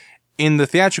 is that in the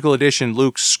theatrical edition,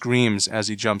 Luke screams as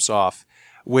he jumps off,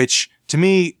 which to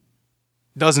me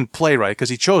doesn't play right because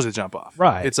he chose to jump off.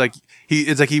 Right. It's like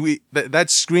that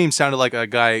scream sounded like a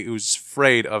guy who's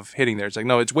afraid of hitting there. It's like,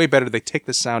 no, it's way better. They take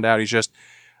the sound out. He's just,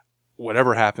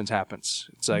 whatever happens, happens.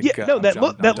 It's like,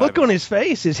 that look on his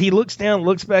face is he looks down,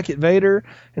 looks back at Vader,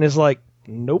 and is like,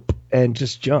 nope, and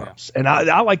just jumps. And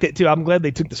I like that too. I'm glad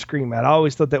they took the scream out. I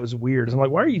always thought that was weird. I'm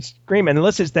like, why are you screaming?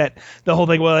 Unless it's that the whole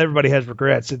thing, well, everybody has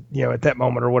regrets at that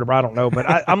moment or whatever, I don't know. But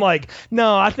I'm like,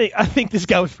 no, I think this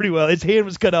guy was pretty well. His hand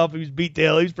was cut off, he was beat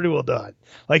down, he was pretty well done.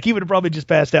 Like, he would have probably just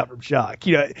passed out from shock.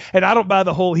 And I don't buy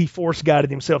the whole he force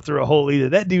guided himself through a hole either.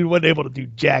 That dude wasn't able to do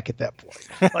jack at that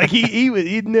point. Like,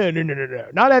 he no.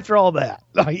 Not after all that.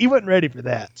 Like, he wasn't ready for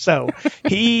that. So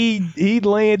he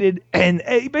landed, and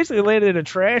he basically landed in a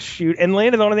trash chute and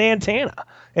landed on an antenna,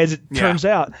 as it turns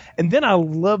out. And then I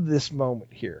love this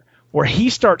moment here where he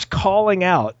starts calling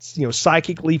out,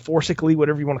 psychically, forcically,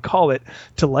 whatever you want to call it,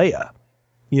 to Leia,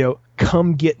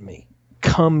 come get me.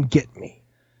 Come get me.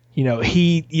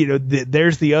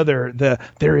 There's the other,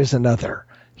 there is another.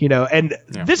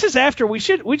 This is after we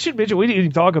should mention, we didn't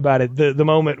even talk about it. The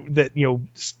moment that,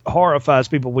 horrifies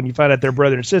people when you find out they're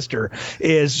brother and sister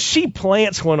is she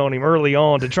plants one on him early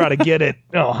on to try to get at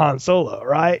Han Solo,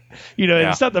 right? And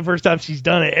it's not the first time she's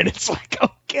done it. And it's like,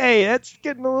 okay, that's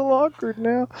getting a little awkward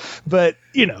now. But,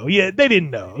 they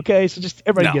didn't know. Okay. So just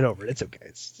everybody get over it. It's okay.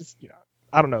 It's just,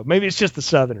 I don't know. Maybe it's just the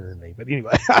Southerner in me. But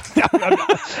anyway,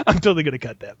 I'm totally going to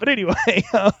cut that. But anyway,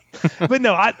 but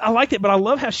no, I liked it. But I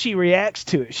love how she reacts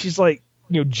to it. She's like,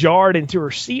 jarred into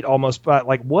her seat almost by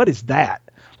like, what is that?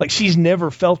 Like, she's never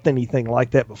felt anything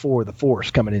like that before, the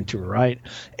Force coming into her, right?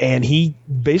 And he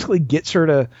basically gets her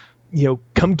to,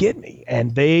 come get me.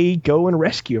 And they go and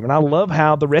rescue him. And I love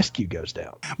how the rescue goes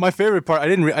down. My favorite part, I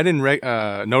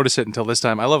didn't notice it until this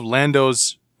time. I love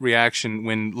Lando's reaction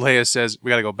when Leia says, we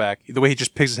got to go back. The way he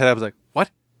just picks his head up, is like, what?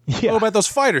 Yeah. What about those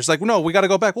fighters? Like, no, we got to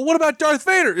go back. Well, what about Darth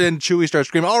Vader? And Chewie starts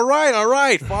screaming, all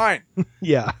right, fine.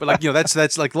 Yeah. But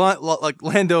that's like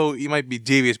Lando, he might be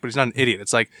devious, but he's not an idiot.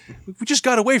 It's like, we just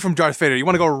got away from Darth Vader. You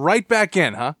want to go right back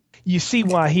in, huh? You see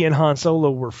why he and Han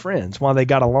Solo were friends, why they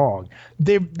got along.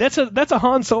 That's a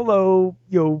Han Solo,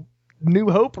 New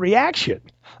Hope reaction.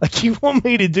 Like, you want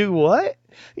me to do what?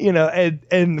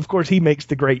 And of course he makes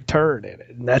the great turn in it.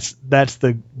 And that's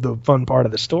the fun part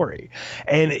of the story.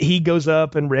 And he goes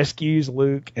up and rescues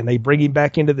Luke, and they bring him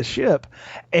back into the ship.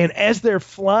 And as they're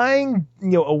flying,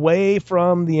 away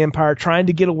from the Empire, trying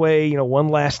to get away, one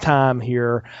last time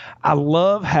here, I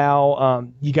love how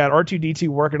you got R2-D2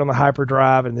 working on the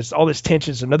hyperdrive, and there's all this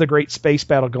tension. There's another great space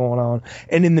battle going on.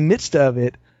 And in the midst of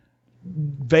it,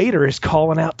 Vader is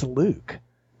calling out to Luke,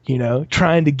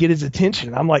 trying to get his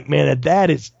attention. I'm like, man, that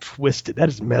is twisted. That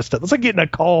is messed up. It's like getting a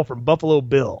call from Buffalo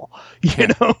Bill.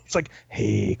 It's like,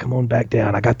 hey, come on back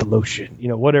down. I got the lotion.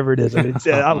 Whatever it is. I mean,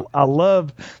 I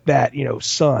love that.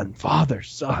 Son, father,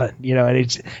 son.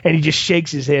 And he just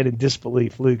shakes his head in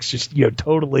disbelief. Luke's just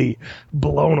totally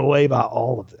blown away by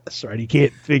all of this. Right? He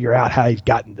can't figure out how he's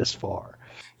gotten this far.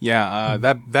 Yeah,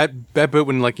 that bit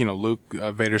when Luke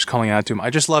Vader's calling out to him, I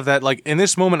just love that. Like, in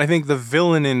this moment, I think the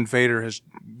villain in Vader has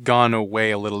gone away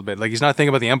a little bit. Like, he's not thinking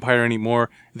about the Empire anymore.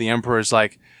 The Emperor is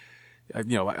like,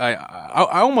 I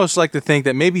almost like to think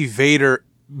that maybe Vader,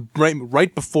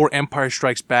 right before Empire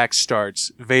Strikes Back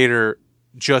starts, Vader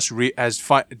just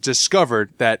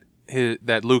discovered that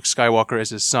Luke Skywalker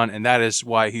is his son, and that is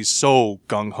why he's so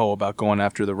gung ho about going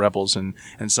after the rebels and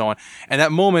so on. And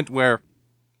that moment where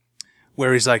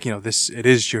he's like, it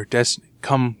is your destiny.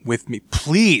 Come with me.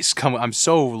 Please come. I'm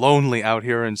so lonely out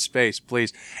here in space.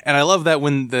 Please. And I love that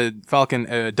when the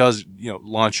Falcon does,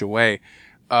 launch away,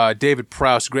 David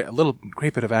Prowse, great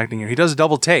bit of acting here. He does a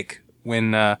double take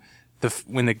when all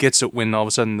of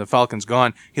a sudden the Falcon's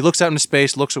gone. He looks out into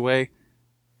space, looks away,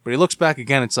 but he looks back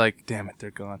again. It's like, damn it,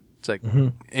 they're gone. It's like,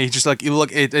 and he just like,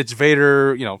 it's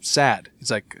Vader, sad.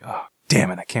 It's like, oh, damn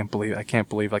it, I can't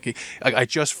believe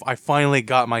I finally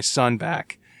got my son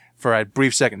back for a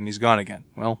brief second, and he's gone again.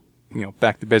 Well,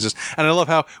 back to business. And I love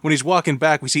how when he's walking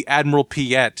back, we see Admiral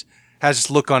Piet has this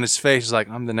look on his face. He's like,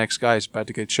 I'm the next guy who's about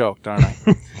to get choked, aren't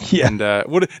I? Yeah. And that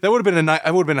would have been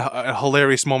a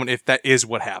hilarious moment if that is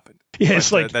what happened. Yeah,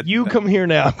 it's like, come here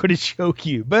now, I'm going to choke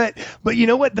you. But you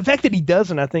know what? The fact that he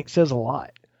doesn't, I think, says a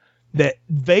lot. That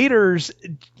Vader's,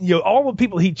 all the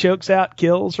people he chokes out,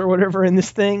 kills, or whatever in this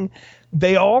thing,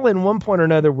 they all, in one point or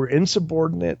another, were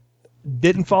insubordinate,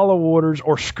 didn't follow orders,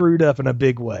 or screwed up in a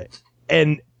big way.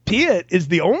 And Piet is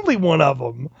the only one of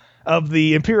them, of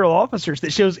the Imperial officers,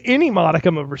 that shows any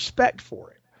modicum of respect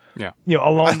for it. Yeah.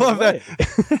 Along I love the way.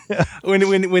 that.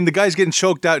 when the guy's getting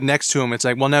choked out next to him, it's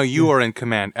like, well, now you are in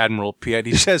command, Admiral Piet.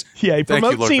 He says, Yeah, he "Thank you,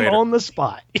 promotes Lord him Vader." on the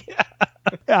spot. Yeah,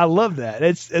 I love that.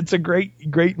 It's a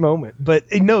great moment.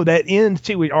 But no, that ends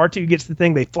too. When R2 gets the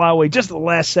thing, they fly away just at the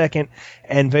last second,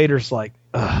 and Vader's like,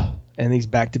 ugh. And he's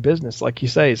back to business, like you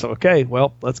say. So, okay,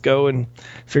 well, let's go and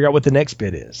figure out what the next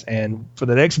bit is. And for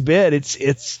the next bit,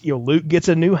 it's Luke gets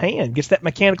a new hand, gets that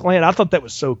mechanical hand. I thought that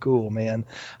was so cool, man.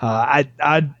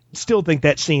 I still think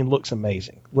that scene looks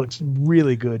amazing. Looks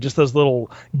really good. Just those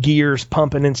little gears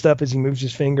pumping and stuff as he moves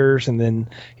his fingers, and then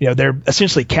they're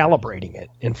essentially calibrating it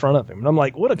in front of him. And I'm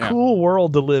like, what a cool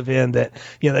world to live in. That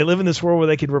they live in this world where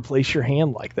they could replace your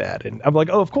hand like that. And I'm like,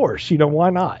 oh, of course. Why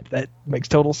not? That makes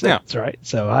total sense, right?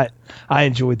 So I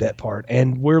enjoyed that part.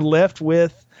 And we're left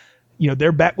with.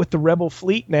 They're back with the Rebel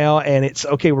fleet now, and it's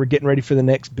okay. We're getting ready for the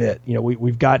next bit.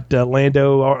 We've got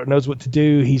Lando knows what to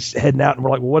do. He's heading out, and we're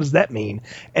like, well, what does that mean?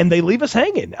 And they leave us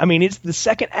hanging. I mean, it's the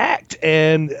second act,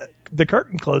 and the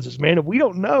curtain closes, man, and we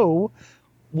don't know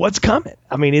what's coming.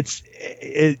 I mean,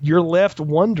 you're left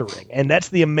wondering, and that's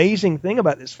the amazing thing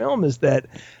about this film is that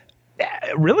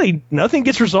really nothing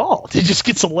gets resolved. It just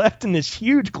gets left in this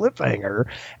huge cliffhanger,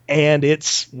 and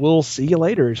we'll see you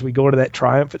later as we go into that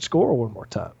triumphant score one more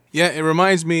time. Yeah, it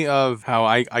reminds me of how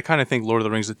I kind of think Lord of the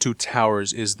Rings, The Two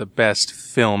Towers is the best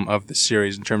film of the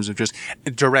series in terms of just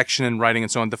direction and writing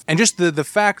and so on. And just the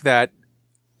fact that,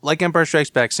 like Empire Strikes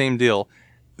Back, same deal,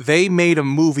 they made a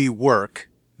movie work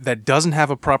that doesn't have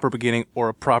a proper beginning or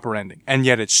a proper ending, and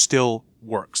yet it still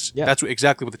works. Yeah. That's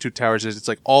exactly what The Two Towers is. It's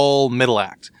like all middle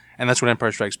act, and that's what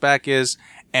Empire Strikes Back is,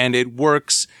 and it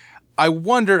works. I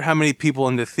wonder how many people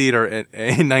in the theater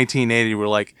in 1980 were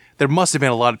like, there must have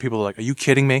been a lot of people who were like, are you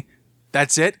kidding me?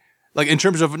 That's it? Like,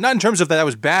 not in terms of that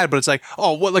was bad, but it's like,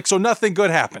 oh, what, like, so nothing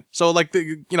good happened. So like,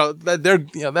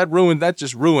 that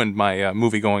just ruined my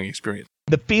movie going experience.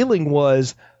 The feeling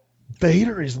was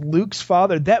Vader is Luke's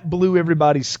father. That blew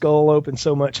everybody's skull open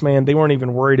so much, man. They weren't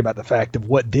even worried about the fact of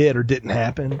what did or didn't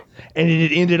happen. And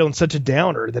it ended on such a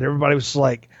downer that everybody was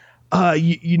like,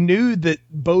 you knew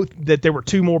that there were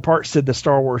two more parts to the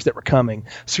Star Wars that were coming.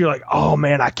 So you're like, oh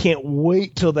man, I can't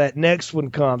wait till that next one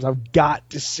comes. I've got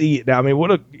to see it now. I mean,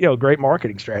 what a great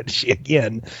marketing strategy.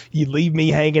 Again, you leave me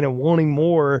hanging and wanting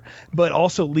more, but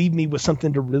also leave me with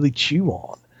something to really chew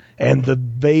on. And the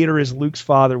Vader is Luke's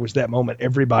father was that moment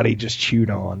everybody just chewed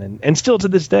on. And still to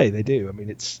this day, they do. I mean,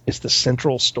 it's the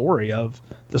central story of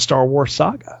the Star Wars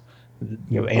saga.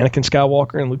 Anakin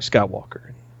Skywalker and Luke Skywalker,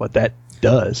 and what that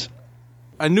does.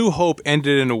 A New Hope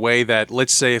ended in a way that,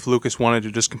 let's say if Lucas wanted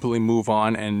to just completely move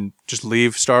on and just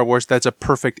leave Star Wars, that's a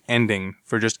perfect ending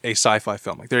for just a sci-fi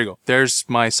film. Like, there you go. There's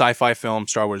my sci-fi film.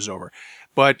 Star Wars is over.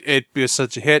 But it was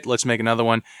such a hit. Let's make another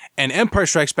one. And Empire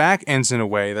Strikes Back ends in a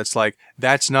way that's like,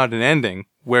 that's not an ending.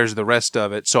 Where's the rest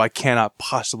of it? So I cannot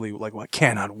possibly, I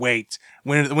cannot wait.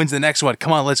 When's the next one?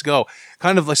 Come on, let's go.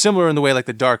 Kind of like similar in the way like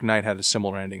The Dark Knight had a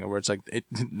similar ending where it's like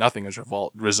nothing is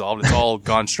resolved. It's all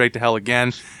gone straight to hell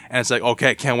again. And it's like,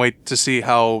 okay, can't wait to see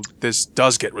how this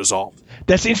does get resolved.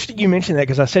 That's interesting you mentioned that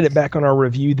because I said it back on our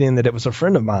review then that it was a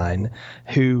friend of mine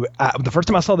who, the first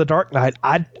time I saw The Dark Knight,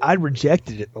 I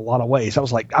rejected it in a lot of ways.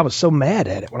 I was so mad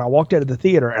at it when I walked out of the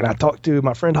theater and I talked to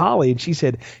my friend Holly and she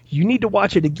said, you need to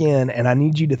watch it again and I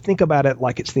need you to think about it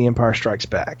like it's The Empire Strikes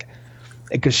Back.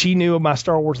 Because she knew of my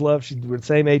Star Wars love. She was the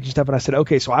same age and stuff. And I said,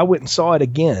 okay, so I went and saw it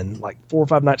again, like 4 or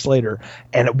 5 nights later,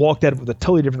 and it walked out with a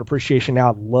totally different appreciation. Now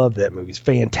I love that movie. It's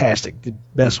fantastic. The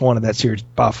best one of that series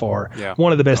by far. Yeah.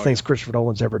 One of the best things Christopher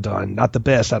Nolan's ever done. Not the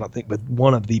best, I don't think, but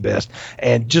one of the best.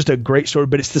 And just a great story,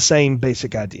 but it's the same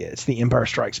basic idea. It's the Empire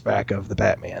Strikes Back of the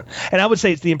Batman. And I would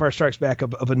say it's the Empire Strikes Back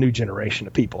of a new generation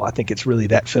of people. I think it's really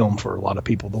that film for a lot of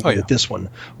people, the way that this one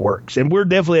works. And we're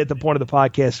definitely at the point of the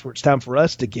podcast where it's time for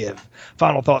us to give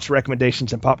final thoughts,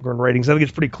 recommendations, and popcorn ratings. I think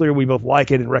it's pretty clear we both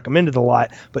like it and recommend it a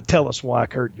lot, but tell us why,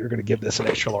 Kurt, you're going to give this an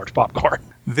extra large popcorn.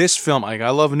 This film, I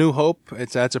love New Hope.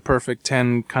 That's a perfect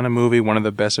 10 kind of movie, one of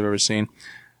the best I've ever seen.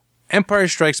 Empire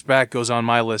Strikes Back goes on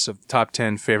my list of top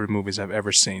 10 favorite movies I've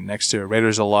ever seen, next to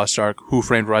Raiders of the Lost Ark, Who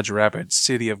Framed Roger Rabbit,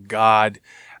 City of God,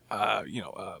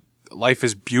 Life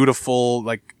is Beautiful,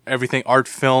 like everything, art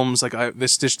films, like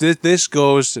this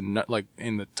goes to like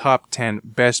in the top 10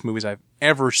 best movies I've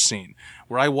ever seen.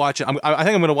 Where I watch it, I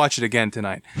think I'm going to watch it again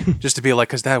tonight, just to be like,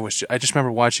 because I just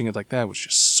remember watching it like that was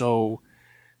just so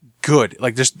good,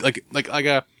 like just like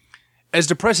as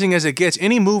depressing as it gets.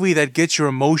 Any movie that gets your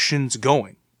emotions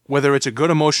going, whether it's a good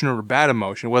emotion or a bad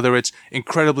emotion, whether it's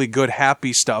incredibly good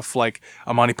happy stuff like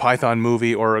a Monty Python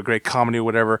movie or a great comedy or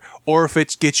whatever, or if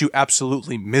it gets you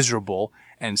absolutely miserable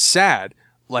and sad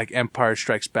like Empire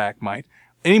Strikes Back might.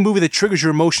 Any movie that triggers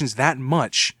your emotions that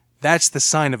much That's the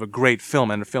sign of a great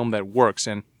film and a film that works.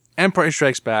 And Empire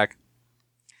Strikes Back,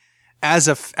 as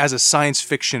a science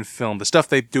fiction film, the stuff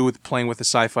they do with playing with the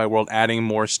sci-fi world, adding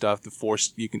more stuff, the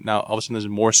Force, you can now all of a sudden there's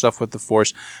more stuff with the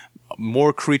Force,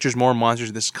 more creatures, more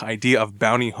monsters. This idea of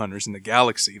bounty hunters in the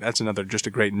galaxy, that's another just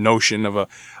a great notion of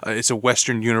it's a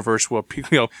Western universe where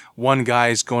one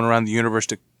guy's going around the universe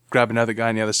to grab another guy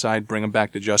on the other side, bring him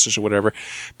back to justice or whatever.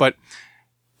 But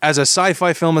as a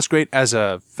sci-fi film, it's great. As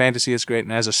a fantasy, it's great.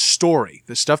 And as a story,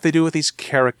 the stuff they do with these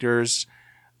characters,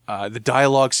 the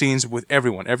dialogue scenes with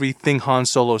everyone, everything Han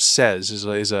Solo says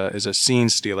is a scene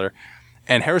stealer.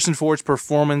 And Harrison Ford's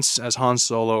performance as Han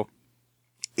Solo,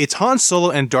 it's Han Solo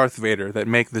and Darth Vader that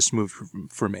make this movie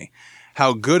for me.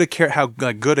 How good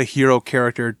a hero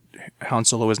character Han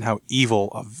Solo is, and how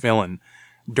evil a villain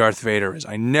Darth Vader is.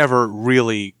 I never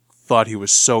really thought he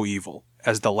was so evil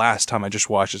as the last time I just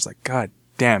watched it. It's like, God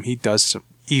damn, he does some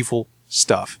evil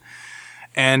stuff.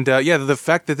 And the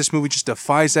fact that this movie just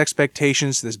defies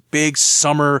expectations, this big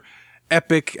summer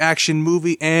epic action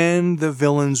movie, and the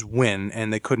villains win,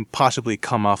 and they couldn't possibly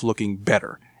come off looking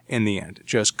better in the end. It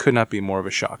just could not be more of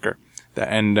a shocker.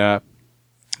 And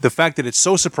the fact that it's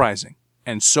so surprising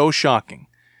and so shocking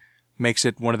makes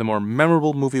it one of the more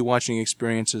memorable movie watching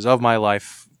experiences of my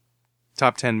life.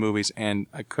 Top 10 movies, and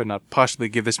I could not possibly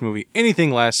give this movie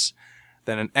anything less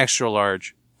than an extra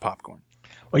large popcorn.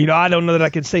 Well, I don't know that I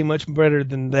can say much better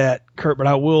than that, Kurt, but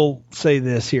I will say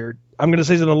this here. I'm going to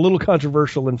say something a little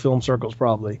controversial in film circles,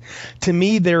 probably. To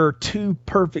me, there are two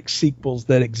perfect sequels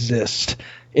that exist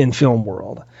in film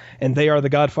world, and they are The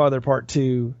Godfather Part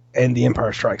 2 and The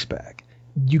Empire Strikes Back.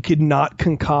 You could not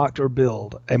concoct or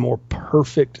build a more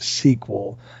perfect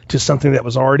sequel to something that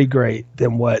was already great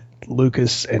than what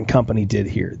Lucas and company did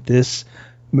here. This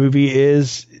movie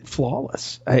is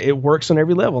flawless. It works on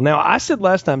every level. Now, I said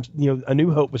last time, A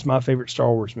New Hope was my favorite Star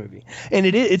Wars movie, and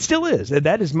it still is.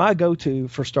 That is my go-to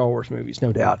for Star Wars movies,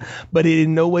 no doubt. But it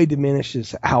in no way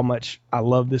diminishes how much I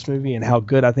love this movie and how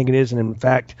good I think it is. And in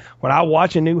fact, when I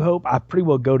watch A New Hope, I pretty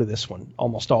well go to this one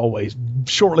almost always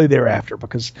shortly thereafter,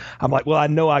 because I'm like, well, I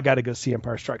know I got to go see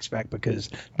Empire Strikes Back, because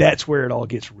that's where it all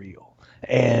gets real.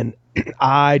 And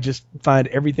I just find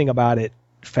everything about it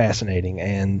fascinating.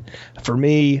 And for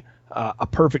me, a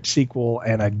perfect sequel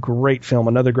and a great film,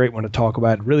 another great one to talk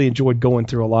about. Really enjoyed going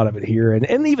through a lot of it here,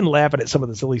 and even laughing at some of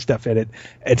the silly stuff in it,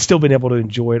 and still been able to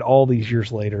enjoy it all these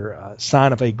years later.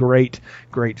 Sign of a great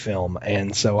film.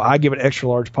 And so I give it extra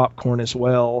large popcorn as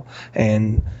well,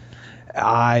 and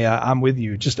I'm with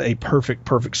you. Just a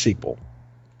perfect sequel.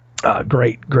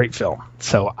 Great film.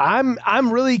 So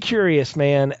I'm really curious,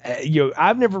 man.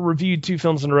 I've never reviewed two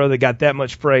films in a row that got that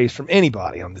much praise from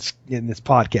anybody in this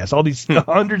podcast. All these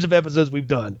hundreds of episodes we've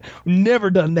done, we've never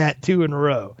done that two in a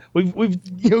row. We've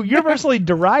universally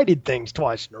derided things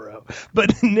twice in a row,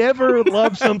 but never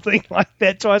loved something like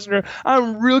that twice in a row.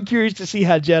 I'm real curious to see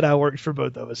how Jedi works for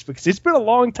both of us, because it's been a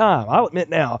long time. I'll admit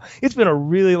now, it's been a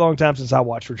really long time since I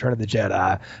watched Return of the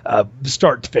Jedi,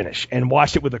 start to finish, and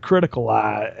watched it with a critical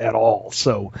eye at all.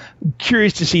 So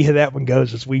curious to see how that one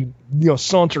goes as we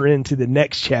saunter into the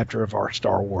next chapter of our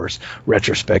Star Wars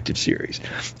retrospective series.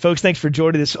 Folks, thanks for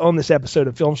joining us on this episode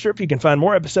of Film Strip. You can find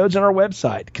more episodes on our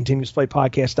website,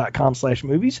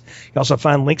 continuousplaypodcast.com/movies. You also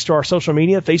find links to our social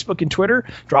media, Facebook and Twitter.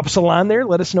 Drop us a line there.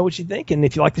 Let us know what you think. And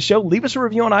if you like the show, leave us a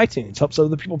review on iTunes. Helps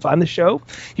other people find the show.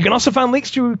 You can also find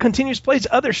links to Continuous Play's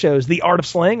other shows, The Art of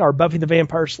Slaying, our Buffy the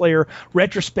Vampire Slayer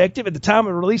retrospective. At the time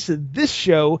of release of this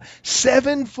show,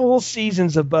 7 full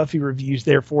seasons of Buffy reviews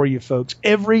there for you folks.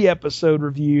 Every episode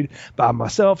reviewed by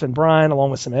myself and Brian,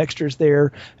 along with some extras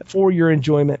there for your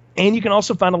enjoyment. And you can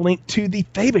also find a link to the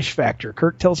Fabish Factor.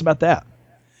 Kirk, tell us about that.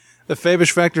 The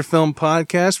Fabish Factor Film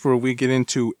Podcast, where we get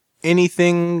into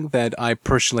anything that I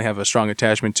personally have a strong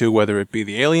attachment to, whether it be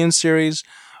the Alien series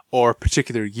or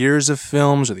particular years of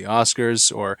films or the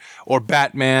Oscars or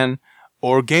Batman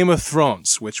or Game of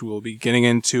Thrones, which we'll be getting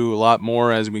into a lot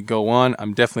more as we go on.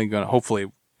 I'm definitely going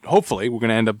to hopefully we're going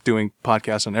to end up doing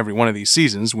podcasts on every one of these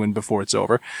seasons before it's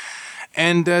over.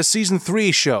 And season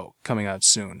 3 show coming out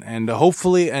soon. And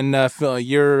hopefully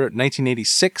year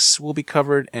 1986 will be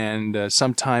covered. And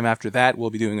sometime after that,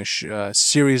 we'll be doing a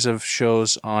series of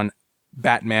shows on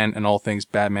Batman and all things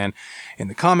Batman in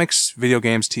the comics, video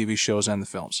games, TV shows, and the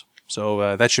films.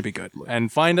 So that should be good.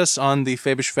 And find us on the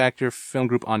Fabish Factor Film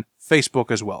Group on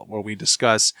Facebook as well, where we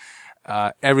discuss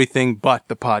everything but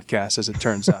the podcast, as it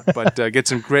turns out. But get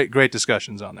some great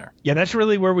discussions on there. Yeah, that's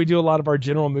really where we do a lot of our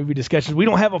general movie discussions. We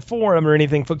don't have a forum or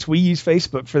anything, folks. We use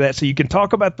Facebook for that, so you can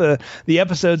talk about the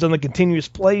episodes on the Continuous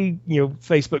Play,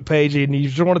 Facebook page, and you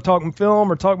just want to talk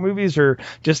film or talk movies or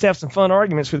just have some fun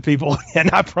arguments with people.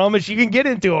 And I promise you can get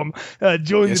into them.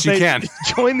 Join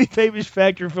the Famous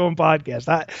Factor Film Podcast.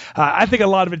 I think a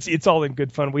lot of it's all in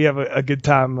good fun. We have a good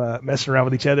time messing around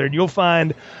with each other, and you'll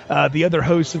find the other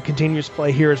hosts of Continuous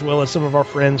Play here, as well as some of our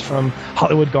friends from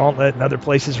Hollywood Gauntlet and other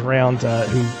places around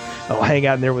who hang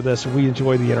out in there with us, and we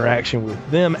enjoy the interaction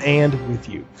with them and with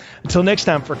you. Until next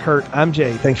time, for Kurt, I'm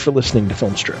Jay. Thanks for listening to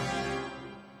Filmstrip.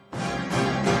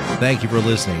 Thank you for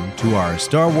listening to our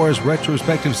Star Wars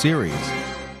retrospective series.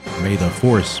 May the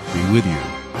Force be with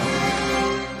you.